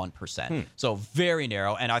 0.1%. So very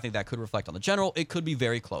narrow, and I think that could reflect on the general. It could be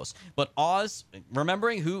very close. But Oz,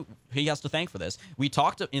 remembering who he has to thank for this, we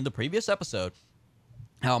talked in the previous episode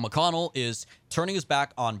how McConnell is turning his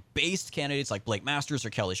back on based candidates like Blake Masters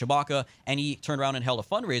or Kelly Tshibaka, and he turned around and held a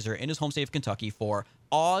fundraiser in his home state of Kentucky for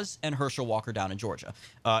Oz and Herschel Walker down in Georgia.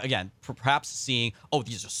 Again, perhaps seeing,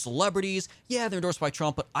 these are celebrities. Yeah, they're endorsed by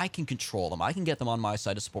Trump, but I can control them. I can get them on my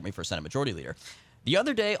side to support me for Senate Majority Leader. The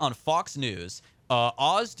other day on Fox News,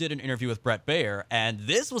 Oz did an interview with Bret Baier, and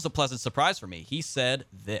this was a pleasant surprise for me. He said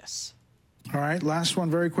this. All right, last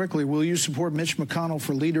one very quickly. Will you support Mitch McConnell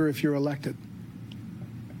for leader if you're elected?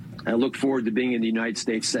 I look forward to being in the United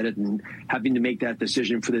States Senate and having to make that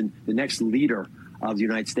decision for the next leader of the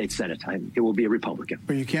United States Senate. It will be a Republican.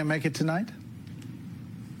 But you can't make it tonight?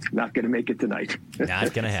 Not going to make it tonight.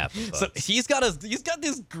 Not going to happen. So he's got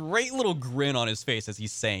this great little grin on his face as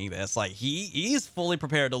he's saying this. Like he's fully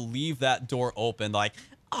prepared to leave that door open. Like,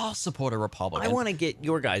 I'll support a Republican. I want to get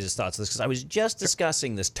your guys' thoughts on this because I was just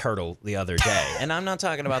discussing this turtle the other day. And I'm not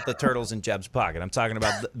talking about the turtles in Jeb's pocket. I'm talking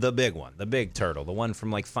about the big one, the big turtle, the one from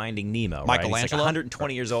like Finding Nemo. Michelangelo? Right? He's like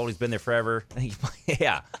 120 years old. He's been there forever.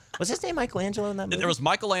 Yeah. Was his name Michelangelo in that movie? There was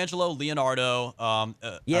Michelangelo, Leonardo.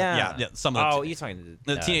 Some of the you're talking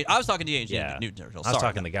the teenage. I was talking Teenage Mutant Turtles. I was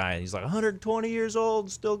talking to the guy. He's like 120 years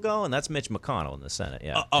old, still going. That's Mitch McConnell in the Senate.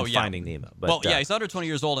 Yeah. Finding Nemo. But, he's 120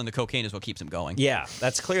 years old, and the cocaine is what keeps him going. Yeah,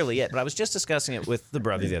 that's clearly it. But I was just discussing it with the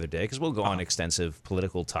brother the other day because we'll go on extensive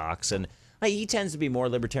political talks, and he tends to be more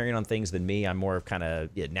libertarian on things than me. I'm more of kind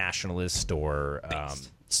of nationalist or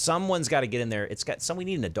someone's got to get in there. We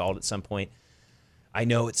need an adult at some point. I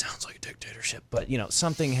know it sounds like a dictatorship, but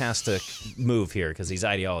something has to move here because these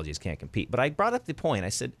ideologies can't compete. But I brought up the point. I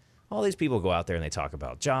said, all these people go out there and they talk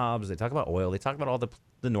about jobs, they talk about oil, they talk about all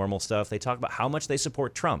the normal stuff. They talk about how much they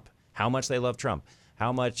support Trump, how much they love Trump,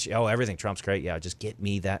 how much, everything Trump's great. Yeah, just get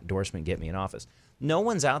me that endorsement, get me in office. No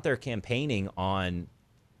one's out there campaigning on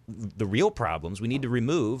the real problems. We need to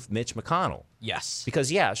remove Mitch McConnell. Yes. Because,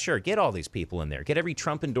 sure, get all these people in there. Get every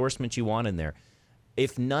Trump endorsement you want in there.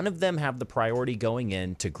 If none of them have the priority going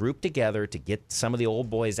in to group together to get some of the old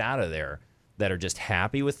boys out of there that are just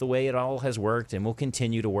happy with the way it all has worked and will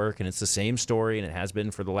continue to work, and it's the same story and it has been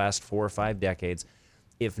for the last 4 or 5 decades,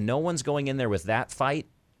 if no one's going in there with that fight,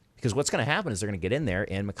 because what's going to happen is they're going to get in there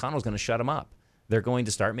and McConnell's going to shut them up. They're going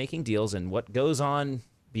to start making deals, and what goes on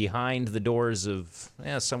behind the doors of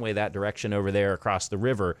some way that direction over there across the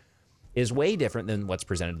river is way different than what's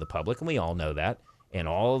presented to the public, and we all know that. And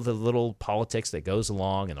all the little politics that goes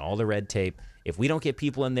along and all the red tape, if we don't get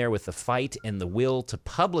people in there with the fight and the will to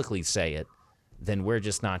publicly say it, then we're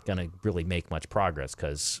just not going to really make much progress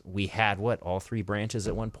because we had, all 3 branches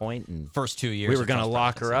at one point? And first 2 years. We were going to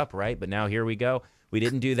lock her up, right? But now here we go. We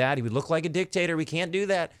didn't do that. He would look like a dictator. We can't do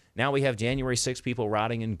that. Now we have January 6 people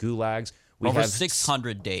rotting in gulags. Over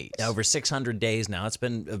 600 days. Over 600 days now. It's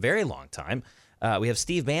been a very long time. We have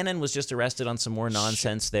Steve Bannon was just arrested on some more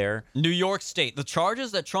nonsense there. New York State. The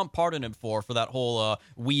charges that Trump pardoned him for that whole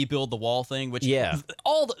we build the wall thing, which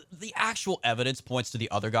all the actual evidence points to the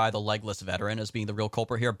other guy, the legless veteran, as being the real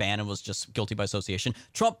culprit here. Bannon was just guilty by association.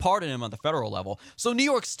 Trump pardoned him on the federal level. So New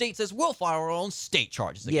York State says, we'll file our own state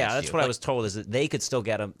charges against that's you. What I was told is that they could still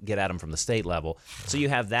get at him from the state level. So you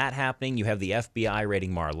have that happening. You have the FBI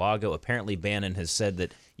raiding Mar-a-Lago. Apparently Bannon has said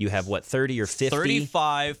that you have, 30 or 50?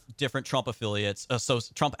 35 different Trump affiliates,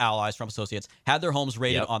 Trump allies, Trump associates, had their homes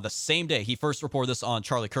raided on the same day. He first reported this on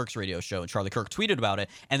Charlie Kirk's radio show, and Charlie Kirk tweeted about it.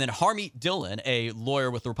 And then Harmeet Dillon, a lawyer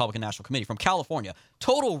with the Republican National Committee from California,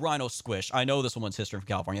 total rhino squish. I know this woman's history from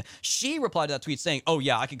California. She replied to that tweet saying,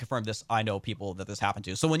 I can confirm this. I know people that this happened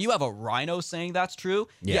to. So when you have a rhino saying that's true,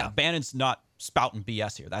 Bannon's not spouting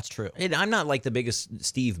BS here. That's true. I'm not like the biggest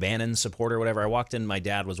Steve Bannon supporter or whatever. I walked in, my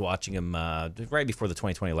dad was watching him right before the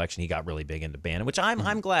 2020 election. He got really big into Bannon, which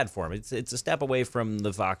I'm glad for him. It's a step away from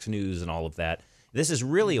the Fox News and all of that. This has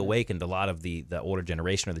really awakened a lot of the older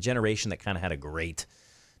generation, or the generation that kind of had a great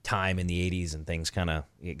time in the 80s and things kind of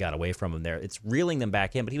got away from him there. It's reeling them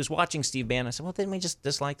back in. But he was watching Steve Bannon. I said, well, didn't we just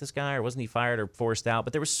dislike this guy, or wasn't he fired or forced out?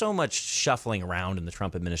 But there was so much shuffling around in the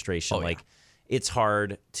Trump administration. It's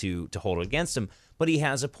hard to hold it against him. But he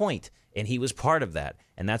has a point, and he was part of that.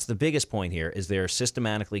 And that's the biggest point here, is they're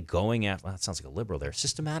systematically going after, that sounds like a liberal there,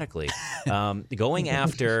 systematically going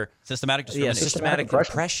after. Systematic discrimination. Yeah, systematic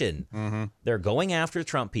oppression. Mm-hmm. They're going after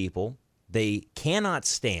Trump people. They cannot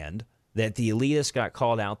stand that the elitists got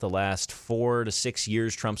called out the last 4 to 6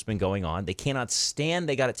 years Trump's been going on. They cannot stand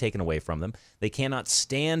they got it taken away from them. They cannot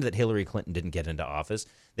stand that Hillary Clinton didn't get into office.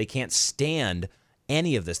 They can't stand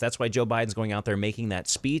any of this. That's why Joe Biden's going out there making that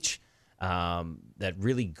speech, that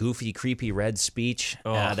really goofy, creepy red speech.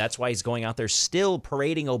 That's why he's going out there still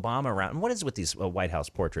parading Obama around. And what is with these White House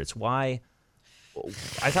portraits? Why?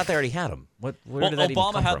 I thought they already had them. Where did that even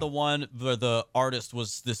Obama come had from? the one where the artist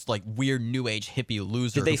was this like weird new age hippie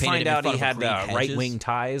loser. Did they who painted find him in out front he of had green hedges. right-wing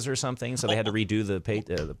ties or something, so they had to redo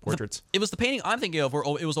the portraits? It was the painting I'm thinking of where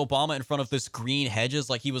it was Obama in front of this green hedges,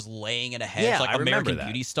 like he was laying in a hedge, Yeah, like I remember American that.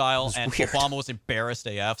 Beauty style, It was and weird. Obama was embarrassed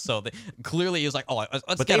AF. So clearly he was like, let's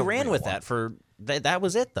But get they a ran real with one. that for that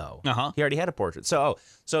was it though. He already had a portrait. So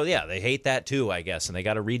yeah, they hate that too, I guess, and they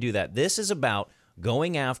got to redo that. This is about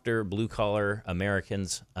going after blue collar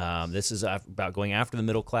Americans. This is about going after the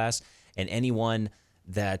middle class and anyone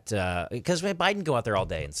that because Biden can go out there all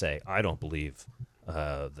day and say, I don't believe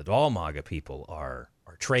that all MAGA people are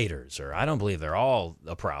traitors, or I don't believe they're all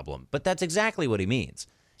a problem. But that's exactly what he means.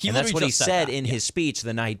 And that's what he said in his speech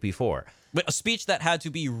the night before. But a speech that had to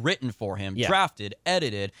be written for him, drafted,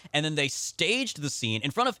 edited, and then they staged the scene in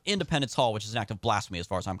front of Independence Hall, which is an act of blasphemy as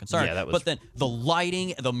far as I'm concerned. Yeah, that was... But then the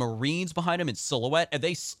lighting, the Marines behind him in silhouette, and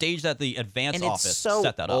they staged at the advance and office it's so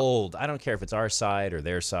set that up. old. I don't care if it's our side or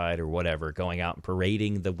their side or whatever, going out and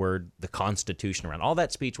parading the Constitution around. All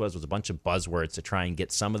that speech was a bunch of buzzwords to try and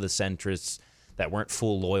get some of the centrists that weren't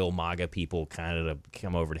full loyal MAGA people kind of to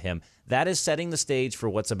come over to him. That is setting the stage for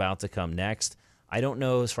what's about to come next. I don't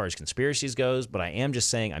know as far as conspiracies goes, but I am just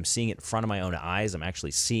saying I'm seeing it in front of my own eyes. I'm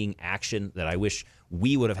actually seeing action that I wish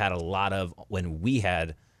we would have had a lot of when we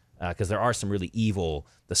had, because there are some really evil,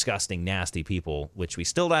 disgusting, nasty people, which we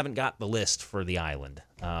still haven't got the list for the island.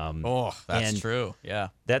 That's true. Yeah.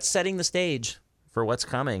 That's setting the stage for what's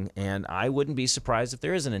coming, and I wouldn't be surprised if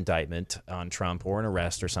there is an indictment on Trump or an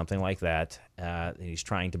arrest or something like that. He's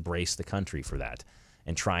trying to brace the country for that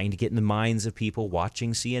and trying to get in the minds of people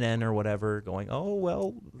watching CNN or whatever, going, oh,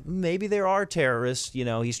 well, maybe there are terrorists. You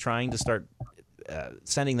know, he's trying to start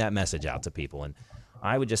sending that message out to people, and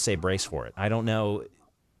I would just say brace for it. I don't know.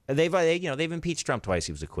 They've impeached Trump twice.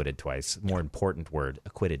 He was acquitted twice. More important word,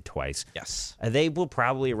 acquitted twice. Yes. They will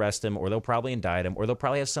probably arrest him, or they'll probably indict him, or they'll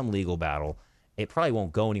probably have some legal battle. It probably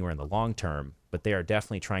won't go anywhere in the long term, but they are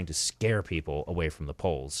definitely trying to scare people away from the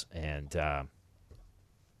polls. And I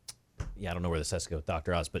don't know where this has to go with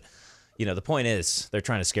Dr. Oz, but the point is they're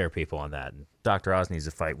trying to scare people on that. And Dr. Oz needs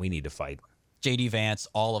to fight. We need to fight. J.D. Vance,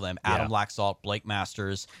 all of them, Adam Laxalt, Blake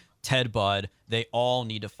Masters, Ted Budd, they all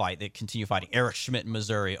need to fight. They continue fighting. Eric Schmidt in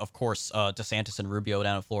Missouri, of course, DeSantis and Rubio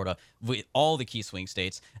down in Florida, all the key swing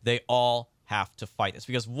states, they all have to fight this,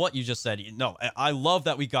 because what you just said, I love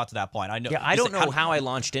that we got to that point. I know. Yeah, I don't know how I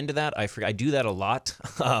launched into that. I forget. I do that a lot.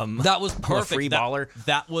 That was perfect. I'm a free baller.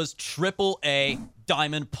 That was AAA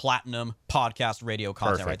diamond platinum podcast radio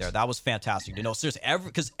content right there. That was fantastic to know. Seriously,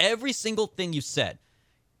 because every single thing you said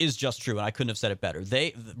is just true, and I couldn't have said it better.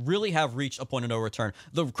 They really have reached a point of no return.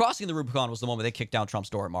 The crossing the Rubicon was the moment they kicked down Trump's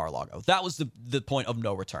door at Mar-a-Lago. That was the point of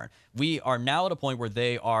no return. We are now at a point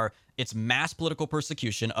where it's mass political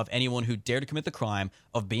persecution of anyone who dared to commit the crime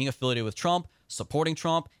of being affiliated with Trump, supporting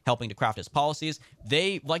Trump, helping to craft his policies.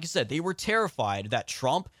 They, like you said, they were terrified that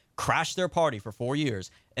Trump crashed their party for 4 years,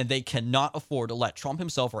 and they cannot afford to let Trump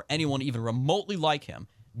himself or anyone even remotely like him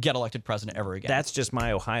get elected president ever again. That's just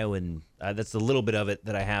my Ohioan. That's the little bit of it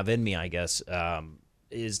that I have in me, I guess,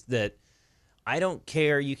 is that I don't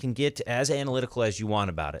care. You can get as analytical as you want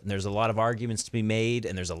about it, and there's a lot of arguments to be made,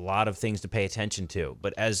 and there's a lot of things to pay attention to.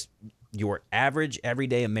 But as your average,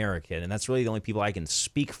 everyday American, and that's really the only people I can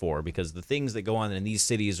speak for, because the things that go on in these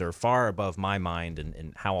cities are far above my mind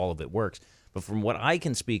and how all of it works. But from what I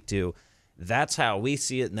can speak to, that's how we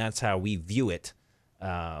see it, and that's how we view it.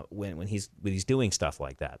 When he's doing stuff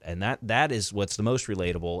like that, and that is what's the most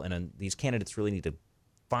relatable. And these candidates really need to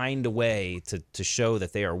find a way to show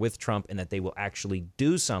that they are with Trump and that they will actually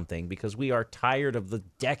do something, because we are tired of the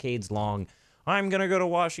decades-long, I'm going to go to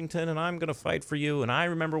Washington and I'm going to fight for you, and I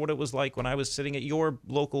remember what it was like when I was sitting at your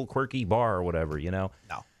local quirky bar or whatever, No.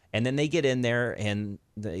 And then they get in there and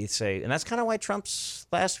they say, and that's kind of why Trump's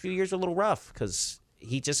last few years are a little rough, because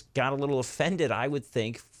he just got a little offended, I would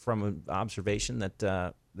think, from an observation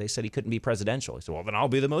that they said he couldn't be presidential. He said, well, then I'll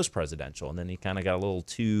be the most presidential. And then he kind of got a little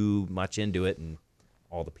too much into it, and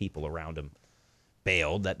all the people around him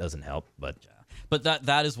bailed. That doesn't help. But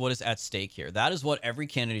that is what is at stake here. That is what every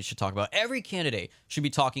candidate should talk about. Every candidate should be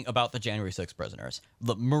talking about the January 6th prisoners,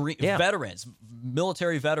 the veterans,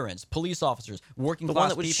 military veterans, police officers, working class people. The one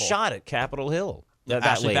that was shot at Capitol Hill.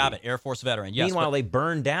 Ashley lady. Babbitt, Air Force veteran. Yes. Meanwhile, they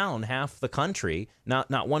burned down half the country.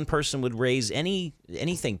 Not one person would raise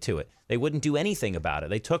anything to it. They wouldn't do anything about it.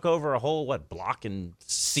 They took over a whole block in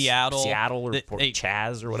Seattle or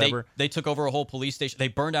Chaz or whatever. They took over a whole police station. They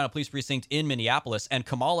burned down a police precinct in Minneapolis. And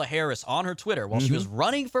Kamala Harris on her Twitter, while she was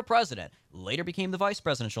running for president, later became the vice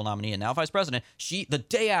presidential nominee and now vice president. The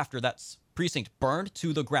day after that precinct burned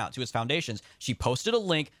to the ground, to its foundations, she posted a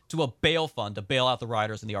link to a bail fund to bail out the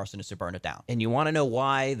rioters and the arsonists who burned it down. And you want to know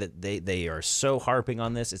why that they are so harping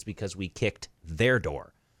on this? It's because we kicked their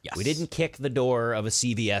door. Yes. We didn't kick the door of a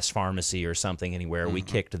CVS pharmacy or something anywhere. We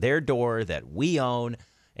kicked their door that we own,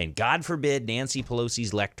 and God forbid Nancy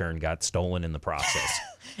Pelosi's lectern got stolen in the process.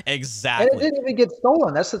 Exactly. And it didn't even get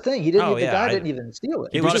stolen. That's the thing. The guy didn't even steal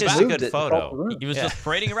it. It was just a good photo. He was just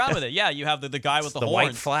parading around with it. Yeah, you have the guy with the horns.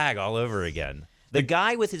 White flag all over again. The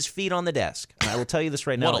guy with his feet on the desk. And I will tell you this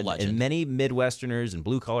right now. What a legend. And many Midwesterners and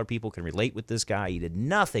blue-collar people can relate with this guy. He did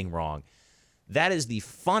nothing wrong. That is the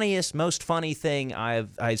funniest, most funny thing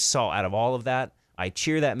I saw out of all of that. I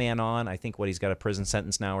cheer that man on. I think he's got a prison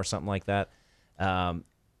sentence now or something like that.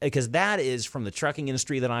 Because that is from the trucking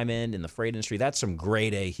industry that I'm in the freight industry. That's some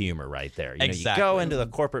grade A humor right there. You go into the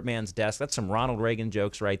corporate man's desk. That's some Ronald Reagan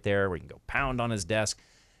jokes right there where you can go pound on his desk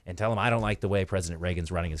and tell him, I don't like the way President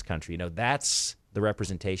Reagan's running his country. That's the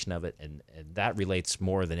representation of it, and that relates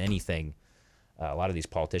more than anything a lot of these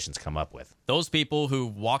politicians come up with. Those people who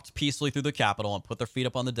walked peacefully through the Capitol and put their feet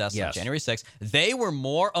up on the desk on January 6th, they were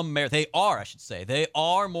more they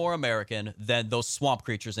are more American than those swamp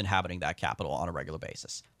creatures inhabiting that Capitol on a regular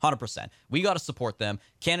basis. 100%. We got to support them.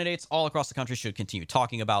 Candidates all across the country should continue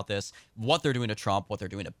talking about this, what they're doing to Trump, what they're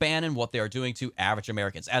doing to Bannon, what they are doing to average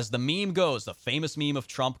Americans. As the meme goes, the famous meme of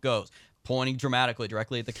Trump goes, pointing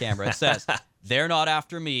directly at the camera, it says, they're not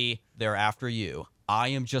after me, they're after you. I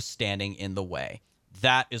am just standing in the way.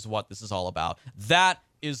 That is what this is all about. That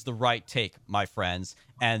is the right take, my friends.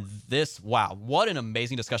 And wow, what an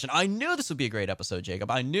amazing discussion. I knew this would be a great episode, Jacob.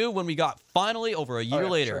 I knew when we got finally over a year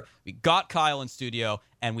later, we got Kyle in studio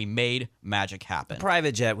and we made magic happen. The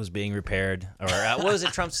private jet was being repaired. Or what was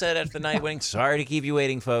it Trump said after the night waiting? Sorry to keep you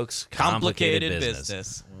waiting, folks. Complicated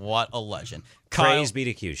business. What a legend. Praise be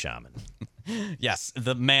to Q Shaman. Yes,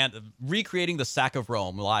 the man recreating the sack of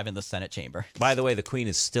Rome live in the Senate chamber. By the way, the Queen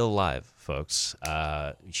is still alive, folks.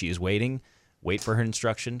 She is waiting. Wait for her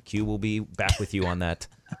instruction. Q will be back with you on that.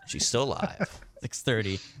 She's still alive.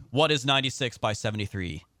 6:30. What is 96 by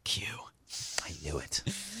 73? Q. I knew it.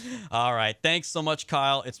 All right. Thanks so much,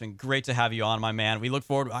 Kyle. It's been great to have you on, my man. We look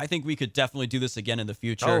forward. I think we could definitely do this again in the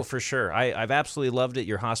future. Oh, for sure. I've absolutely loved it.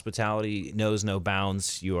 Your hospitality knows no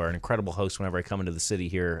bounds. You are an incredible host whenever I come into the city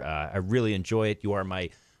here. I really enjoy it. You are my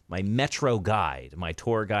metro guide, my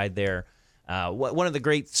tour guide there. One of the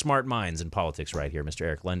great smart minds in politics right here, Mr.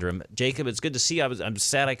 Eric Lendrum. Jacob, it's good to see you. I'm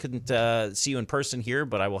sad I couldn't see you in person here,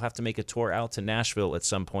 but I will have to make a tour out to Nashville at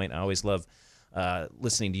some point. I always love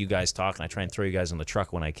listening to you guys talk, and I try and throw you guys on the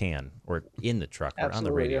truck when I can, or in the truck, or on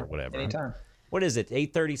the radio, or whatever. Anytime. What is it,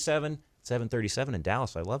 8:37? 7:37 in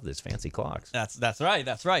Dallas. I love this fancy clocks. That's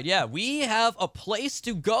right. Yeah, we have a place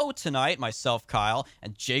to go tonight. Myself, Kyle,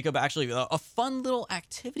 and Jacob. Actually, a fun little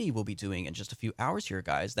activity we'll be doing in just a few hours here,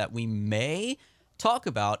 guys, that we may talk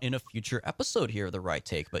about in a future episode here of The Right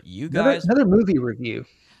Take. But you guys, another movie review.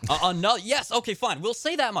 Yes. Okay. Fine. We'll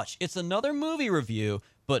say that much. It's another movie review.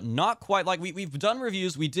 But not quite like we've done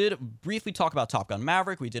reviews. We did briefly talk about Top Gun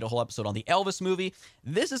Maverick. We did a whole episode on the Elvis movie.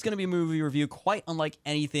 This is going to be a movie review quite unlike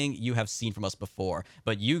anything you have seen from us before.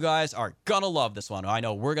 But you guys are going to love this one. I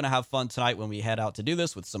know we're going to have fun tonight when we head out to do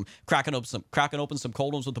this with some cracking open some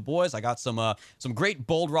cold ones with the boys. I got some great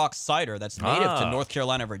Bold Rock cider that's native to North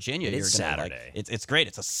Carolina, Virginia. It's Saturday. It's great.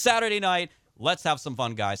 It's a Saturday night. Let's have some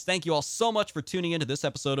fun, guys. Thank you all so much for tuning into this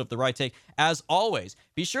episode of The Right Take. As always,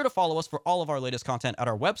 be sure to follow us for all of our latest content at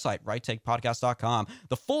our website, righttakepodcast.com.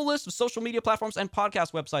 The full list of social media platforms and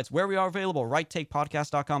podcast websites where we are available,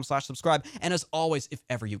 righttakepodcast.com/subscribe. And as always, if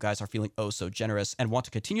ever you guys are feeling oh so generous and want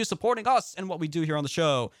to continue supporting us and what we do here on the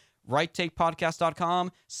show,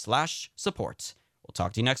 righttakepodcast.com/support. We'll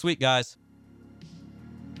talk to you next week, guys.